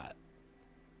got?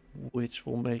 Which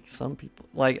will make some people...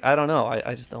 Like, I don't know.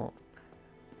 I just don't...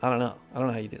 I don't know. I don't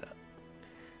know how you do that.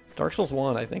 Dark Souls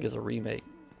 1, I think, is a remake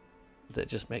that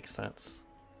just makes sense.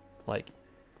 Like,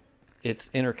 it's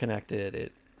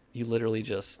interconnected. You literally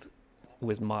just...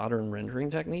 with modern rendering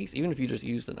techniques, even if you just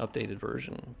used an updated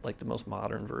version, like the most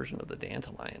modern version of the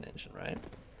Dandelion engine, right?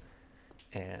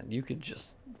 And you could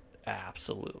just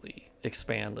absolutely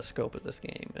expand the scope of this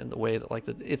game in the way that, like,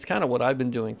 it's kind of what I've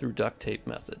been doing through duct tape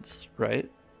methods,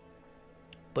 right?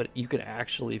 But you could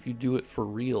actually, if you do it for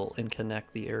real and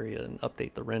connect the area and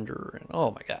update the renderer, and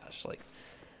oh my gosh, like,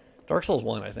 Dark Souls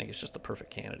 1, I think, is just the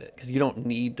perfect candidate, because you don't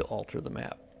need to alter the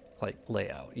map, like,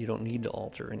 layout. You don't need to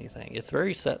alter anything. It's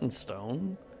very set in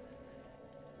stone,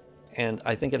 and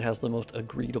I think it has the most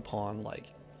agreed upon,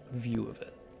 like, view of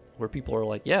it, where people are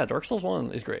like, yeah, Dark Souls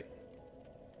 1 is great.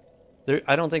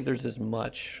 I don't think there's as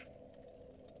much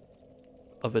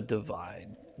of a divide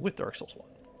with Dark Souls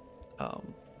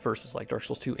 1 versus, like, Dark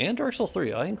Souls 2 and Dark Souls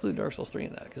 3. I include Dark Souls 3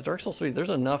 in that, because Dark Souls 3, there's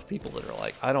enough people that are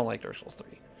like, I don't like Dark Souls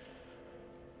 3.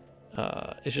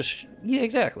 It's just, yeah,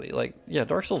 exactly. Like, yeah,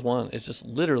 Dark Souls 1 is just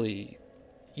literally,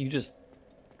 you just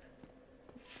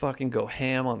fucking go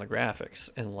ham on the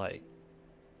graphics and, like,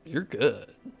 you're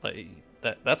good. Like,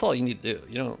 that's all you need to do.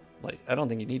 You don't, like, I don't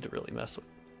think you need to really mess with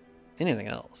anything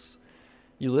else.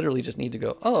 You literally just need to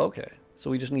go, oh, okay,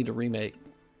 so we just need to remake.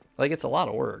 Like, it's a lot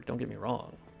of work, don't get me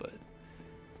wrong, but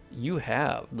you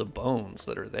have the bones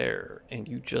that are there, and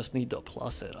you just need to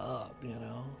plus it up, you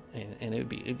know? And it'd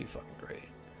be fucking great.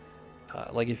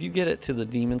 Like, if you get it to the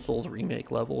Demon Souls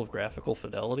remake level of graphical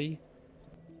fidelity,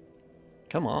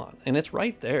 come on. And it's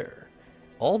right there.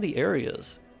 All the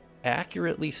areas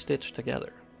accurately stitched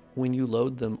together. When you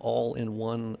load them all in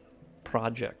one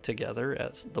project together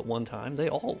at the one time, they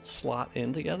all slot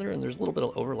in together, and there's a little bit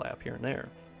of overlap here and there.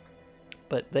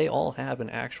 But they all have an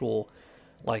actual,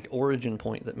 like, origin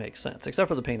point that makes sense, except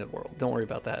for the Painted World. Don't worry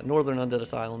about that. Northern Undead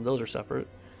Asylum, those are separate.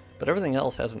 But everything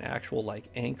else has an actual, like,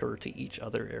 anchor to each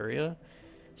other area.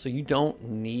 So you don't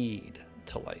need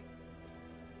to, like,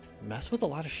 mess with a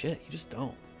lot of shit. You just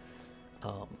don't.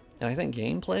 And I think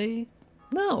gameplay,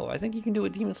 no, I think you can do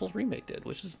what Demon Souls Remake did,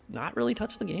 which is not really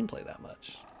touch the gameplay that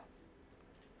much.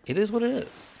 It is what it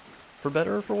is, for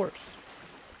better or for worse.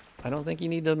 I don't think you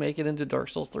need to make it into Dark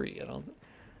Souls 3.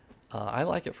 I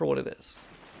like it for what it is.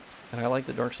 And I like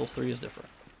that Dark Souls 3 is different.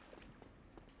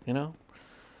 You know?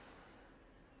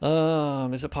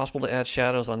 Is it possible to add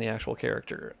shadows on the actual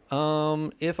character?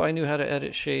 If I knew how to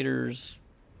edit shaders,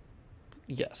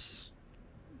 yes.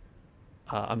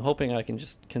 I'm hoping I can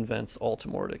just convince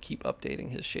Altimore to keep updating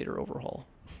his shader overhaul.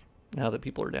 Now that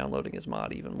people are downloading his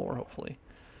mod even more, hopefully.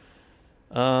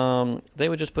 They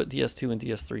would just put DS2 and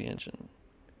DS3 engine.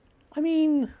 I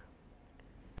mean,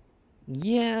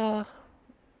 yeah.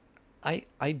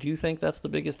 I do think that's the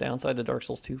biggest downside to Dark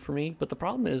Souls 2 for me, but the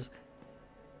problem is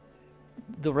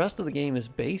the rest of the game is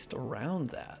based around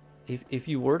that. If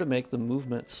you were to make the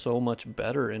movement so much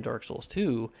better in Dark Souls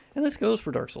 2, and this goes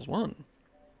for Dark Souls 1,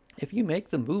 if you make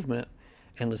the movement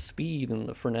and the speed and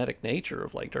the frenetic nature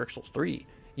of, like, Dark Souls 3,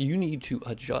 you need to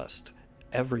adjust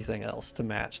everything else to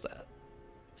match that.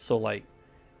 So, like,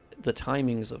 the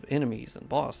timings of enemies and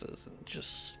bosses and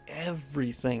just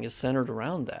everything is centered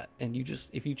around that. And you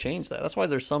just, if you change that, that's why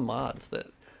there's some mods that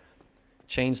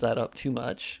change that up too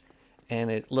much, and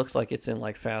it looks like it's in,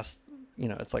 like, fast, you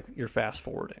know, it's like you're fast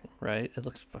forwarding, right? It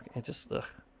looks fucking, it just, ugh.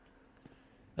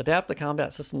 Adapt the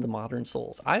combat system to modern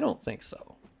Souls. I don't think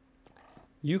so.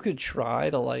 You could try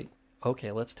to, like,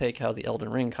 okay, let's take how the Elden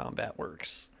Ring combat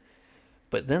works.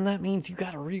 But then that means you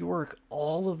got to rework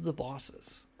all of the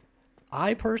bosses.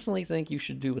 I personally think you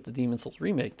should do what the Demon Souls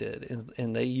remake did,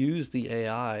 and they use the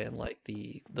AI and, like,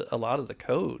 a lot of the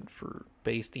code for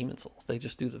base Demon Souls. They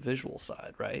just do the visual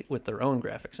side, right, with their own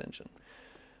graphics engine.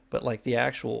 But, like, the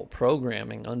actual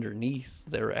programming underneath,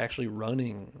 they're actually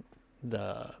running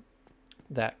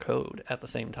that code at the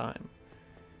same time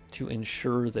to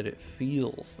ensure that it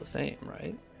feels the same,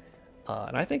 right?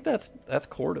 And I think that's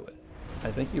core to it.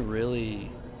 I think you really...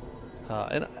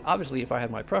 and obviously, if I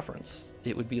had my preference,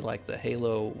 it would be like the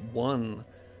Halo 1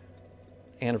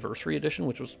 Anniversary Edition,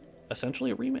 which was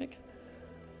essentially a remake.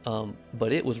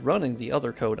 But it was running the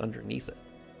other code underneath it.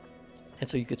 And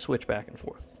so you could switch back and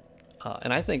forth.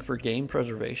 And I think for game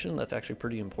preservation, that's actually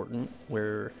pretty important,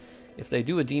 where if they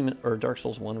do a Demon or Dark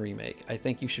Souls 1 remake, I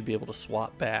think you should be able to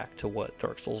swap back to what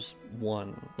Dark Souls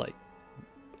 1 like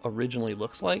originally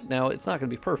looks like. Now it's not going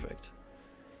to be perfect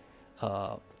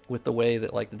with the way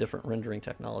that like the different rendering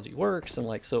technology works, and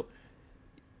like so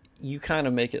you kind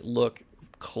of make it look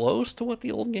close to what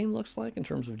the old game looks like in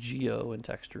terms of geo and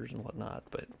textures and whatnot.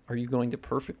 But are you going to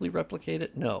perfectly replicate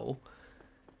it? No.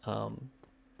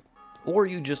 Or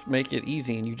you just make it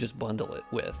easy and you just bundle it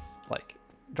with like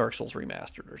Dark Souls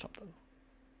Remastered or something,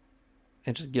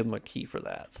 and just give them a key for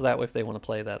that. So that way, if they want to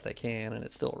play that, they can, and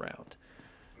it's still around.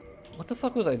 What the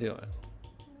fuck was I doing?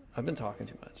 I've been talking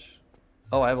too much.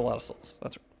 Oh, I have a lot of souls.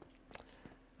 That's right.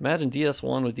 Imagine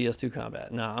DS1 with DS2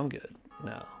 combat. No, I'm good.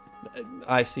 No.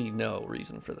 I see no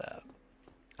reason for that.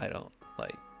 I don't.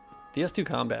 Like, DS2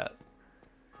 combat,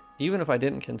 even if I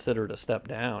didn't consider it a step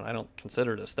down, I don't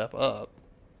consider it a step up.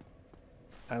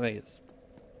 I mean, it's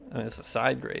a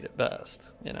side grade at best,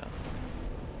 you know.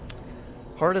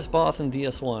 Hardest boss in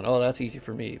DS1. Oh, that's easy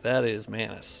for me. That is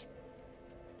Manus.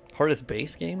 Hardest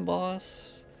base game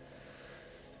boss?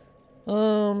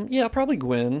 Yeah, probably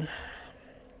Gwyn.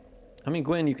 I mean,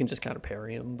 Gwyn, you can just kind of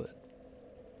parry him, but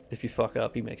if you fuck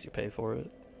up, he makes you pay for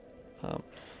it.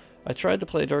 I tried to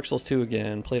play Dark Souls 2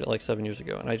 again, played it like 7 years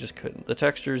ago, and I just couldn't. The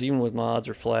textures, even with mods,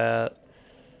 are flat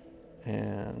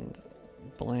and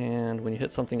bland. When you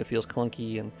hit something, it feels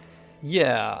clunky. And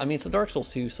yeah, I mean, so Dark Souls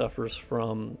 2 suffers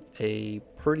from a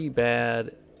pretty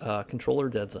bad controller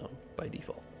dead zone by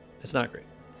default. It's not great.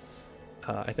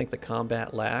 I think the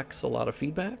combat lacks a lot of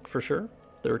feedback, for sure.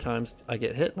 There are times I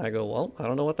get hit and I go, well, I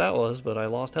don't know what that was, but I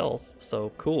lost health,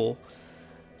 so cool.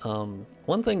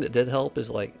 One thing that did help is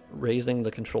like raising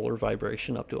the controller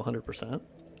vibration up to 100%.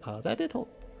 That did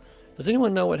help. Does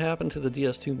anyone know what happened to the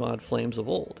DS2 mod Flames of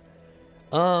Old?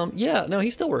 Yeah, no,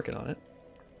 he's still working on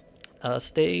it.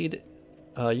 Stayed,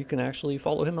 you can actually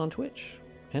follow him on Twitch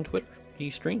and Twitter.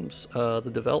 He streams the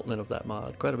development of that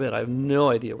mod quite a bit. I have no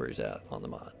idea where he's at on the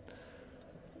mod.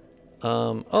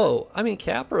 Oh, I mean,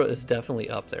 Capra is definitely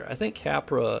up there. I think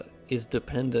Capra is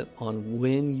dependent on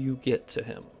when you get to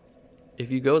him. If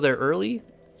you go there early,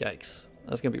 yikes,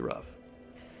 that's gonna be rough.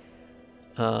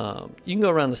 You can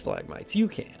go around the stalagmites. You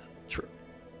can, true.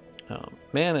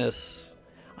 Manus,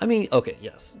 I mean, okay,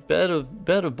 yes, bed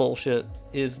of bullshit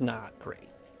is not great.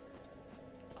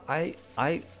 I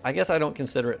guess I don't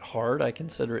consider it hard. I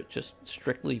consider it just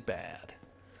strictly bad.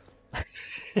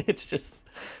 it's just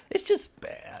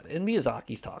bad. And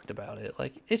Miyazaki's talked about it.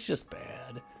 Like, it's just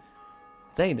bad.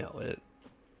 They know it.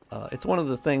 It's one of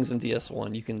the things in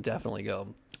DS1 you can definitely go,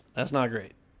 that's not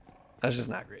great. That's just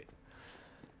not great.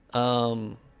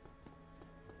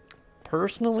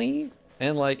 Personally,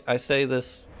 and like I say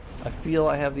this, I feel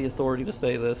I have the authority to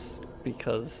say this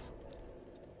because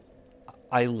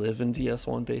I live in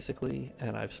DS1 basically,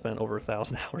 and I've spent over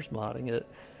 1,000 hours modding it.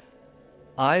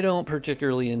 I don't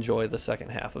particularly enjoy the second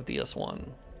half of DS1,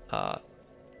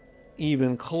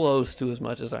 even close to as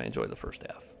much as I enjoy the first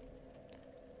half.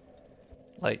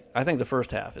 Like, I think the first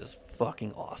half is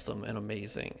fucking awesome and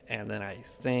amazing, and then I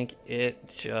think it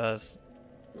just,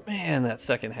 man, that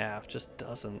second half just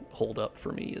doesn't hold up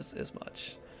for me as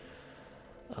much.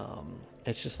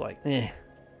 It's just like, eh.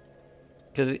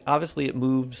 Because obviously it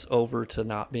moves over to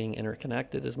not being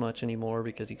interconnected as much anymore,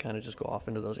 because you kind of just go off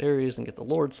into those areas and get the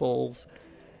Lord Souls.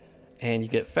 And you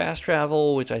get fast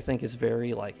travel, which I think is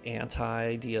very, like,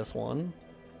 anti-DS1.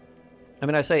 I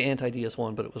mean, I say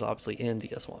anti-DS1, but it was obviously in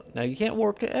DS1. Now, you can't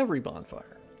warp to every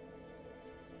bonfire,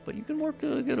 but you can warp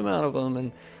to a good amount of them.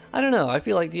 And I don't know, I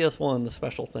feel like DS1, the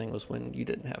special thing was when you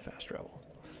didn't have fast travel.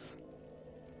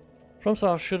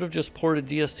 FromSoft should have just ported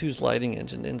DS2's lighting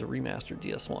engine into remastered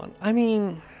DS1. I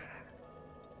mean,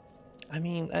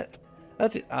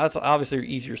 that's obviously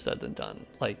easier said than done.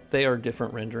 Like, they are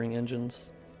different rendering engines,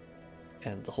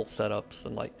 and the whole setups,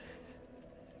 and like,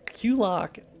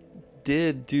 Q-Lock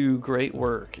did do great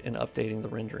work in updating the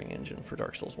rendering engine for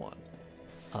Dark Souls 1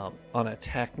 on a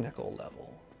technical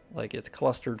level. Like, it's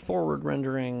clustered forward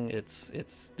rendering, it's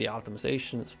the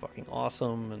optimization is fucking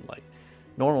awesome, and like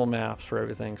normal maps for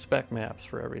everything, spec maps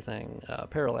for everything,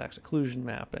 parallax occlusion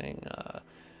mapping,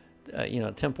 you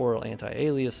know, temporal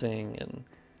anti-aliasing,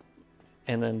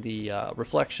 and then the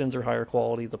reflections are higher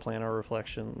quality, the planar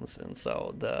reflections, and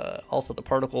so also the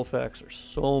particle effects are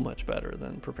so much better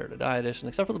than Prepare to Die Edition,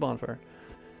 except for the bonfire.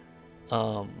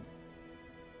 And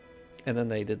then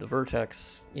they did the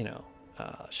vertex, you know,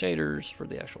 shaders for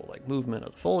the actual like movement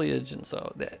of the foliage, and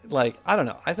so like, I don't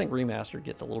know, I think Remastered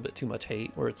gets a little bit too much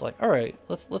hate, where it's like, all right,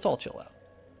 let's all chill out.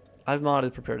 I've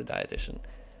modded Prepare to Die Edition.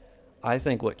 I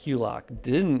think what Q-Lock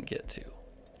didn't get to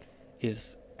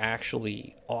is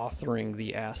actually authoring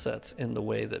the assets in the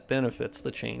way that benefits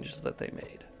the changes that they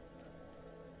made.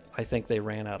 I think they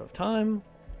ran out of time,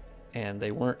 and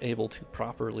they weren't able to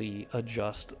properly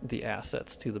adjust the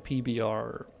assets to the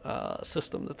PBR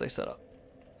system that they set up.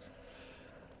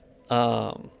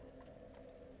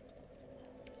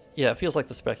 Yeah, it feels like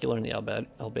the specular and the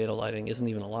albedo lighting isn't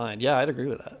even aligned. Yeah, I'd agree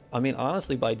with that. I mean,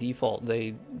 honestly, by default,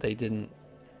 they're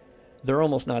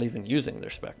almost not even using their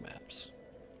spec maps.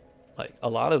 Like, a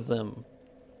lot of them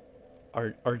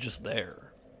are just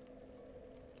there.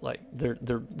 Like,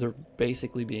 they're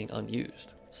basically being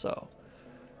unused. So,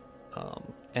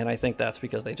 and I think that's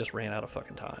because they just ran out of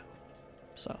fucking time.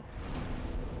 So,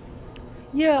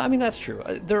 yeah, I mean, that's true.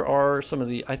 There are some of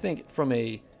the, I think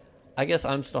I guess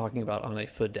I'm talking about on a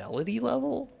fidelity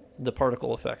level, the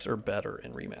particle effects are better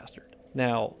in Remastered.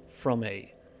 Now, from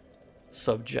a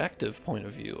subjective point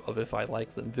of view of if I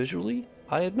like them visually,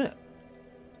 I admit,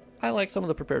 I like some of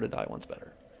the Prepare to Die ones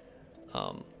better.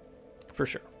 For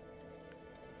sure.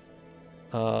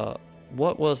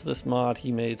 What was this mod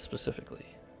he made specifically?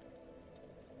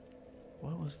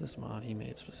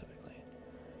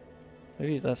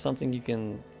 Maybe that's something you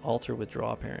can alter with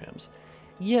draw params.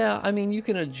 Yeah, I mean, you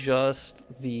can adjust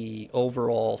the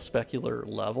overall specular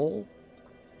level.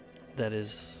 That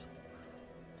is...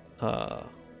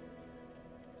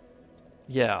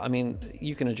 yeah, I mean,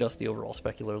 you can adjust the overall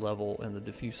specular level and the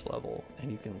diffuse level,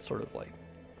 and you can sort of, like,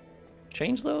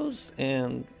 change those,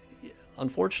 and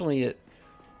unfortunately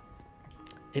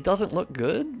it doesn't look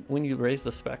good when you raise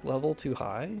the spec level too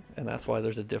high, and that's why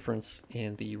there's a difference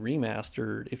in the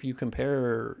Remastered. If you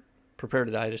compare Prepare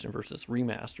to Die Edition versus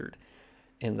Remastered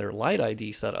in their light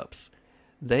ID setups,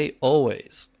 they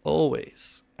always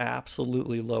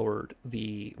absolutely lowered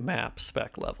the map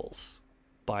spec levels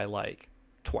by like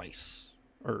twice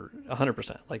or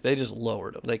 100%. Like, they just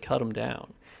lowered them. They cut them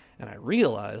down. And I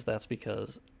realized that's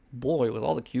because, boy, with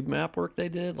all the cube map work they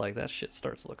did, like, that shit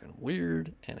starts looking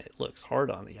weird, and it looks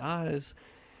hard on the eyes,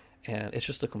 and it's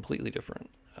just a completely different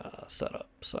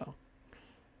setup. So,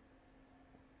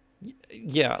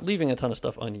 yeah, leaving a ton of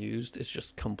stuff unused is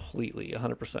just completely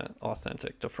 100%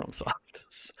 authentic to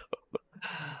FromSoft.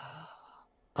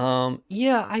 So,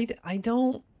 yeah, I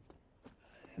don't...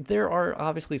 There are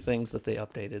obviously things that they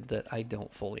updated that I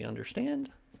don't fully understand.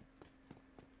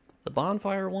 The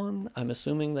bonfire one, I'm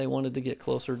assuming they wanted to get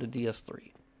closer to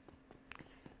DS3.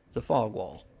 The fog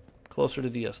wall, closer to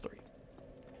DS3.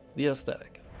 The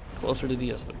aesthetic, closer to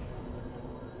DS3.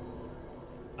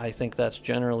 I think that's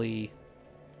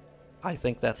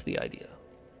the idea.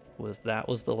 That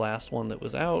was the last one that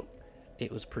was out.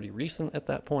 It was pretty recent at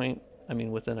that point. I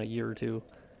mean, within a year or two.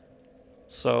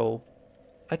 So,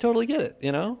 I totally get it,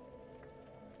 you know?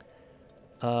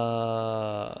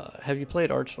 Have you played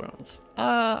Archthrones?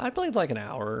 I played like an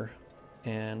hour,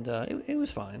 and it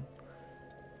was fine.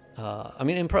 I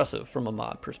mean, impressive from a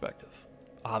mod perspective,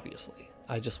 obviously.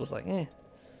 I just was like, eh.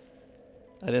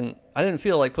 I didn't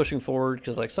feel like pushing forward,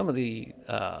 because like some of the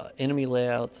enemy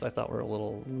layouts I thought were a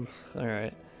little, all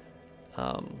right.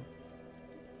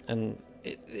 And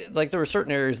like there were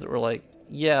certain areas that were like,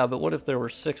 yeah, but what if there were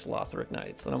 6 Lothric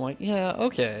Knights? And I'm like, yeah,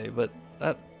 okay, but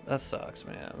that sucks,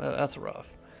 man. That's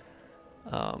rough.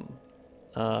 But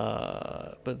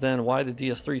then why did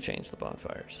DS3 change the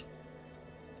bonfires?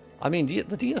 I mean, the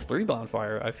DS3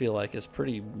 bonfire, I feel like, is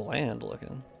pretty bland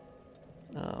looking.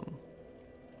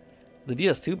 The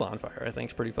DS2 bonfire, I think,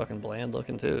 is pretty fucking bland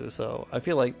looking too. So I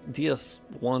feel like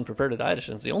DS1 Prepare to Die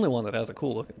Edition is the only one that has a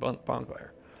cool looking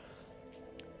bonfire.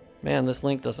 Man, this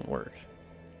link doesn't work.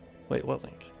 Wait, what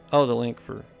link? Oh, the link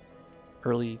for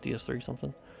early DS3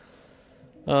 something.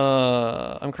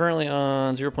 I'm currently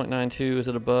on 0.92. Is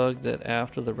it a bug that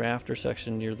after the rafter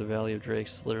section near the Valley of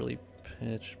Drakes is literally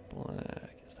pitch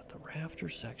black? Is that the rafter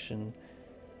section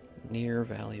near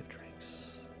Valley of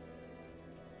Drakes?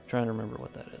 I'm trying to remember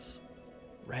what that is.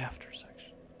 Rafter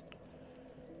section.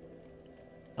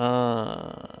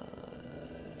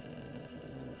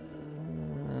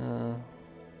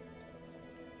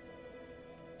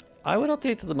 I would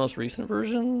update to the most recent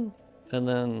version, and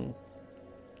then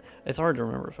it's hard to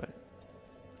remember if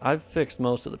I've fixed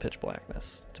most of the pitch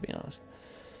blackness, to be honest.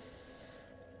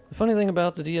 The funny thing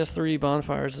about the DS3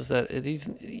 bonfires is that it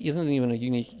isn't even a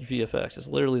unique VFX. It's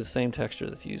literally the same texture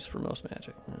that's used for most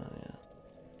magic. Oh, yeah.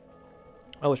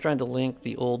 I was trying to link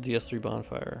the old DS3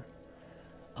 bonfire.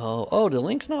 Oh, the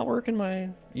link's not working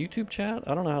my YouTube chat?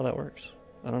 I don't know how that works.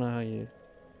 I don't know how you...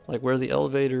 Like, where the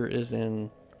elevator is in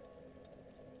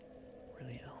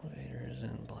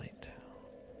Blight Town.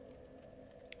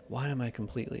 Why am I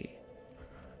completely...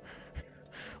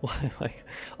 Why am I...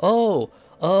 Oh,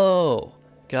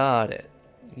 got it.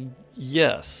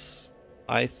 Yes,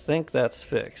 I think that's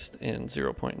fixed in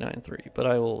 0.93, but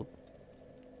I will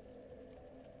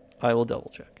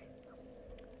double check.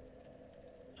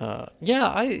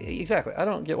 Yeah, exactly. I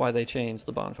don't get why they changed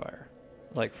the bonfire,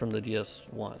 like from the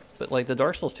DS1. But like the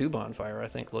Dark Souls 2 bonfire, I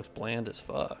think looks bland as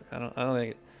fuck. I don't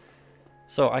think.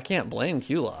 So I can't blame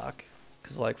Q-Lock,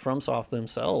 because like FromSoft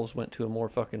themselves went to a more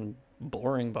fucking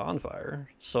boring bonfire.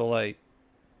 So like,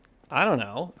 I don't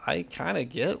know. I kind of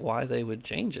get why they would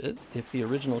change it if the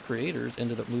original creators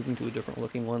ended up moving to a different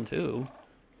looking one too.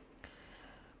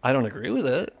 I don't agree with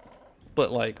it,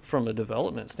 but like from a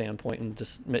development standpoint and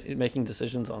just making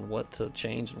decisions on what to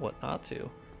change and what not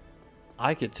to,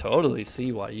 I could totally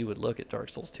see why you would look at Dark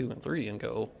Souls 2 and 3 and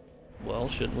go, well,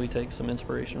 shouldn't we take some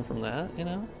inspiration from that, you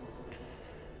know?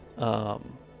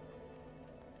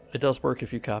 It does work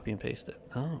if you copy and paste it.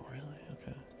 Oh, really?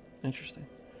 Okay. Interesting.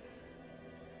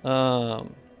 Oh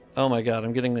my god,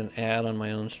 I'm getting an ad on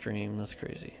my own stream. That's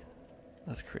crazy.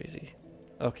 That's crazy.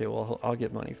 Okay, well, I'll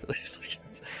get money for this.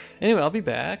 Anyway, I'll be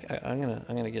back. I'm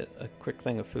gonna get a quick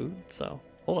thing of food. So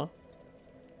hold on.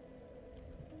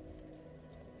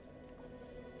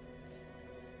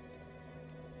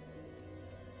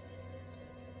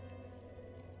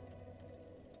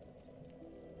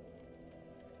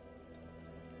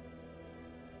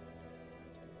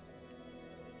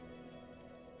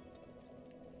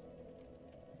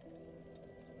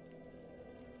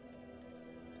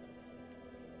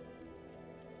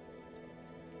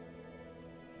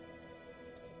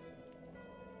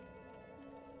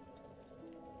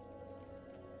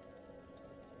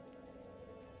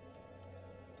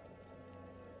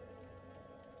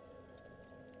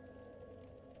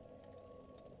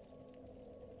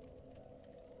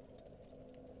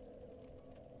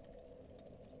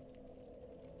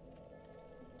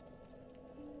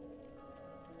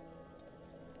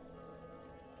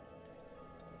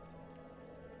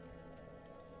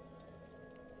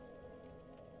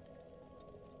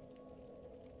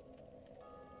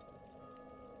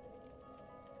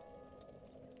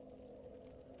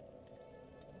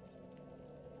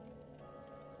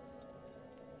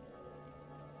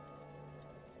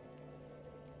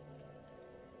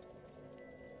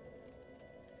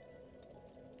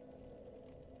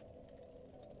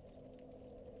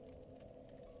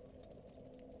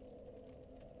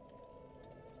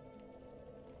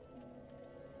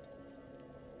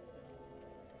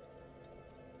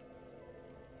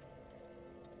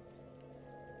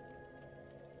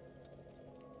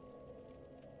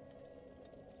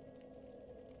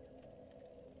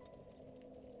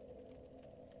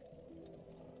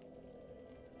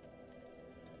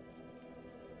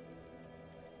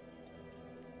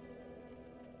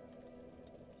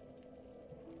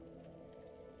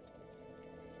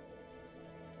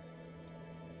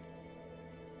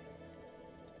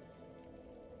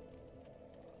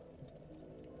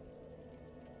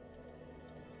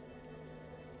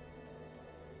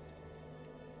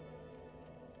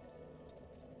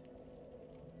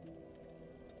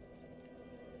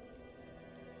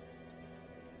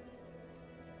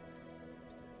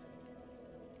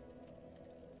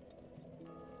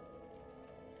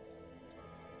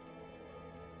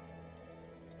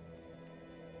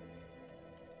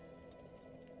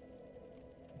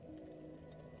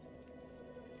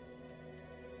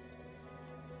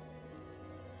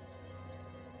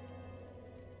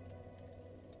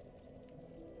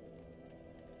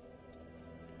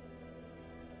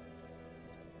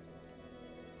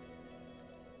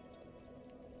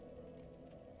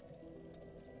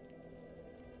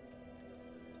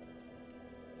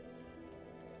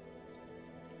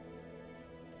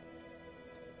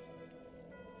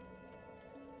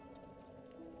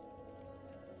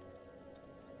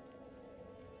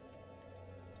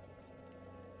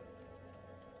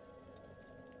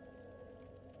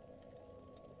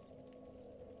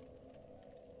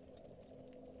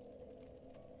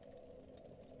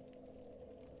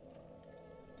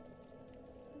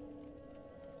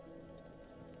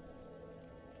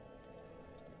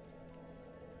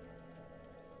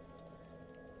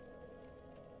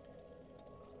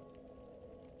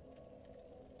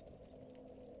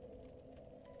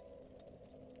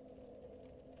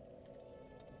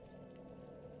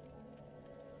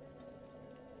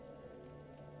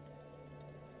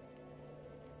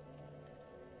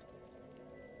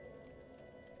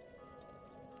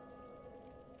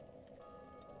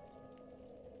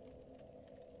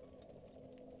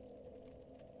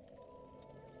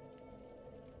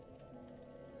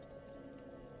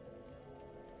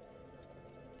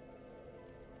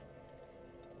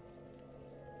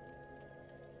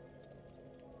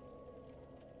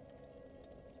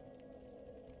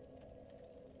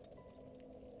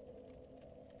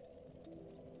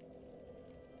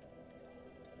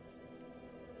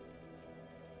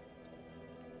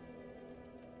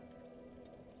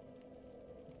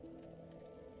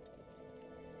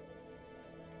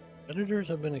 Predators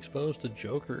have been exposed to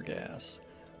Joker gas.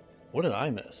 What did I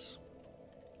miss?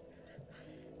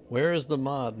 Where is the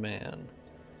Mod Man?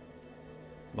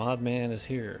 Mod Man is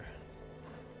here.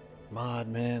 Mod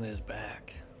Man is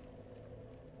back.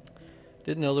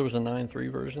 Didn't know there was a 9.3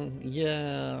 version.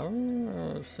 Yeah,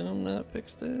 assume that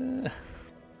fixed it.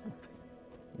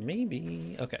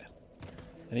 Maybe. Okay.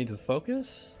 I need to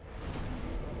focus.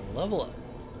 Level up.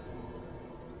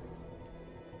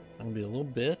 I'm gonna be a little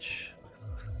bitch.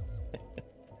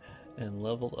 And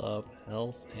level up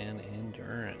health and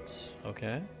endurance.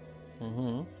 Okay.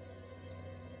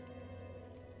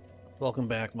 Welcome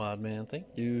back, Mod Man. Thank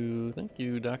you. Thank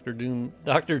you, Dr. Doom.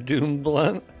 Dr. Doom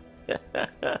Blunt.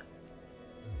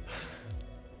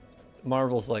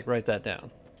 Marvel's like, write that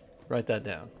down. Write that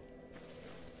down.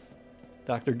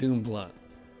 Dr. Doom Blunt.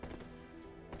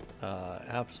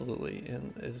 Absolutely,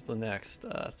 and is the next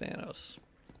Thanos.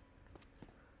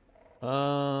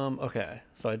 Okay,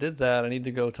 so I did that. I need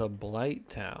to go to Blight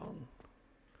Town.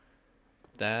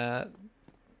 That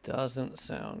doesn't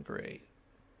sound great.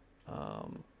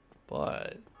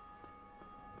 But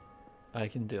I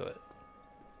can do it.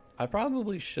 I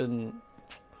probably shouldn't.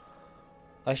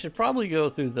 I should probably go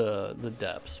through the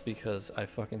depths because I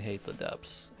fucking hate the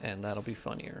depths, and that'll be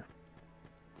funnier.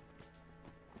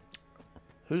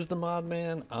 Who's the mod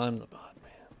man? I'm the mod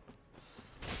man.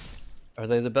 Are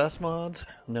they the best mods?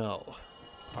 No.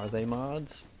 Are they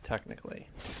mods? Technically.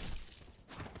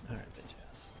 Alright,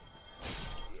 bitches.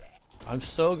 I'm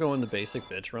so going the basic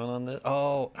bitch run on this.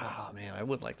 Oh man, I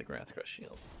would like the Grass Crush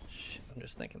Shield. Shit, I'm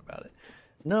just thinking about it.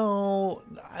 No,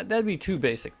 that'd be too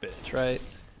basic bitch, right?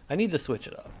 I need to switch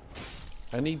it up.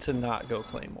 I need to not go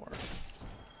Claymore.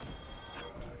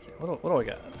 Okay, what do I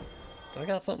got? Do I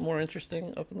got something more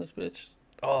interesting up in this bitch?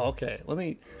 Oh, okay.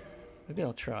 Maybe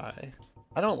I'll try.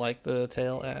 I don't like the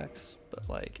tail axe, but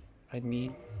like I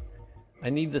need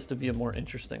this to be a more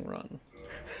interesting run.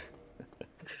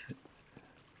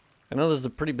 I know this is a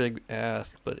pretty big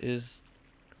ask, but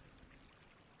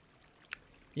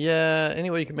yeah,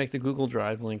 anyway you can make the Google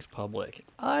Drive links public.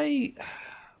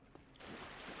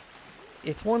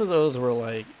 It's one of those where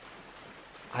like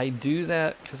I do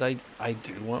that because I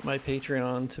do want my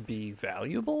Patreon to be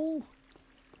valuable.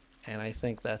 And I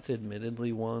think that's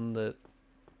admittedly one that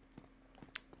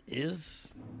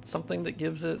is something that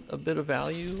gives it a bit of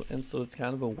value. And so it's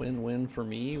kind of a win-win for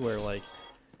me where like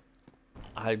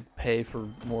I pay for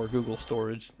more Google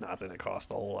storage. Not that it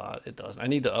costs a whole lot. It does. I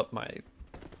need to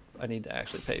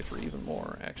actually pay for even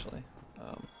more actually.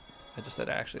 I just said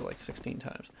actually like 16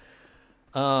 times.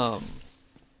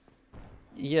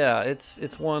 Yeah,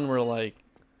 it's one where like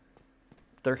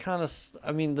they're kind of,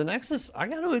 I mean, the Nexus, I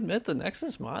got to admit, the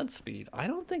Nexus mod speed, I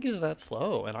don't think is that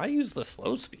slow. And I use the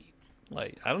slow speed.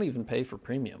 Like, I don't even pay for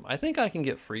premium. I think I can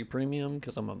get free premium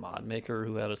because I'm a mod maker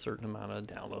who had a certain amount of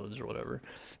downloads or whatever.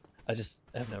 I just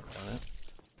have never done it.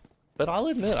 But I'll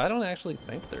admit, I don't actually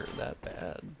think they're that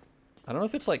bad. I don't know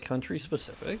if it's like country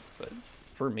specific, but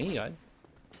for me, I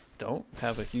don't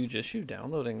have a huge issue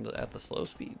downloading at the slow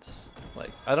speeds.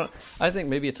 Like, I think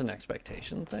maybe it's an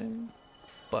expectation thing.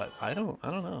 But I don't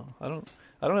know. I don't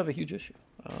have a huge issue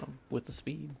with the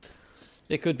speed.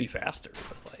 It could be faster,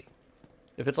 but like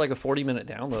if it's like a 40-minute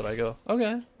download, I go,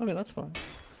 okay, I mean that's fine.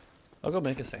 I'll go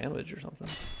make a sandwich or something.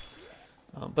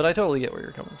 But I totally get where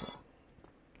you're coming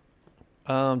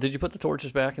from. Did you put the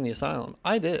torches back in the asylum?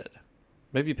 I did.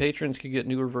 Maybe patrons could get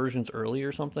newer versions early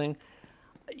or something.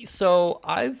 So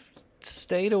I've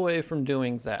stayed away from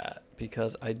doing that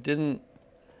because I didn't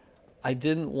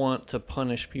want to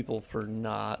punish people for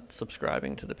not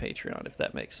subscribing to the Patreon, if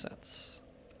that makes sense.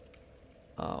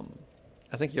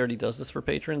 I think he already does this for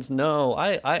patrons. No,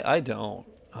 I don't.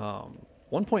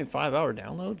 1.5 hour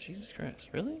download? Jesus Christ,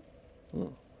 really?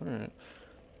 Ooh, all right.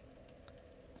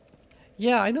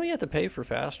 Yeah, I know you have to pay for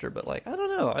faster, but like, I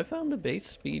don't know. I found the base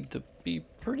speed to be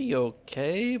pretty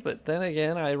okay, but then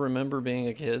again, I remember being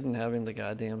a kid and having the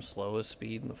goddamn slowest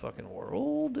speed in the fucking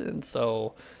world, and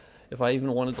so if I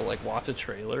even wanted to like watch a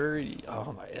trailer,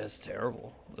 oh my, it's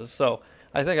terrible. So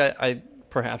I think I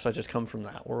perhaps I just come from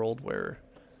that world where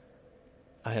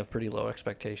I have pretty low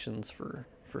expectations for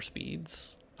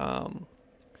speeds. I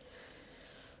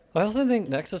also think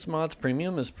Nexus Mods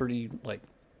Premium is pretty like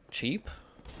cheap,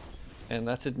 and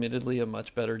that's admittedly a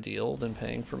much better deal than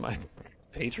paying for my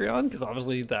Patreon because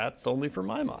obviously that's only for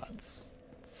my mods.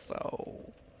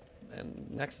 So, and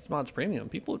Nexus Mods Premium,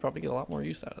 people would probably get a lot more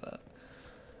use out of that.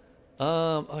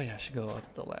 Oh yeah, I should go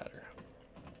up the ladder.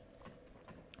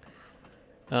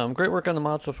 Great work on the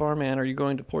mod so far, man. Are you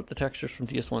going to port the textures from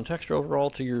DS1 Texture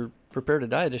Overall to your Prepare to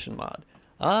Die Edition mod?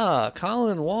 Ah,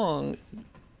 Colin Wong.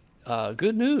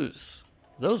 Good news.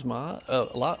 those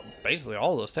basically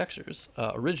all those textures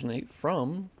originate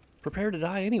from Prepare to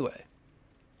Die anyway.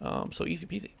 So easy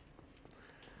peasy.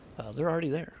 They're already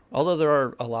there. Although there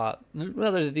are a lot,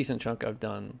 well, there's a decent chunk I've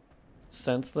done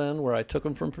since then where I took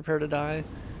them from Prepare to Die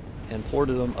and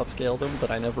ported them, upscaled them, but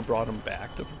I never brought them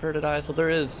back to Prepare to Die. So there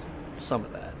is some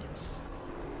of that, yes.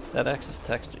 That Nexus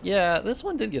texture. Yeah, this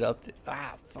one did get up.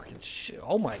 Fucking shit.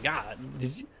 Oh my god.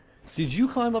 Did you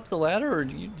climb up the ladder, or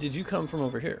did you come from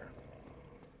over here?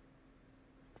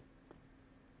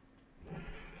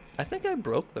 I think I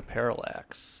broke the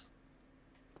parallax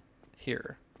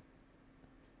here.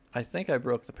 I think I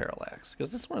broke the parallax,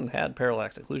 because this one had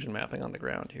parallax occlusion mapping on the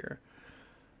ground here.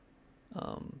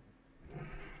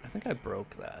 I think I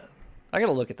broke that. I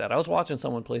gotta look at that. I was watching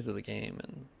someone play through the game,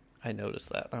 and I noticed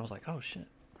that. And I was like, oh shit.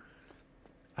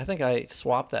 I think I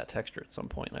swapped that texture at some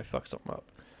point, and I fucked something up.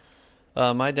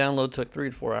 My download took 3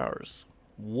 to 4 hours.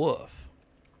 Woof.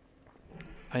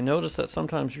 I noticed that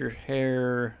sometimes your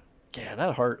hair... Yeah,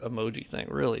 that heart emoji thing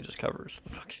really just covers the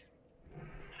fucking...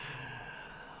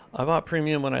 I bought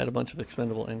premium when I had a bunch of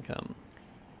expendable income.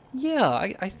 Yeah,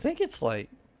 I think it's like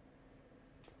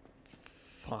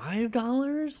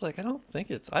 $5. Like, I don't think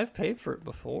it's... I've paid for it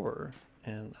before,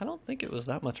 and I don't think it was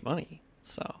that much money.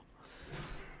 So,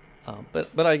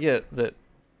 but I get that,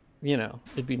 you know,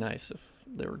 it'd be nice if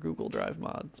there were Google Drive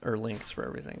mods or links for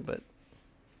everything. But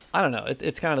I don't know.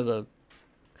 It's kind of the...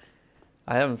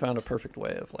 I haven't found a perfect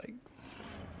way of, like,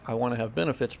 I want to have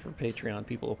benefits for Patreon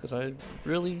people because I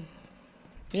really,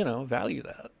 you know, value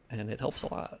that, and it helps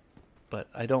a lot. But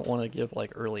I don't want to give,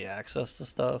 like, early access to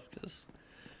stuff because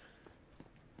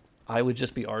I would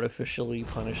just be artificially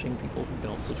punishing people who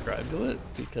don't subscribe to it,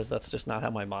 because that's just not how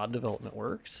my mod development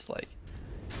works. Like,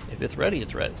 if it's ready,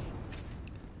 it's ready.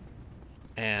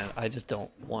 And I just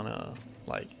don't want to,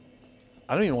 like,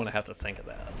 I don't even want to have to think of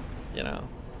that, you know?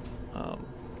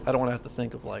 I don't want to have to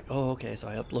think of, like, oh, okay, so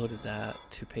I uploaded that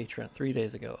to Patreon 3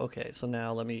 days ago. Okay, so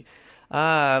now let me,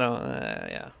 I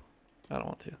don't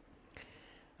want to.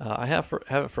 I have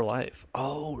it for life.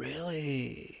 Oh,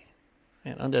 really?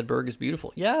 Man, Undead Burg is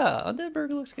beautiful. Yeah, Undead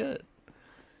Burg looks good.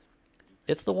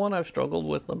 It's the one I've struggled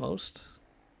with the most.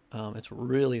 It's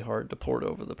really hard to port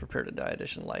over the Prepare to Die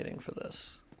edition lighting for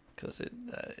this, because it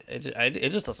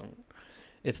just doesn't.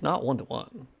 It's not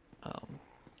 1-to-1.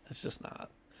 It's just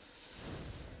not.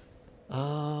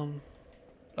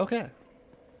 Okay.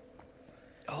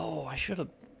 Oh, I should have.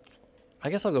 I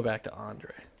guess I'll go back to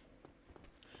Andre.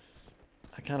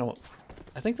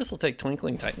 I think this will take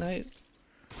Twinkling Titanite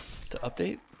to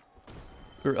update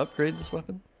or upgrade this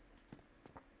weapon.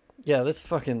 Yeah, this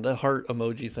fucking the heart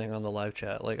emoji thing on the live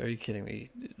chat. Like, are you kidding me?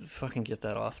 Fucking get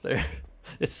that off there.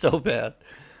 It's so bad.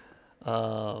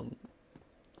 Yeah,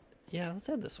 let's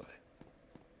head this way.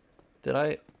 Did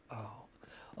I?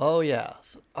 Oh yeah.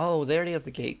 Oh, they already have the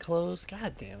gate closed.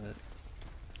 God damn it.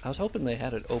 I was hoping they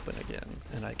had it open again,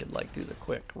 and I could, like, do the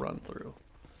quick run through.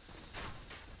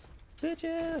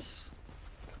 Bitches.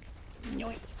 Okay.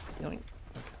 Yoink, yoink.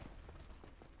 Okay.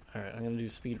 All right, I'm gonna do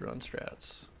speed run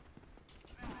strats.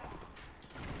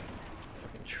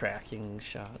 Fucking tracking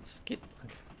shots. Okay.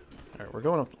 All right, we're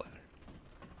going up the ladder.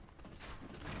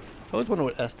 I always wonder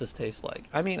what Estus tastes like.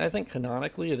 I mean, I think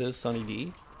canonically it is Sunny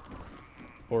D.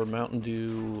 Or Mountain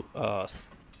Dew, what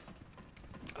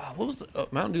was the,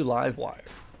 Mountain Dew Live Wire.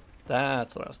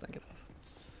 That's what I was thinking of.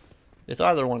 It's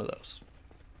either one of those.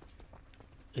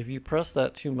 If you press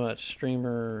that too much,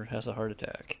 streamer has a heart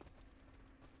attack.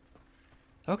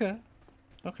 Okay.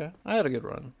 Okay. I had a good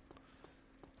run.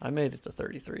 I made it to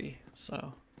 33,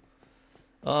 so.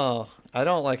 Oh, I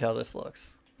don't like how this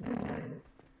looks.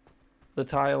 The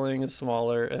tiling is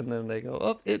smaller, and then they go,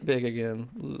 oh, it big again.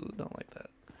 Ooh, don't like that.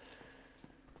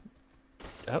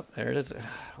 Oh, there it is. I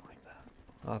don't like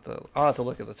that. I'll have to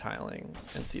look at the tiling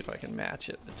and see if I can match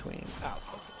it between. Oh,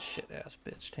 fucking shit ass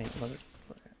bitch tank mother.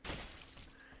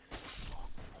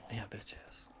 Yeah, bitch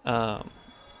ass.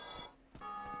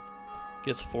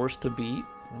 Gets forced to beat.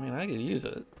 I mean, I could use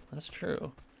it. That's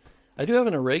true. I do have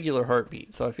an irregular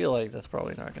heartbeat, so I feel like that's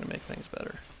probably not going to make things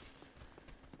better.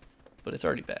 But it's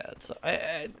already bad. So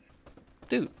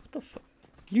dude, what the fuck?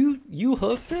 You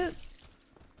hoofed it?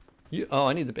 Oh,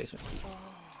 I need the basement key.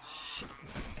 Shit,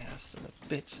 ass and a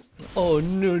bitch. Oh,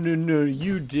 no,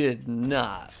 you did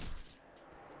not.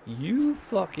 You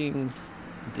fucking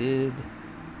did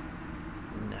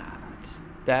not.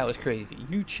 That was crazy.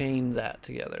 You chained that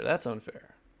together. That's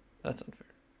unfair. That's unfair.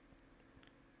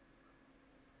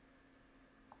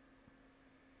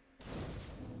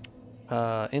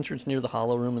 Entrance near the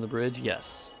hollow room in the bridge?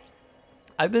 Yes.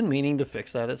 I've been meaning to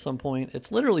fix that at some point.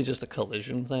 It's literally just a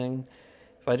collision thing.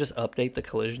 If I just update the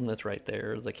collision that's right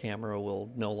there, the camera will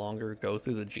no longer go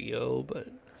through the geo, but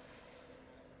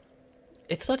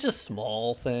it's such a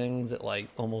small thing that like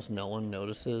almost no one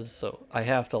notices, so I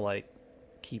have to like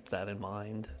keep that in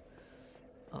mind.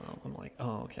 I'm like,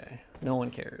 oh, okay, no one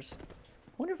cares.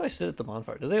 I wonder if I sit at the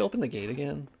bonfire. Do they open the gate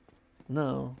again?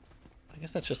 No. I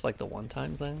guess that's just like the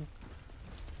one-time thing.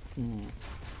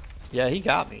 Yeah, he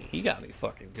got me. He got me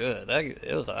fucking good. That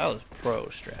was pro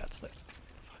strats.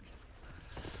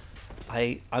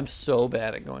 I'm so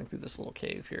bad at going through this little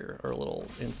cave here, or little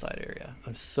inside area.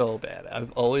 I'm so bad.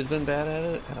 I've always been bad at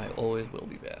it, and I always will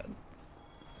be bad.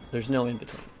 There's no in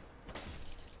between.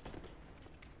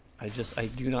 I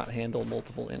do not handle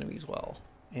multiple enemies well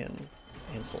in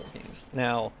Souls games.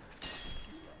 Now,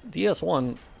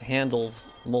 DS1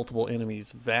 handles multiple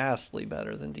enemies vastly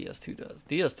better than DS2 does.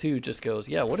 DS2 just goes,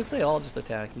 yeah, what if they all just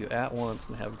attack you at once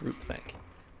and have groupthink?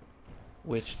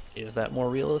 Which, is that more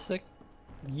realistic?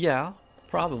 Yeah,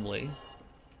 probably.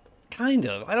 Kind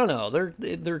of. I don't know.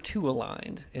 They're too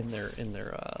aligned in their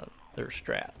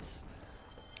strats.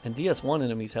 And DS1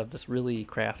 enemies have this really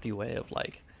crafty way of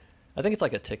like, I think it's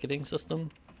like a ticketing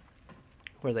system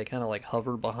where they kind of like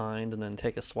hover behind and then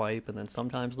take a swipe, and then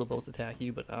sometimes they'll both attack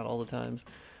you, but not all the times.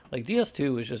 Like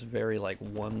DS2 is just very like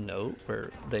one note,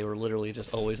 where they were literally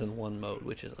just always in one mode,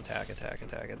 which is attack, attack,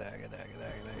 attack, attack, attack, attack,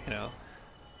 attack, you know.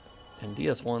 And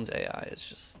DS1's AI is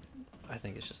just, I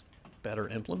think it's just better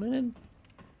implemented.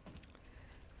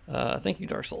 Thank you,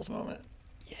 Dark Souls moment.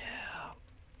 Yeah,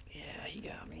 he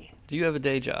got me. Do you have a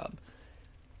day job?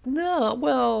 No,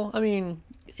 well, I mean,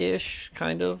 ish,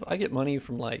 kind of. I get money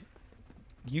from like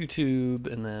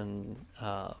YouTube, and then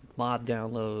mod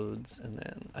downloads, and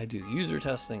then I do user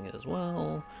testing as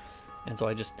well, and so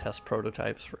I just test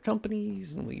prototypes for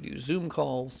companies, and we do Zoom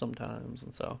calls sometimes,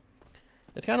 and so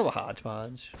it's kind of a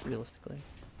hodgepodge, realistically.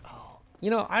 Oh, you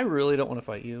know, I really don't want to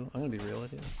fight you. I'm gonna be real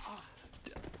with you.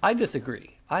 I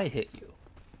disagree. I hit you.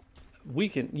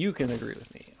 You can agree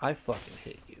with me. I fucking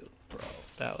hit you, bro.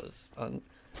 That was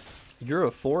You're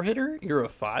a 4-hitter? You're a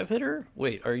 5-hitter?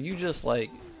 Wait, are you just like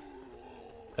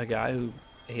a guy who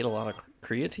ate a lot of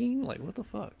creatine? Like, what the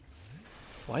fuck?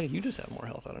 Why do you just have more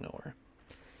health out of nowhere?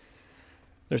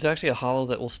 There's actually a hollow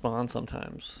that will spawn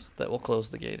sometimes that will close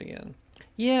the gate again.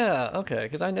 Yeah, okay,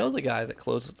 because I know the guy that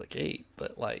closes the gate,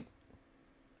 but like,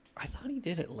 I thought he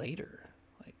did it later.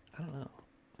 Like, I don't know.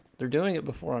 They're doing it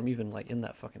before I'm even like in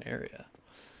that fucking area.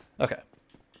 Okay.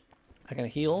 I can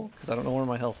heal because I don't know where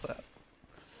my health's at.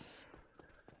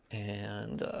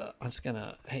 And I'm just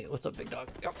gonna, hey, what's up, big dog?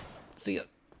 Yep. See ya.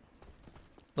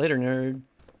 Later, nerd.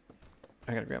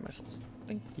 I gotta grab my souls.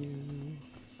 Thank you.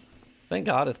 Thank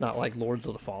God it's not like Lords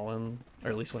of the Fallen,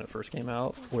 or at least when it first came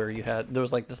out, where there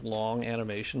was like this long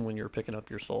animation when you were picking up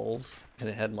your souls, and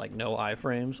it had like no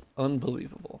iframes.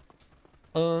 Unbelievable.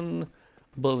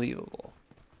 Unbelievable.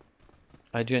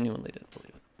 I genuinely didn't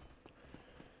believe it.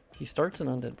 He starts an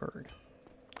undead berg.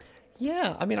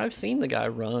 Yeah, I mean, I've seen the guy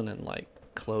run and like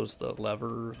close the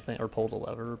lever thing, or pull the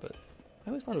lever, but I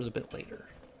always thought it was a bit later.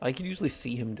 I could usually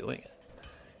see him doing it.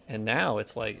 And now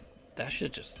it's like, that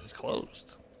shit just is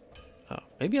closed. Oh,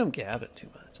 maybe I'm gabbing too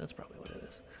much. That's probably what it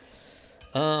is.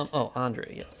 Oh, Andre,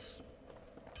 yes.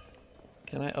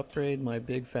 Can I upgrade my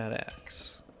big fat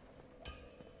axe?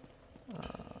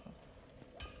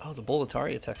 Oh, the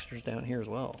Boletaria texture's down here as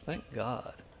well. Thank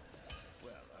God.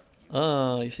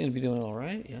 You seem to be doing all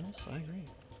right. Yes, I agree.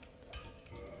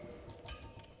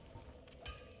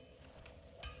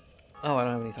 Oh, I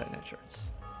don't have any Titanite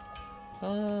shirts.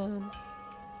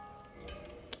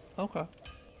 Okay.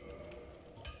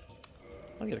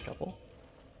 I'll get a couple.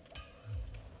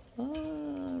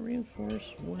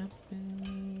 Reinforced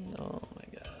weapon. Oh my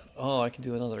God. Oh, I can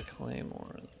do another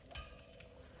claymore.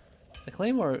 The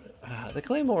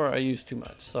claymore I use too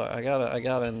much, so I gotta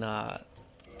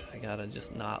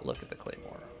just not look at the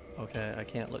claymore. Okay, I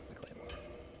can't look at the claymore.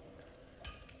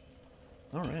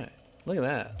 All right, look at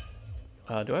that.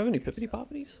 Do I have any pippity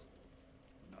poppities?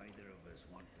 Neither of us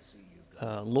want to see you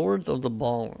go. Lords of the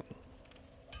Ballroom.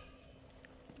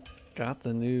 Got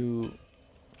the new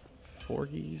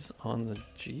Forgies on the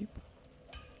Jeep.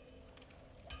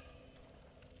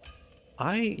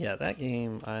 Yeah, that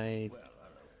game, I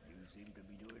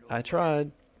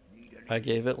tried. I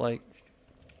gave it like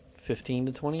 15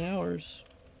 to 20 hours.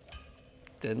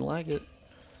 Didn't like it.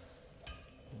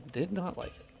 Did not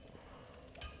like it.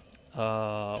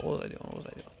 What was I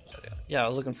doing? Yeah, I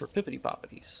was looking for pippity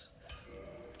poppities.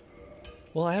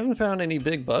 Well, I haven't found any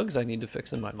big bugs I need to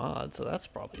fix in my mod, so that's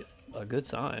probably a good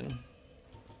sign.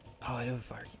 Oh, I do have a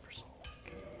Firekeeper soul.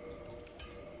 Okay.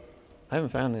 I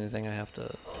haven't found anything I have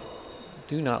to...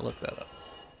 Do not look that up.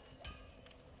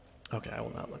 Okay, I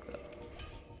will not look that up.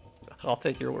 I'll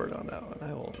take your word on that one.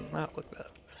 I will not look that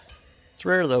up. It's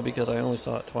rare though because I only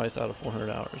saw it twice out of 400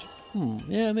 hours.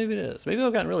 Yeah, maybe it is. Maybe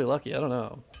I've gotten really lucky. I don't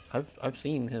know. I've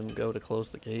seen him go to close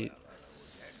the gate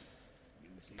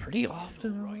pretty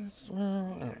often.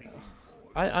 Well, I don't know.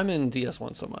 I'm in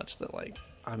DS1 so much that like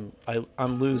I'm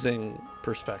losing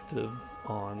perspective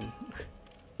on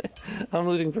I'm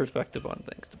losing perspective on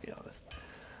things, to be honest.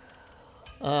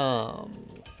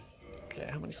 Okay,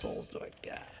 how many souls do I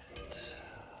got?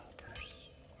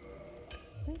 I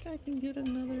think I can get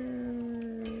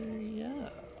another. Yeah.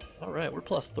 All right, we're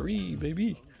 +3,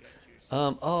 baby.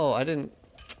 Oh, I didn't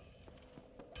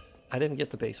get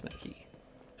the basement key.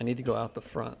 I need to go out the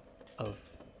front of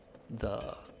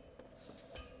the.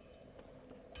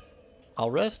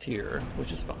 I'll rest here,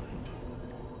 which is fine.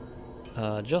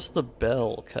 Just the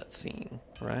bell cutscene,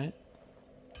 right?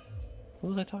 What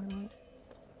was I talking about?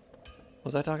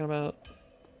 Was I talking about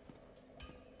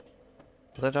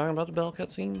the bell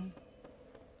cutscene?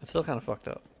 It's still kind of fucked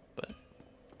up, but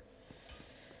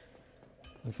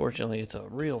unfortunately, it's a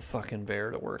real fucking bear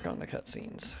to work on the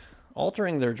cutscenes.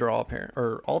 Altering their draw parent,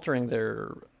 or altering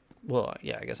their, well,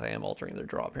 yeah, I guess I am altering their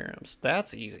draw params.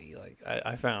 That's easy. Like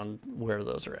I found where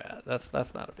those are at.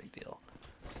 That's not a big deal.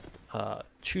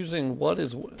 Choosing what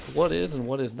is and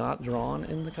what is not drawn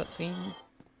in the cutscene.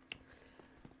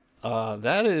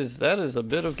 That is a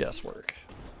bit of guesswork.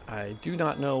 I do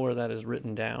not know where that is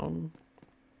written down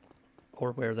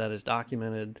or where that is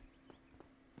documented.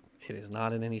 It is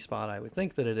not in any spot I would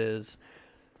think that it is.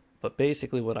 But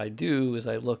basically what I do is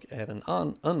I look at an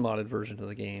unmodded version of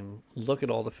the game, look at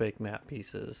all the fake map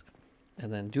pieces,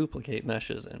 and then duplicate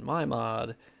meshes in my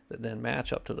mod that then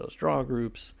match up to those draw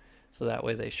groups, so that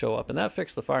way they show up. And that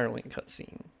fixed the Firelink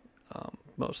cutscene,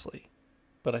 mostly.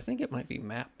 But I think it might be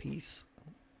map piece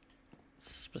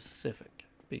specific,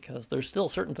 because there's still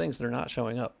certain things that are not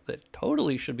showing up that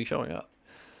totally should be showing up.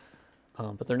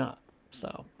 But they're not,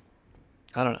 so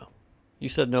I don't know. You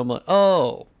said no money.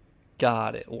 Oh,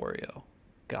 got it, Wario.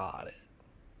 Got it.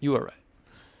 You are right.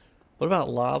 What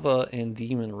about lava and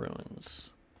demon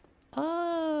ruins?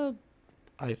 I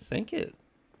think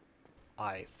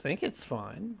it's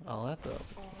fine. I'll have to.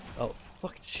 Oh,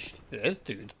 fuck! This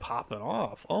dude's popping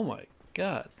off. Oh my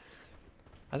god.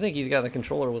 I think he's got the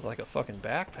controller with like a fucking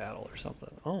back paddle or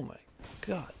something. Oh my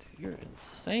god, dude, you're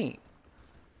insane.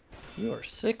 You are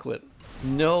sick with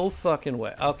no fucking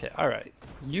way. Okay, alright.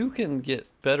 You can get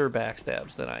better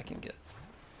backstabs than I can get.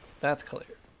 That's clear.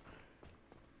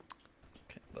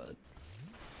 Okay, bud.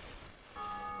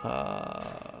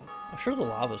 I'm sure the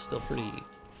lava's still pretty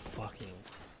fucking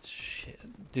shit.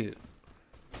 Dude.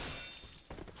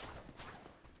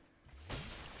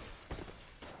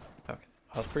 Okay,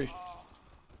 I was pretty.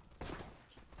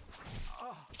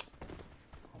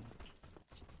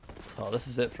 Oh, this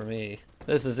is it for me.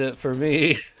 This is it for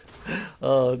me.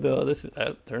 Oh no, this is.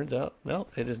 Turns out, no,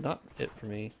 it is not it for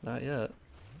me. Not yet.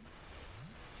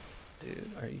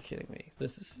 Dude, are you kidding me?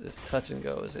 This is touch and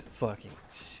go. Is it fucking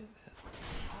shit?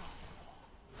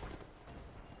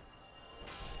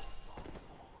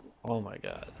 Oh my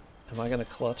god. Am I gonna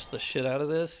clutch the shit out of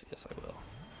this? Yes, I will.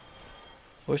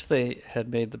 Wish they had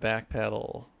made the back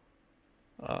paddle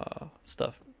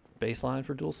stuff baseline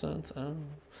for DualSense. I'm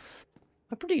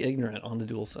pretty ignorant on the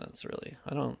DualSense, really.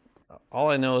 I don't. All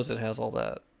I know is it has all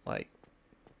that like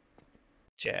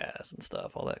jazz and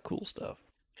stuff, all that cool stuff.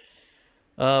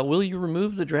 Will you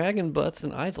remove the dragon butts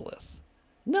in Izalith?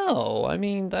 No, I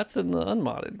mean that's in the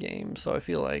unmodded game, so I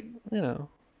feel like there's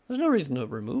no reason to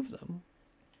remove them.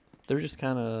 They're just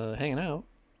kind of hanging out,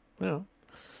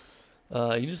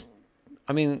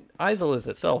 I mean, Izalith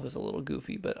itself is a little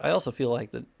goofy, but I also feel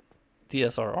like the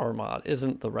DSRR mod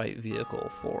isn't the right vehicle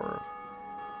for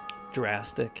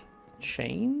drastic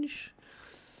change.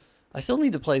 I still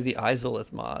need to play the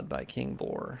Izalith mod by King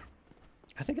Boar.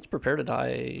 I think it's Prepare to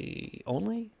Die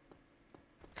only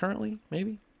currently,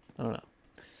 maybe. I don't know,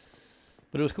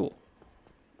 but it was cool.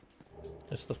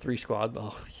 It's the 3 squad.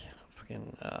 Oh yeah,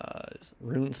 fucking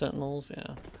Rune Sentinels.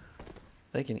 Yeah,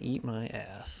 they can eat my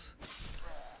ass.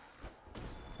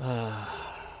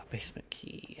 Basement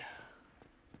key.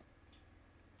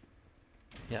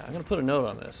 Yeah, I'm gonna put a note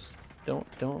on this. Don't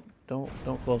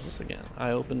close this again.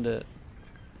 I opened it.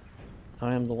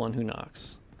 I am the one who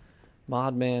knocks.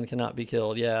 Mod man cannot be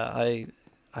killed. Yeah, I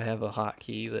have a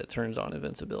hotkey that turns on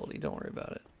invincibility. Don't worry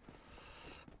about it.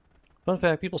 Fun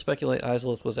fact, people speculate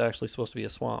Izalith was actually supposed to be a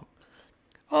swamp.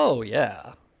 Oh,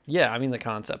 yeah. Yeah, I mean the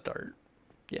concept art.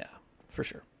 Yeah, for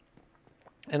sure.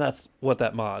 And that's what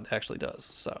that mod actually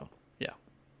does. So, yeah.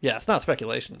 Yeah, it's not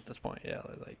speculation at this point. Yeah,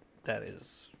 like that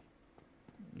is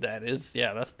that is,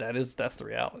 yeah, that's the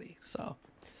reality. So,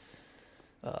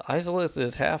 Izalith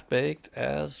is half baked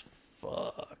as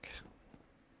fuck,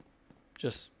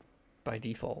 just by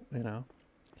default, you know.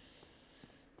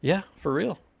 Yeah, for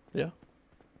real. Yeah,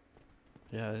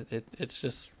 yeah. It's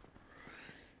just,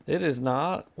 it is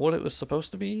not what it was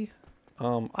supposed to be.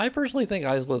 I personally think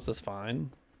Izalith is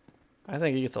fine. I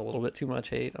think he gets a little bit too much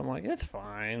hate. I'm like, it's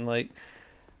fine, like.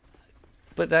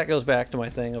 But that goes back to my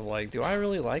thing of like, do I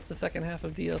really like the second half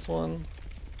of DS1?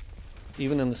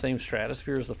 Even in the same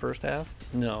stratosphere as the first half?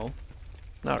 No,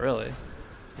 not really.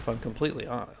 If I'm completely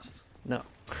honest, no,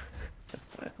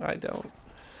 I don't.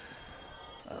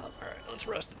 All right, let's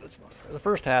rest this one. The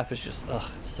first half is just, ugh,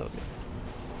 it's so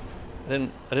good.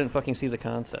 I didn't fucking see the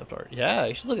concept art. Yeah,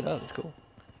 you should look it up. It's cool.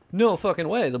 No fucking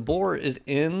way. The boar is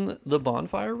in the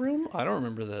bonfire room? I don't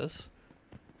remember this.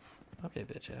 Okay,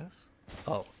 bitch ass.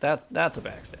 Oh, that's a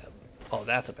backstab. Oh,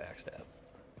 that's a backstab.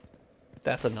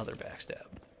 That's another backstab.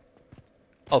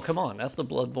 Oh, come on. That's the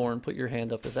Bloodborne put your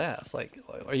hand up his ass. Like,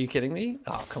 are you kidding me?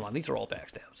 Oh, come on. These are all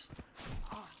backstabs.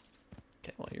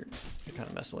 Okay, well, you're kind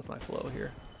of messing with my flow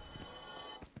here.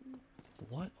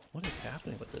 What is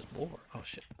happening with this boar? Oh,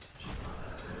 shit.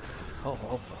 Oh,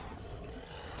 fuck.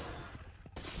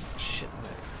 Shit,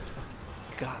 man.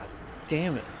 God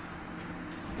damn it.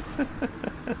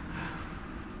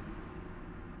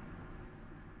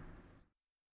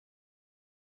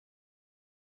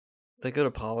 They could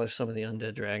have polished some of the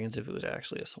undead dragons if it was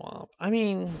actually a swamp. I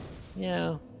mean,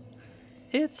 yeah.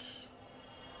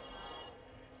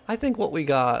 I think what we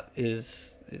got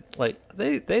is, like,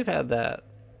 they've had that.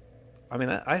 I mean,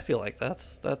 I feel like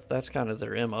that's kind of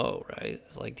their MO, right?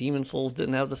 It's like Demon Souls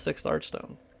didn't have the 6th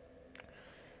Archstone.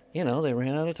 You know, they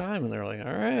ran out of time, and they're like,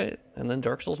 all right. And then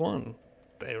Dark Souls 1,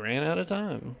 they ran out of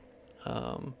time.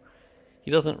 He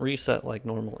doesn't reset like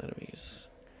normal enemies.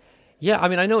 Yeah, I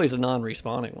mean, I know he's a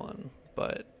non-respawning one,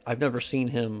 but I've never seen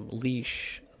him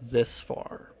leash this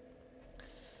far.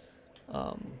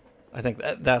 I think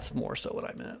that's more so what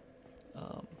I meant.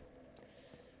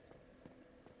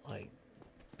 Like,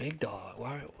 big dog,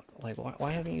 why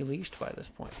haven't you leashed by this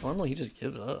point? Normally he just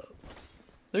gives up.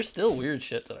 There's still weird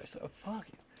shit that I said. Fuck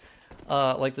you.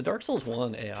 Like the Dark Souls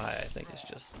 1 AI, I think is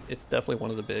just, it's definitely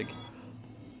one of the big,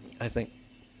 I think,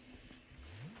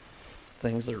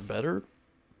 things that are better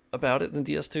about it than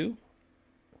DS2.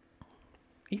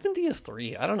 Even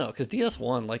DS3, I don't know, because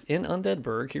DS1, like in Undead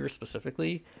Burg here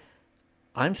specifically,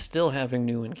 I'm still having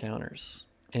new encounters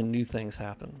and new things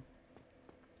happen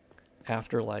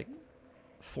after like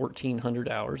 1,400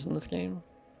 hours in this game.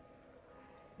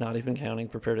 Not even counting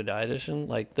Prepare to Die edition.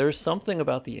 Like, there's something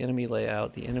about the enemy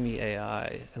layout, the enemy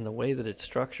AI, and the way that it's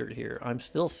structured here. I'm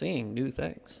still seeing new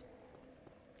things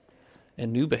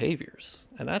and new behaviors,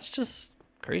 and that's just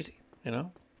crazy, you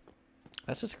know?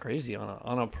 That's just crazy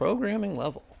on a programming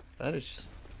level. That is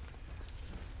just,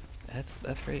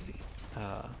 that's crazy.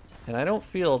 And I don't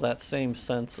feel that same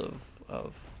sense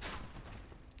of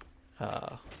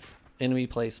enemy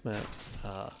placement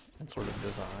and sort of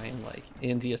design like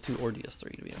in DS2 or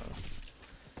DS3, to be honest.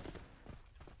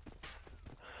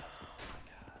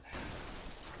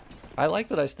 I like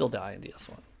that I still die in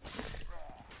DS1.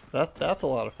 That's a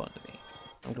lot of fun to me.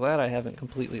 I'm glad I haven't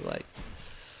completely, like,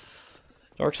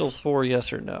 Dark Souls 4,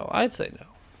 yes or no? I'd say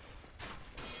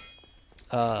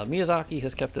no. Miyazaki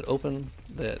has kept it open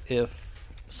that if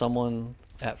someone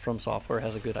at From Software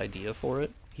has a good idea for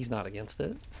it, he's not against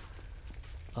it.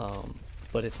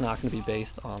 But it's not going to be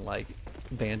based on, like,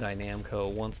 Bandai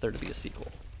Namco wants there to be a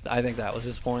sequel. I think that was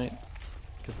his point.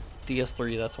 Because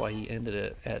DS3, that's why he ended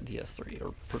it at DS3,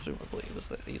 or presumably it was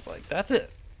that he's like, that's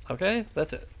it. Okay,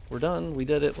 that's it. We're done. We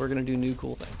did it. We're going to do new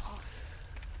cool things.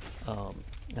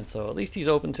 And so at least he's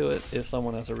open to it if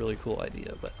someone has a really cool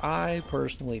idea. But I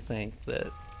personally think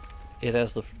that it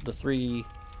has the 3,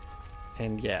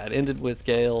 and yeah, it ended with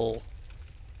Gale.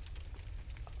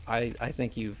 I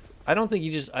think I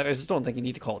just don't think you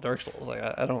need to call it Dark Souls. Like,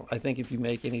 I think if you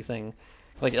make anything,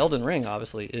 like Elden Ring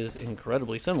obviously is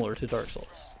incredibly similar to Dark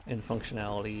Souls in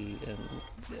functionality and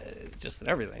just in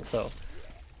everything. So,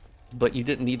 but you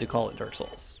didn't need to call it Dark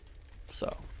Souls.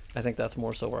 So I think that's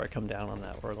more so where I come down on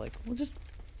that, where like, we'll just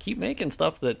keep making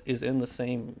stuff that is in the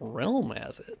same realm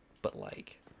as it, but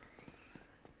like,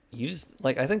 you just,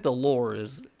 like, I think the lore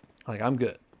is, like, I'm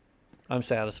good. I'm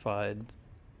satisfied.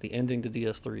 The ending to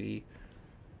DS3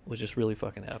 was just really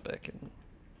fucking epic, and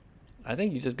I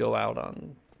think you just go out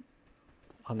on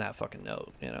that fucking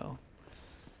note, you know?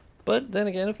 But then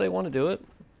again, if they want to do it,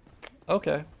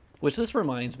 okay. Which this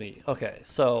reminds me, okay,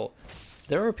 so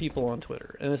there are people on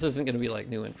Twitter, and this isn't going to be like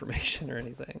new information or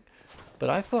anything, but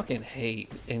I fucking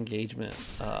hate engagement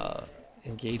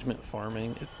engagement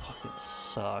farming, it fucking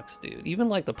sucks, dude. Even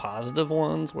like the positive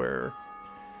ones where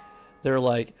they're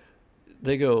like,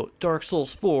 they go Dark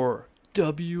Souls 4,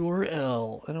 W or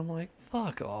L, and I'm like,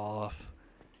 fuck off.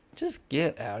 Just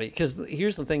get out of here. Because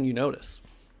here's the thing you notice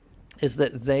is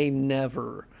that they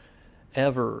never,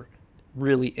 ever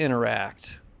really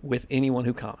interact with anyone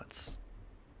who comments.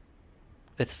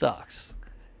 It sucks.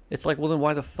 It's like, well, then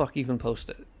why the fuck even post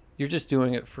it? You're just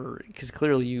doing it for, because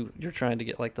clearly you're trying to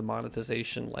get like the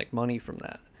monetization, like money from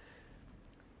that.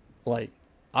 Like,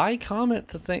 I comment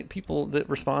to people that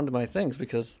respond to my things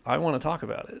because I want to talk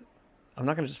about it. I'm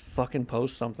not going to just fucking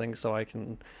post something so I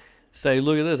can say,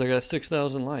 look at this, I got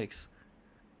 6,000 likes.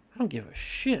 I don't give a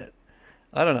shit.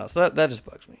 I don't know. So that just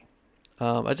bugs me.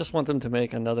 I just want them to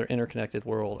make another interconnected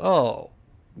world. Oh,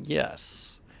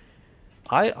 yes.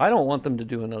 I don't want them to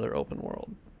do another open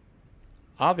world.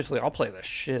 Obviously, I'll play the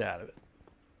shit out of it.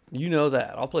 You know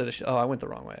that. I'll play the shit. Oh, I went the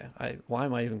wrong way. Why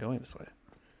am I even going this way?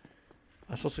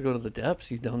 I'm supposed to go to the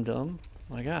depths, you dumb.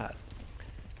 My God.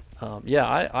 Yeah,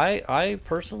 I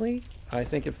personally, I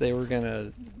think if they were going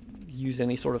to use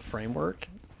any sort of framework,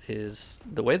 is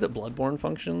the way that Bloodborne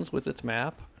functions with its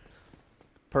map,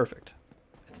 perfect.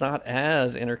 It's not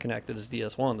as interconnected as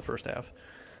DS1, the first half,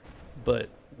 but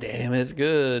damn, it's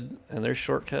good. And there's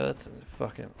shortcuts and it's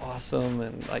fucking awesome.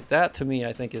 And like that to me,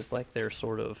 I think is like their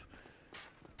sort of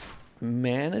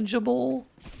manageable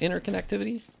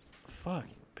interconnectivity.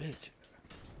 Fucking bitch.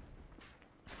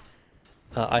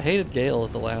 I hated Gale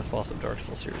as the last boss of Dark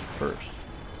Souls series first.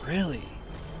 Really?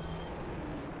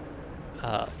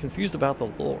 Confused about the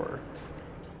lore.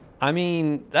 I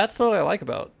mean, that's what I like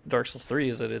about Dark Souls 3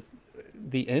 is that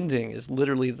the ending is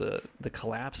literally the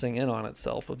collapsing in on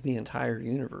itself of the entire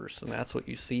universe, and that's what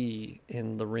you see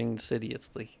in the Ringed City. It's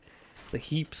the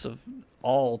heaps of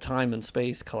all time and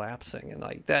space collapsing, and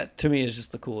like that to me is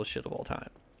just the coolest shit of all time.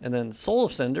 And then Soul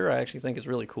of Cinder I actually think is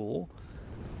really cool.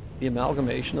 The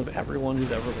amalgamation of everyone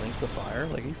who's ever linked the fire.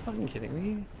 Like, are you fucking kidding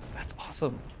me? That's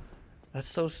awesome. That's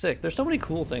so sick. There's so many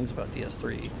cool things about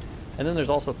DS3. And then there's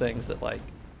also things that, like,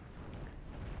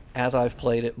 as I've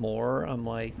played it more, I'm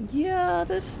like, yeah,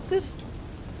 this...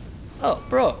 Oh,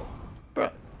 bro.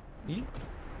 You...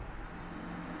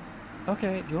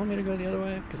 Okay, do you want me to go the other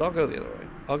way? Because I'll go the other way.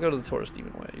 I'll go to the Taurus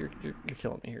Demon way. You're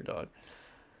killing me here, dog.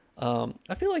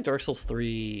 I feel like Dark Souls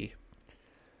 3...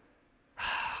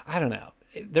 I don't know.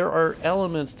 There are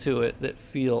elements to it that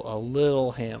feel a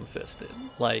little ham-fisted.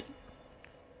 Like,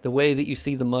 the way that you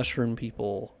see the mushroom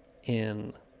people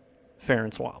in Fair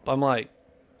and Swamp. I'm like,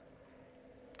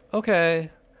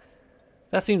 okay,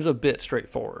 that seems a bit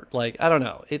straightforward. Like, I don't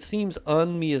know. It seems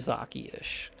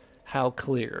un-Miyazaki-ish how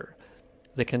clear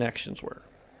the connections were.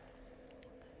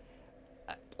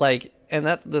 Like, and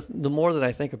that's the more that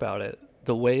I think about it,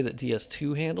 the way that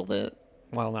DS2 handled it,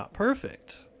 while not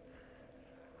perfect,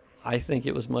 I think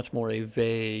it was much more a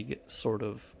vague sort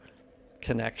of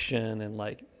connection, and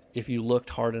like if you looked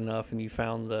hard enough and you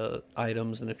found the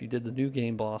items, and if you did the new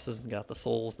game bosses and got the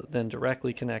souls that then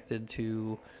directly connected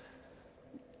to,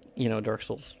 you know, Dark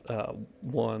Souls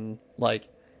 1, like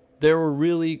there were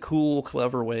really cool,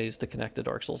 clever ways to connect to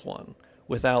Dark Souls 1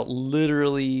 without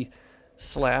literally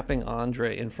slapping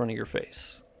Andre in front of your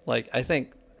face. Like, I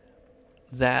think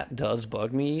that does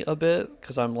bug me a bit,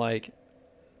 because I'm like,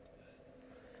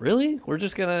 really? We're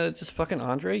just gonna fucking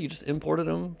Andre? You just imported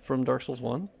him from Dark Souls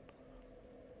 1?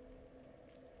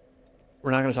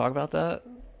 We're not gonna talk about that?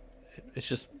 It's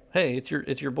just, hey, it's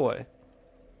your boy.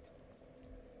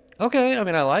 Okay, I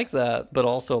mean, I like that, but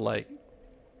also like,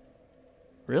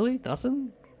 really?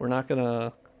 Nothing? We're not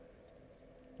gonna...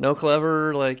 No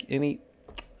clever, like, any...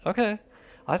 Okay.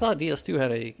 I thought DS2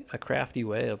 had a crafty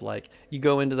way of, like, you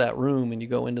go into that room and you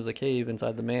go into the cave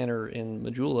inside the manor in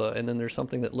Majula, and then there's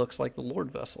something that looks like the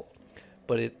Lord Vessel.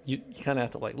 But you kind of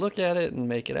have to, like, look at it and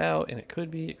make it out, and it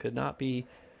could be, it could not be.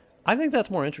 I think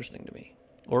that's more interesting to me.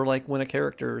 Or, like, when a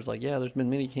character is like, yeah, there's been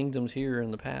many kingdoms here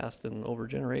in the past and over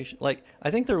generations. Like,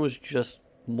 I think there was just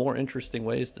more interesting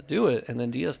ways to do it, and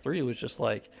then DS3 was just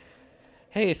like,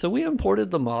 hey, so we imported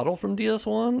the model from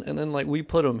DS1, and then, like, we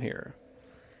put them here.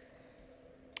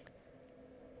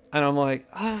 And I'm like,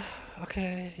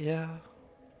 okay, yeah,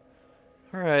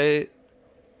 all right.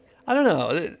 I don't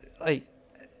know, like,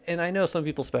 and I know some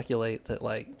people speculate that,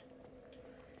 like,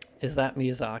 is that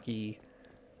Miyazaki,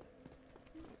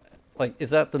 like, is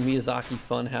that the Miyazaki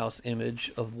Funhouse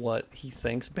image of what he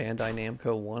thinks Bandai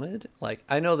Namco wanted? Like,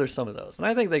 I know there's some of those, and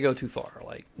I think they go too far.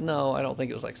 Like, no, I don't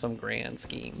think it was like some grand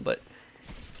scheme, but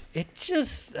it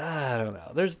just, I don't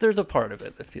know. There's a part of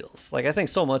it that feels like, I think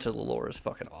so much of the lore is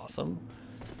fucking awesome.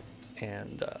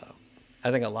 And I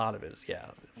think a lot of it is,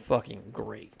 yeah, fucking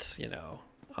great, you know.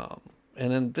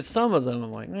 And then some of them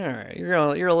I'm like, all right, you're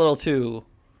a little too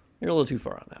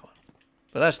far on that one.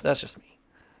 But that's just me.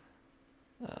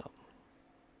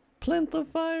 Plinth of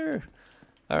fire.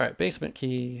 All right, basement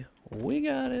key. We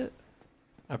got it.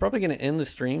 I'm probably gonna end the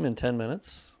stream in 10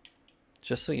 minutes,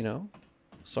 just so you know.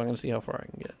 So I'm gonna see how far I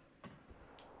can get.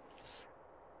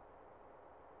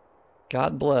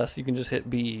 God bless. You can just hit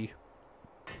B,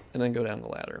 and then go down the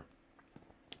ladder.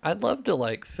 I'd love to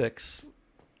like fix.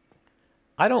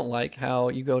 I don't like how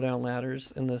you go down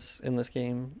ladders in this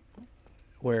game,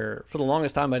 where for the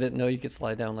longest time I didn't know you could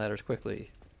slide down ladders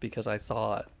quickly because I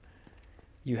thought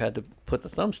you had to put the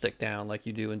thumbstick down like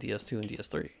you do in DS2 and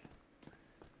DS3.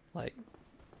 Like,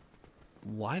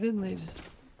 why didn't they just?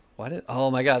 Why did? Oh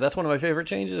my God, that's one of my favorite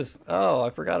changes. Oh, I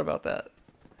forgot about that.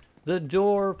 The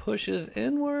door pushes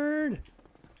inward.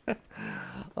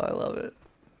 I love it.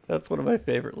 That's one of my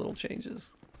favorite little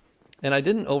changes. And I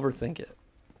didn't overthink it.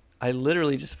 I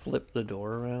literally just flipped the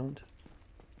door around,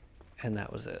 and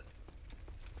that was it.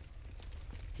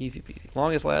 Easy peasy.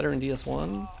 Longest ladder in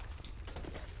DS1?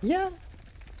 Yeah.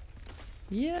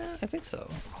 Yeah, I think so.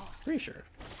 Pretty sure.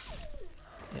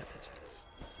 Yeah, bitches.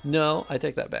 No, I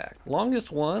take that back.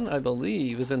 Longest one, I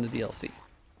believe, is in the DLC.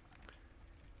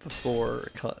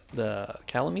 For the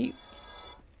Calamite.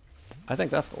 I think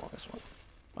that's the longest one.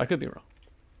 I could be wrong.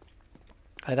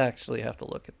 I'd actually have to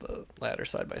look at the ladder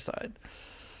side by side.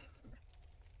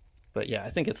 But yeah, I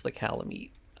think it's the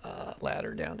Calamite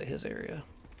ladder down to his area.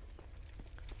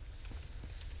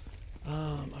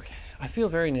 Okay. I feel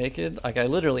very naked. Like I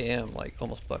literally am like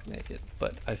almost buck naked,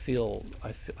 but I feel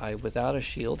without a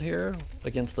shield here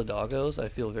against the doggos, I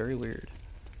feel very weird.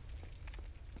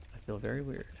 I feel very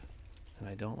weird, and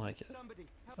I don't like it.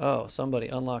 Oh, somebody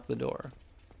unlock the door.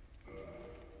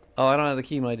 Oh, I don't have the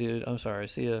key, my dude. I'm sorry.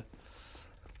 See ya.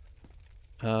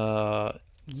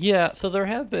 Yeah, so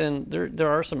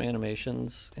there are some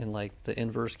animations in like the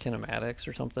inverse kinematics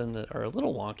or something that are a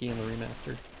little wonky in the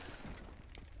remastered.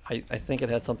 I think it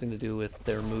had something to do with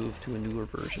their move to a newer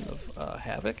version of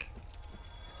Havoc.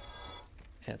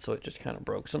 And so it just kind of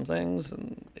broke some things,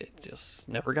 and it just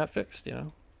never got fixed, you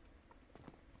know?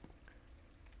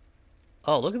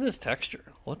 Oh, look at this texture.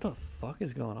 What the fuck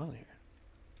is going on here?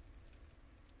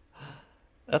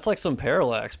 That's like some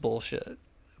parallax bullshit,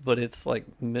 but it's like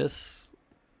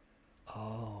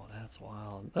Oh, that's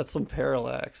wild. That's some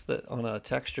parallax that on a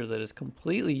texture that is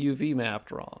completely UV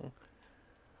mapped wrong.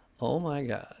 Oh my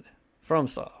God.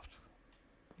 FromSoft.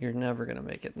 You're never going to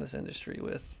make it in this industry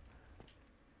with...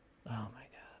 Oh my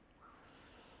God.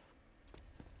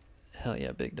 Hell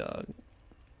yeah, big dog.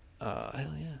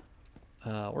 Hell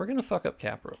yeah. We're going to fuck up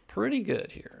Capra pretty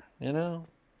good here, you know?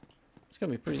 It's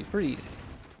going to be pretty easy.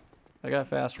 I got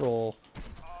fast roll.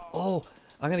 Oh,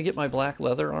 I'm going to get my black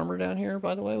leather armor down here,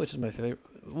 by the way, which is my favorite.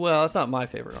 Well, it's not my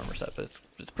favorite armor set, but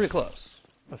it's pretty close.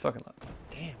 I fucking love it.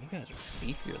 Damn, you guys are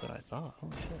beefier than I thought.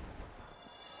 Holy shit.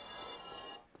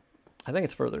 I think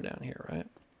it's further down here, right?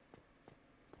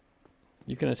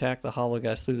 You can attack the hollow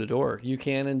guys through the door. You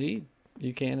can indeed.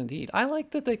 You can indeed. I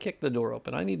like that they kicked the door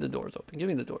open. I need the doors open. Give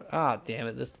me the door. Ah, damn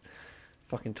it. This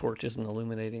fucking torch isn't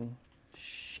illuminating.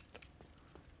 Shit.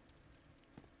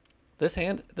 This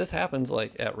happens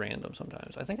like at random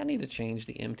sometimes. I think I need to change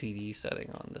the MTD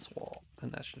setting on this wall,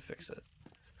 and that should fix it.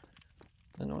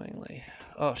 Annoyingly.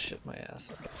 Oh shit, my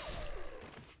ass. Okay.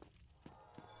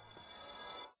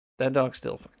 That dog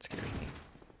still fucking scares me.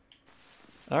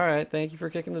 Alright, thank you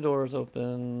for kicking the doors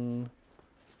open.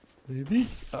 Baby.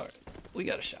 Alright, we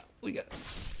got a shot. We got...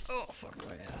 Oh, fuck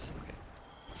my ass. Okay.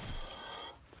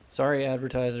 Sorry,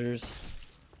 advertisers.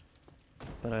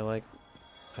 But I like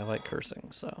cursing,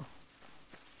 so...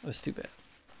 That's too bad.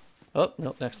 Oh,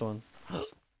 nope, next one.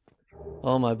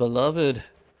 Oh, my beloved.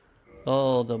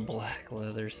 Oh, the black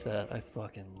leather set. I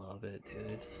fucking love it, dude.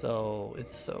 It's so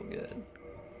good.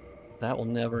 That will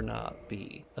never not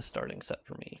be a starting set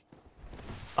for me.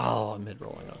 Oh, I'm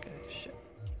mid-rolling. Okay, shit.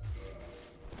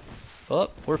 Oh,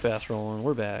 we're fast rolling.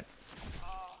 We're back.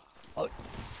 Oh,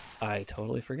 I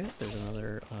totally forget there's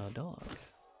another dog.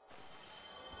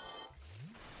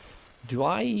 Do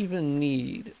I even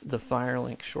need the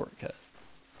Firelink shortcut?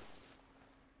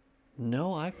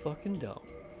 No, I fucking don't.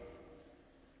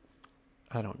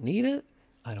 I don't need it.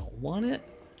 I don't want it.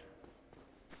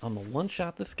 I'm gonna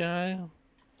one-shot this guy.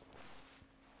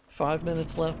 5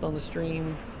 minutes left on the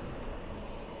stream.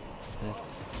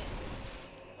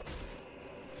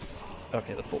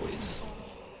 Okay, the foliage.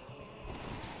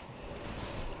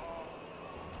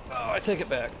 Oh, I take it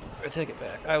back. I take it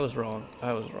back. I was wrong.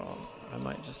 I was wrong. I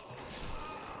might just...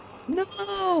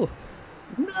 No!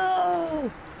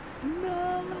 No!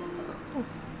 No!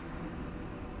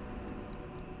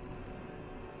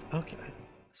 Okay.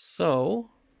 So,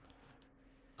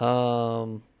 yeah,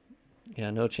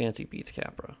 no chance he beats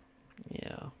Capra.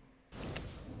 Yeah.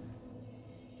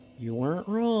 You weren't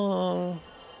wrong.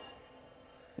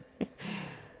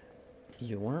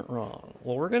 You weren't wrong.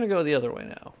 Well, we're gonna go the other way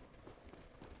now.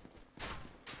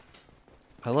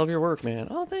 I love your work, man.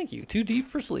 Oh, thank you. Too deep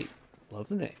for sleep. Love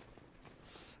the name.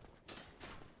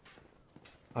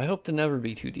 I hope to never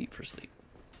be too deep for sleep.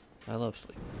 I love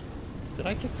sleep. Did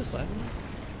I kick this ladder?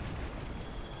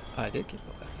 I did kick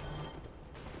the ladder.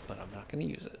 But I'm not going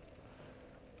to use it.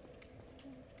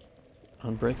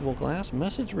 Unbreakable glass?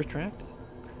 Message retracted.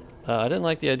 I didn't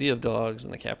like the idea of dogs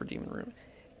in the Capra Demon room.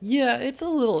 Yeah, it's a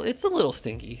little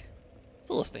stinky. It's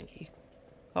a little stinky.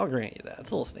 I'll grant you that.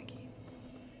 It's a little stinky.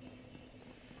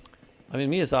 I mean,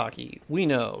 Miyazaki, we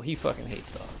know he fucking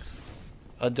hates dogs.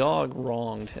 A dog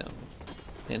wronged him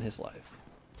in his life.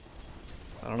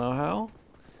 I don't know how,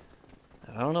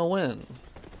 and I don't know when,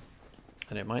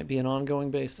 and it might be an ongoing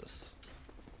basis.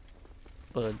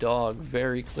 But a dog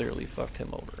very clearly fucked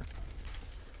him over.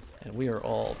 And we are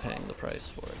all paying the price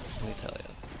for it, let me tell you.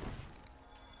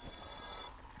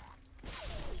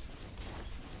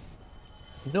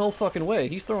 No fucking way.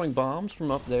 He's throwing bombs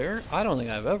from up there? I don't think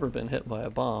I've ever been hit by a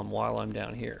bomb while I'm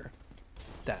down here.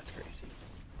 That's crazy.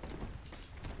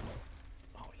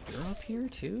 Oh, you're up here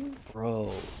too?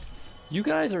 Bro. You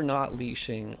guys are not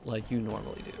leashing like you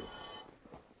normally do.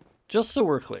 Just so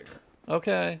we're clear,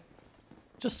 okay?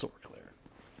 Just so we're clear.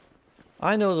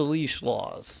 I know the leash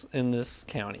laws in this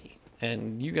county,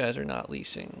 and you guys are not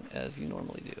leashing as you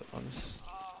normally do. I'm just...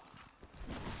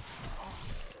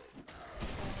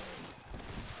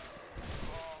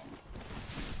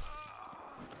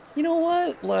 You know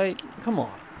what? Like, come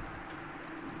on.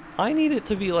 I need it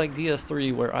to be like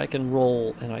DS3 where I can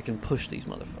roll and I can push these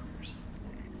motherfuckers.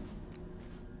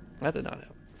 That did not happen.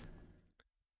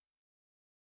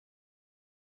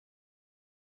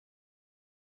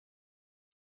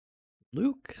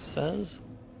 Luke says,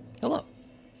 hello.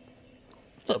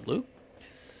 What's up, Luke?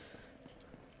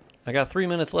 I got 3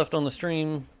 minutes left on the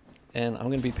stream, and I'm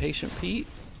going to be patient Pete.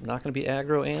 I'm not going to be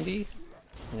aggro Andy.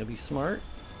 I'm going to be smart.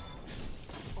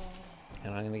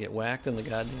 And I'm going to get whacked in the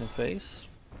goddamn face.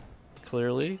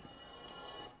 Clearly.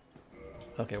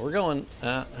 Okay, we're going...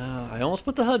 I almost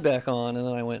put the HUD back on, and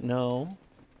then I went, no.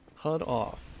 HUD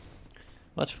off.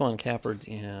 Much fun, Capra...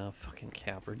 Yeah, fucking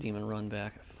Capra Demon Run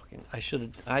back. I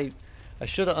should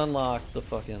have unlocked the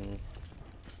fucking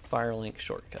Firelink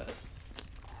shortcut.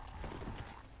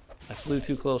 I flew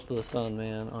too close to the sun,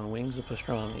 man, on wings of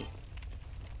pastrami.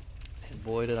 And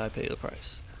boy, did I pay the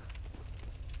price.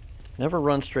 Never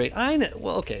run straight. I know.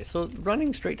 Well, okay, so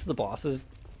running straight to the bosses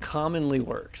commonly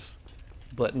works,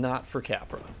 but not for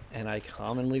Capra. And I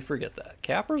commonly forget that.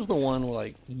 Capra's the one where,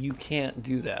 like, you can't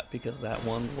do that because that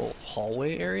one little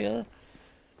hallway area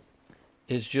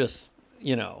is just,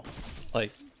 you know,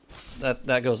 like,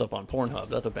 that goes up on Pornhub.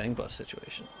 That's a bang bus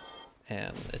situation.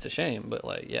 And it's a shame, but,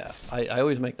 like, yeah, I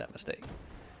always make that mistake.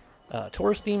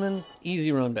 Taurus Demon,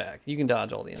 easy run back. You can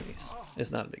dodge all the enemies. It's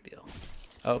not a big deal.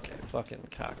 Okay, fucking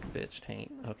cock bitch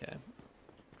taint. Okay.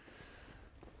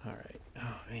 Alright.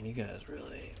 Oh, man, you guys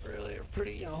really are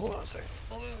pretty... You know, hold on a second.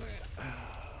 Hold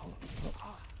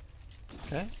on.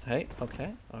 Okay, hey,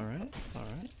 okay. Alright.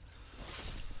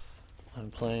 I'm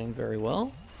playing very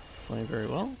well. Doing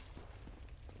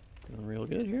real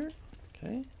good here.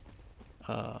 Okay.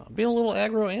 Being a little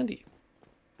aggro Andy.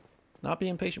 Not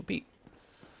being patient Pete.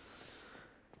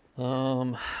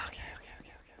 Okay.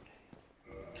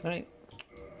 Can I...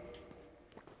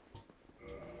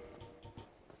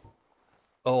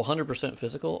 Oh, 100%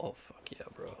 physical? Oh, fuck yeah,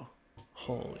 bro.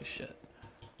 Holy shit.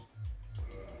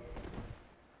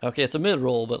 Okay, it's a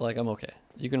mid-roll, but, like, I'm okay.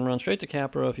 You can run straight to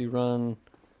Capra if you run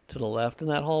to the left in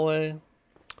that hallway.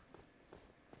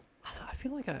 I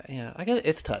feel like I guess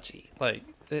it's touchy. Like,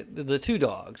 the two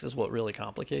dogs is what really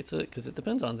complicates it, because it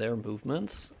depends on their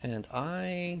movements, and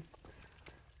I've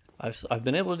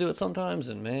been able to do it sometimes,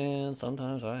 and man,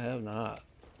 sometimes I have not.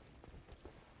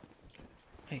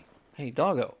 Hey,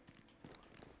 doggo.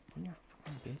 On your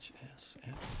fucking bitch ass.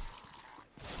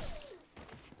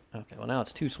 Okay, well now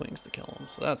it's 2 swings to kill him,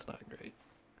 so that's not great.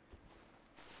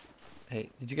 Hey,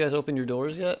 did you guys open your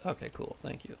doors yet? Okay, cool,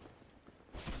 thank you.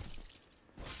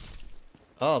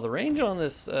 Oh, the range on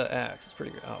this axe is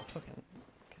pretty good. Oh, fucking...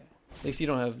 Okay. At least you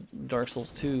don't have Dark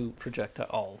Souls 2 projectile.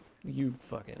 Oh, you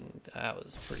fucking... That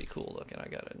was pretty cool looking, I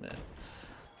gotta admit.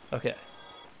 Okay.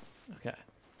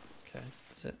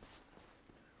 That's it.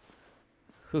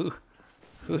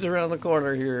 Who's around the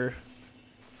corner here?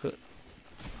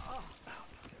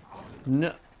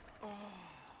 No.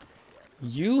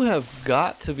 You have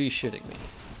got to be shitting me.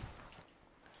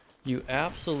 You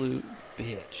absolute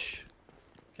bitch.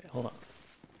 Okay, hold on.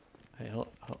 Hey, hold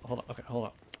on. Okay, hold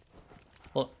on.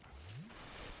 Hold on.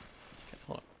 Okay,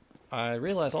 hold on. I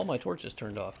realize all my torches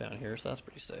turned off down here, so that's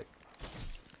pretty sick.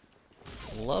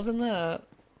 Loving that.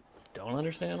 Don't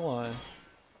understand why.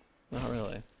 Not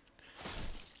really.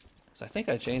 So I think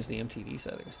I changed the MTV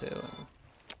settings too. And...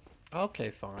 Okay,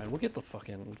 fine. We'll get the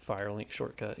fucking Firelink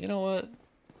shortcut. You know what?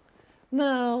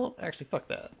 No, actually, fuck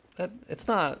that. It's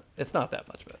not that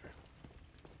much better.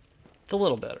 It's a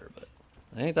little better, but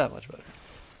it ain't that much better.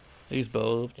 I use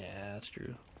both. Yeah, that's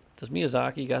true. Does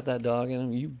Miyazaki got that dog in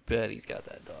him? You bet he's got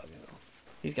that dog in him.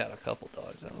 He's got a couple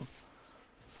dogs in him.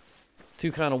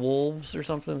 Two kind of wolves or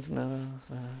something. No,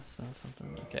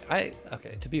 something. Okay,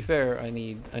 okay. To be fair, I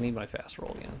need my fast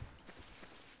roll again.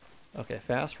 Okay,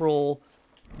 fast roll.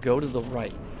 Go to the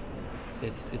right.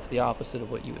 It's the opposite of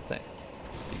what you would think.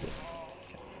 So you go,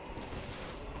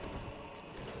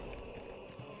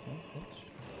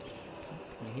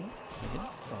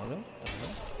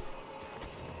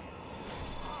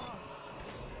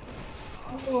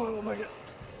 oh my god.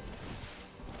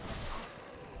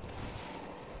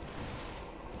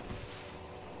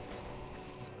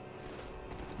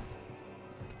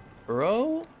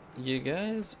 Bro, you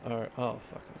guys are oh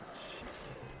fucking shit.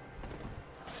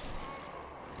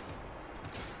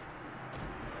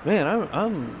 Man, I'm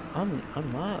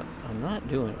not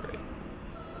doing great.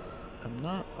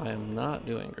 I am not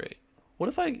doing great. What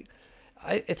if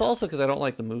it's also because I don't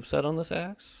like the moveset on this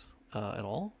axe at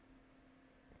all.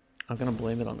 I'm gonna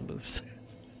blame it on the moveset.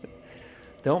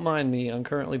 Don't mind me, I'm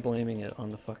currently blaming it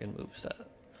on the fucking moveset.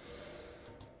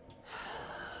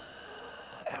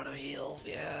 Out of heals,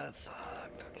 yeah, it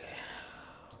sucked, okay.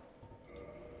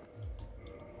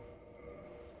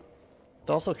 It's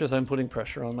also because I'm putting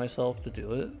pressure on myself to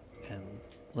do it, and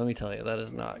let me tell you, that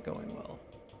is not going well.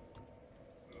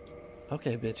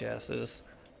 Okay, bitch asses.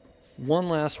 One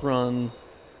last run.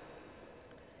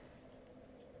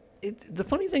 The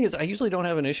funny thing is, I usually don't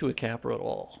have an issue with Capra at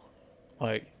all.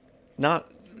 Like,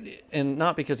 not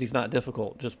because he's not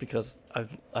difficult, just because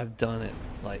I've done it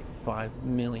like 5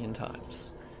 million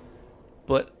times.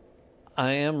 But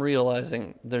I am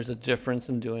realizing there's a difference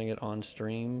in doing it on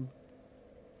stream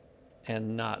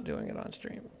and not doing it on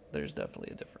stream. There's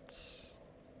definitely a difference.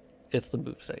 It's the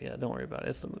moveset, yeah, don't worry about it.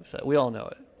 It's the moveset. We all know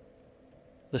it.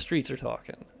 The streets are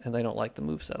talking, and they don't like the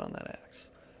moveset on that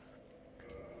axe.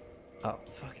 Oh,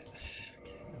 fuck it.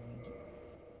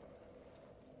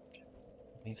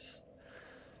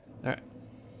 Alright.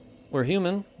 We're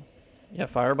human. Yeah,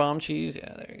 firebomb cheese.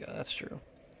 Yeah, there you go. That's true.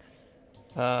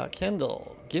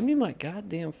 Kendall, give me my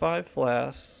goddamn 5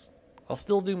 flasks. I'll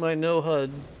still do my no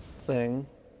HUD thing,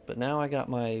 but now I got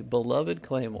my beloved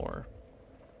Claymore.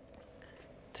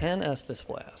 10 Estus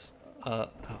flasks. Oh,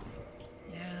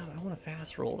 yeah, I want a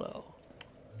fast roll though.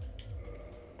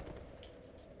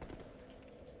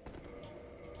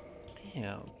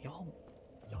 Damn, y'all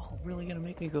really gonna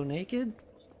make me go naked?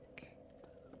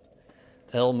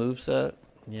 L moveset?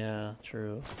 Yeah,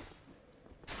 true.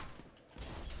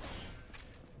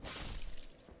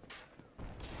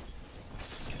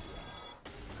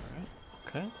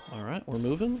 Alright, we're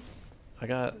moving. I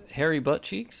got hairy butt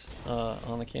cheeks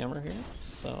on the camera here,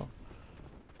 so.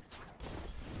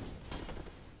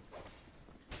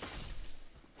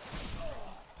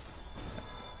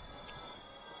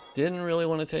 Didn't really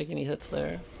want to take any hits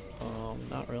there.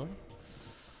 Not really.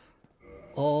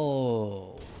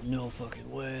 Oh, no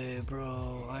fucking way,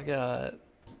 bro. I got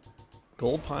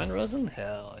gold pine resin?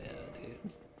 Hell yeah,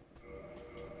 dude.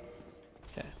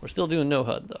 Okay, we're still doing no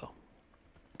HUD though.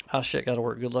 Oh shit, gotta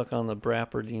work. Good luck on the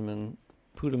Brapper demon.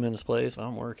 Put him in his place.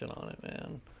 I'm working on it,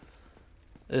 man.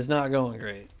 It's not going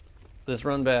great. This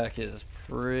run back is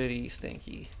pretty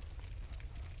stinky.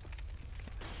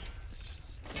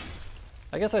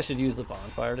 I guess I should use the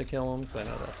bonfire to kill him, because I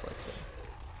know that's like the...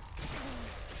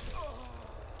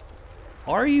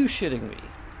 Are you shitting me?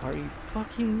 Are you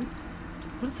fucking...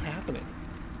 What is happening?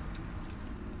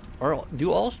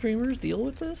 Do all streamers deal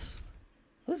with this?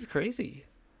 This is crazy.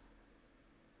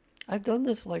 I've done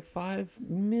this like 5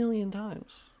 million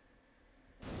times.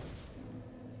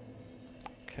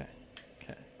 Okay.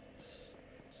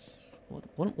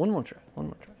 One more try.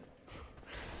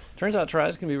 Turns out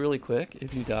tries can be really quick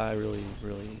if you die really,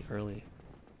 really early.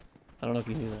 I don't know if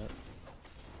you knew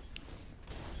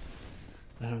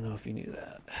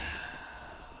that.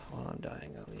 While I'm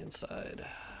dying on the inside.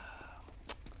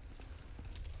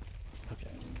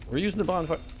 Okay. We're using the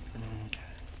bonfire. Okay.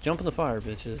 Jump in the fire,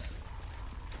 bitches.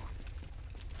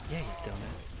 Yeah, you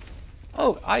dumbass.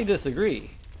 Oh, I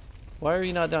disagree. Why are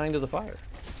you not dying to the fire?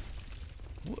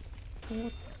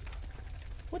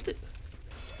 What the...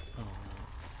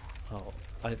 Oh,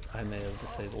 I may have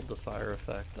disabled the fire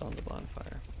effect on the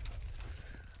bonfire.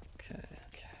 Okay.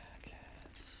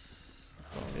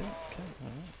 It's all good. Okay,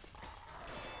 alright.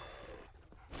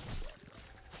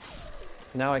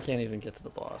 Now I can't even get to the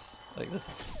boss. Like, this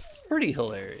is pretty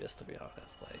hilarious, to be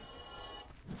honest. Like,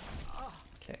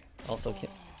 okay. Also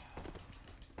can't.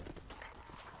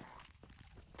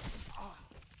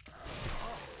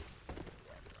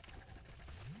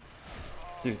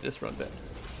 Dude, this run back.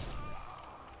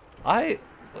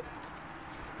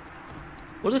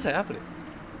 What is happening?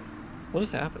 What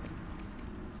is happening?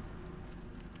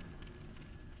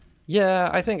 Yeah,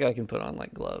 I think I can put on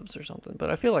like gloves or something, but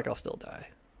I feel like I'll still die.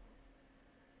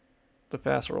 The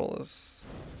fast roll is...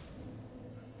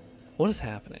 What is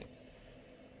happening?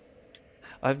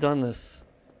 I've done this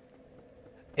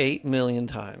 8 million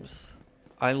times.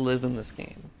 I live in this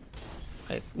game.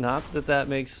 Not that that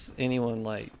makes anyone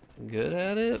like good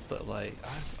at it, but like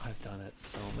I've done it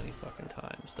so many fucking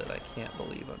times that I can't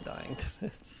believe I'm dying to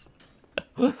this.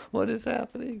 What is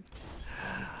happening?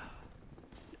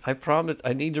 I promise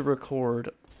I need to record.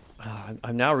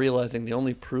 I'm now realizing the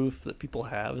only proof that people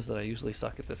have is that I usually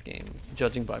suck at this game,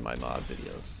 judging by my mod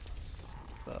videos.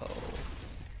 So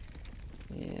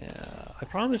yeah, I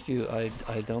promised you I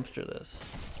dumpster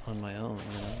this on my own.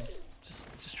 You know?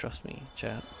 Just trust me,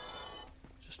 chat.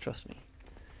 Just trust me.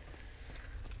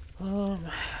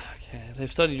 Okay,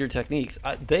 they've studied your techniques.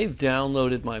 They've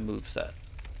downloaded my moveset.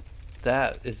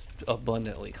 That is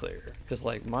abundantly clear. Because,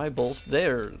 like, my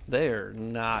they're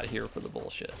not here for the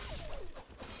bullshit.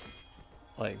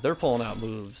 Like, they're pulling out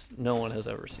moves no one has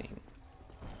ever seen.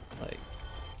 Like,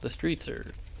 the streets are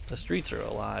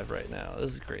alive right now.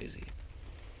 This is crazy.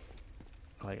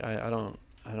 Like, I am...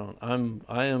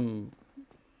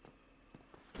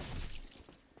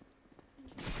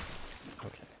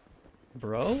 Okay.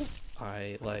 Bro,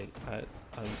 I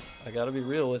gotta be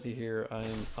real with you here.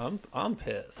 I'm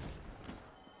pissed.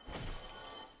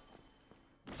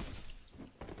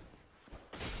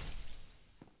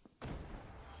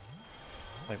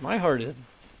 Like, my heart is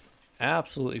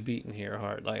absolutely beating here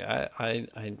hard. Like,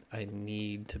 I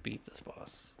need to beat this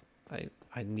boss. I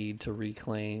need to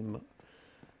reclaim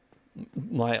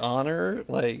my honor.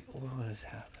 Like, what is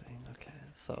happening? Okay,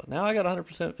 so now I got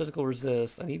 100% physical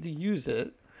resist. I need to use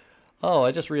it. Oh,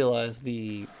 I just realized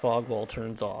the fog wall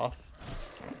turns off.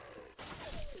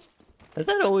 Has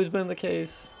that always been the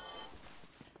case?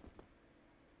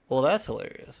 Well, that's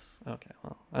hilarious. Okay,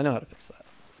 well, I know how to fix that.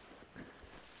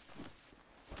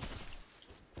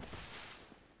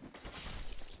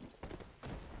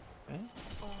 Okay.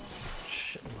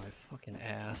 Shit in my fucking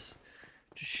ass.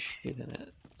 Just shit in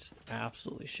it. Just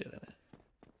absolutely shit in it.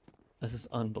 This is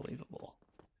unbelievable.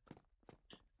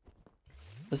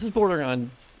 This is bordering on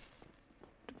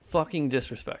fucking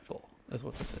disrespectful, is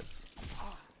what this is.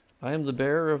 I am the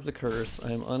bearer of the curse.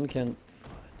 I am dude.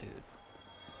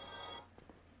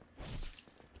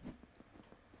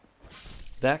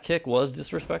 That kick was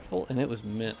disrespectful, and it was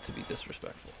meant to be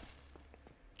disrespectful.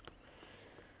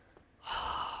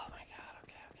 Oh my god,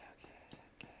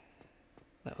 okay.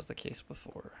 That was the case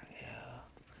before,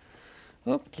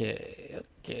 yeah. Okay,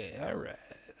 alright.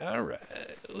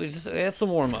 We just had some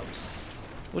warm-ups.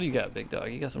 What do you got, big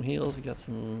dog? You got some heals? You got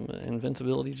some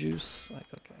invincibility juice? Like,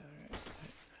 okay, alright.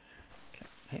 Okay,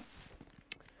 hey.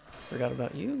 Forgot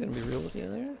about you. Gonna be real with you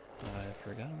there. I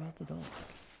forgot about the dog.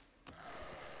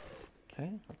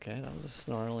 Okay, that was a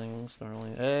snarling.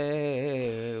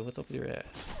 Hey, what's up with your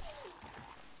ass?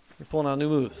 You're pulling out new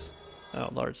moves. Oh,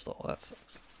 large stall. That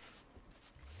sucks.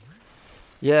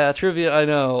 Yeah, trivia. I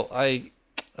know.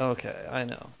 Okay, I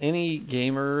know. Any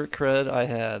gamer cred I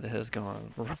had has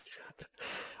gone.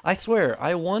 I swear,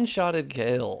 I one-shotted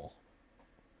Gale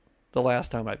the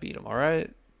last time I beat him,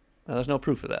 alright? Now, there's no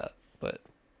proof of that, but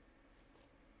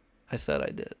I said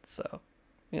I did, so,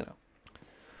 you know.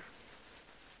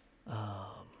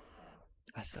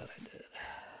 I said I did.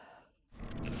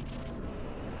 Okay.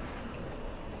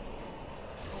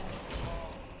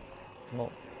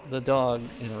 Well, the dog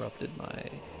interrupted my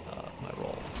my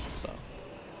roll, so,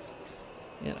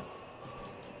 you know.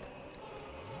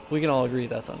 We can all agree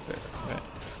that's unfair, right?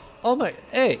 Oh my,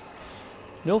 hey!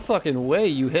 No fucking way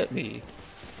you hit me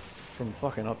from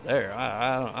fucking up there.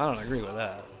 I don't agree with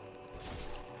that.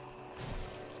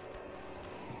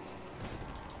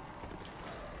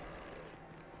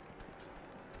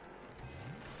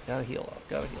 Gotta heal up.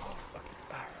 Fucking,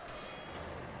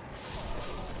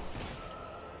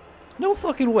 no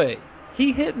fucking way.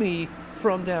 He hit me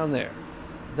from down there.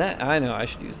 That I know. I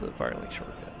should use the firelink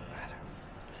shortcut.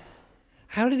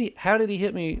 How did he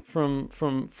hit me from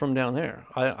down there?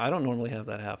 I don't normally have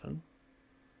that happen.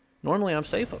 Normally I'm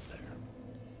safe up there.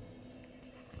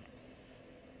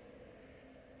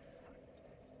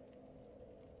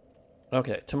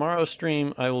 Okay, tomorrow's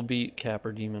stream, I will beat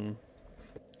Capper Demon.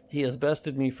 He has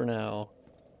bested me for now.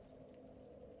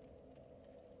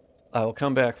 I will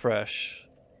come back fresh.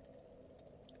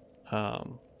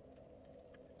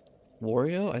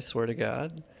 Wario, I swear to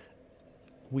God,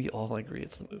 we all agree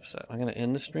it's the moveset. I'm going to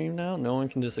end the stream now. No one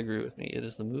can disagree with me. It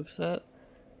is the moveset.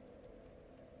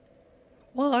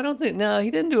 Well, I don't think... No,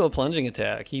 he didn't do a plunging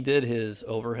attack. He did his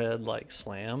overhead, like,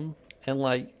 slam. And,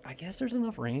 like, I guess there's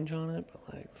enough range on it,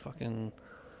 but, like, fucking...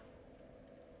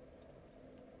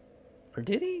 Or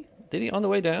did he? Did he on the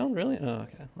way down? Really? Oh,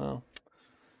 okay. Well,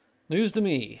 news to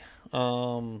me.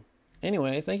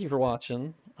 Anyway, thank you for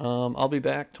watching. I'll be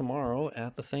back tomorrow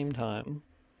at the same time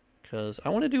because I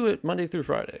want to do it Monday through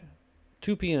Friday,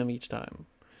 2 p.m. each time,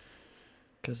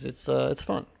 because it's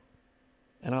fun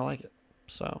and I like it.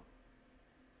 So,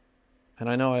 and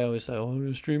I know I always say, "Oh, I'm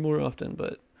gonna stream more often,"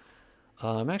 but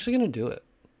I'm actually gonna do it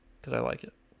because I like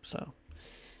it. So,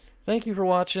 thank you for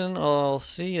watching. I'll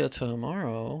see you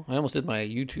tomorrow. I almost did my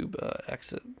YouTube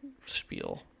exit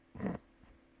spiel.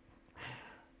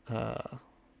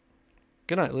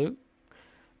 Good night, Luke.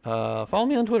 Follow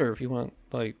me on Twitter if you want,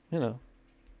 like, you know,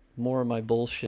 more of my bullshit.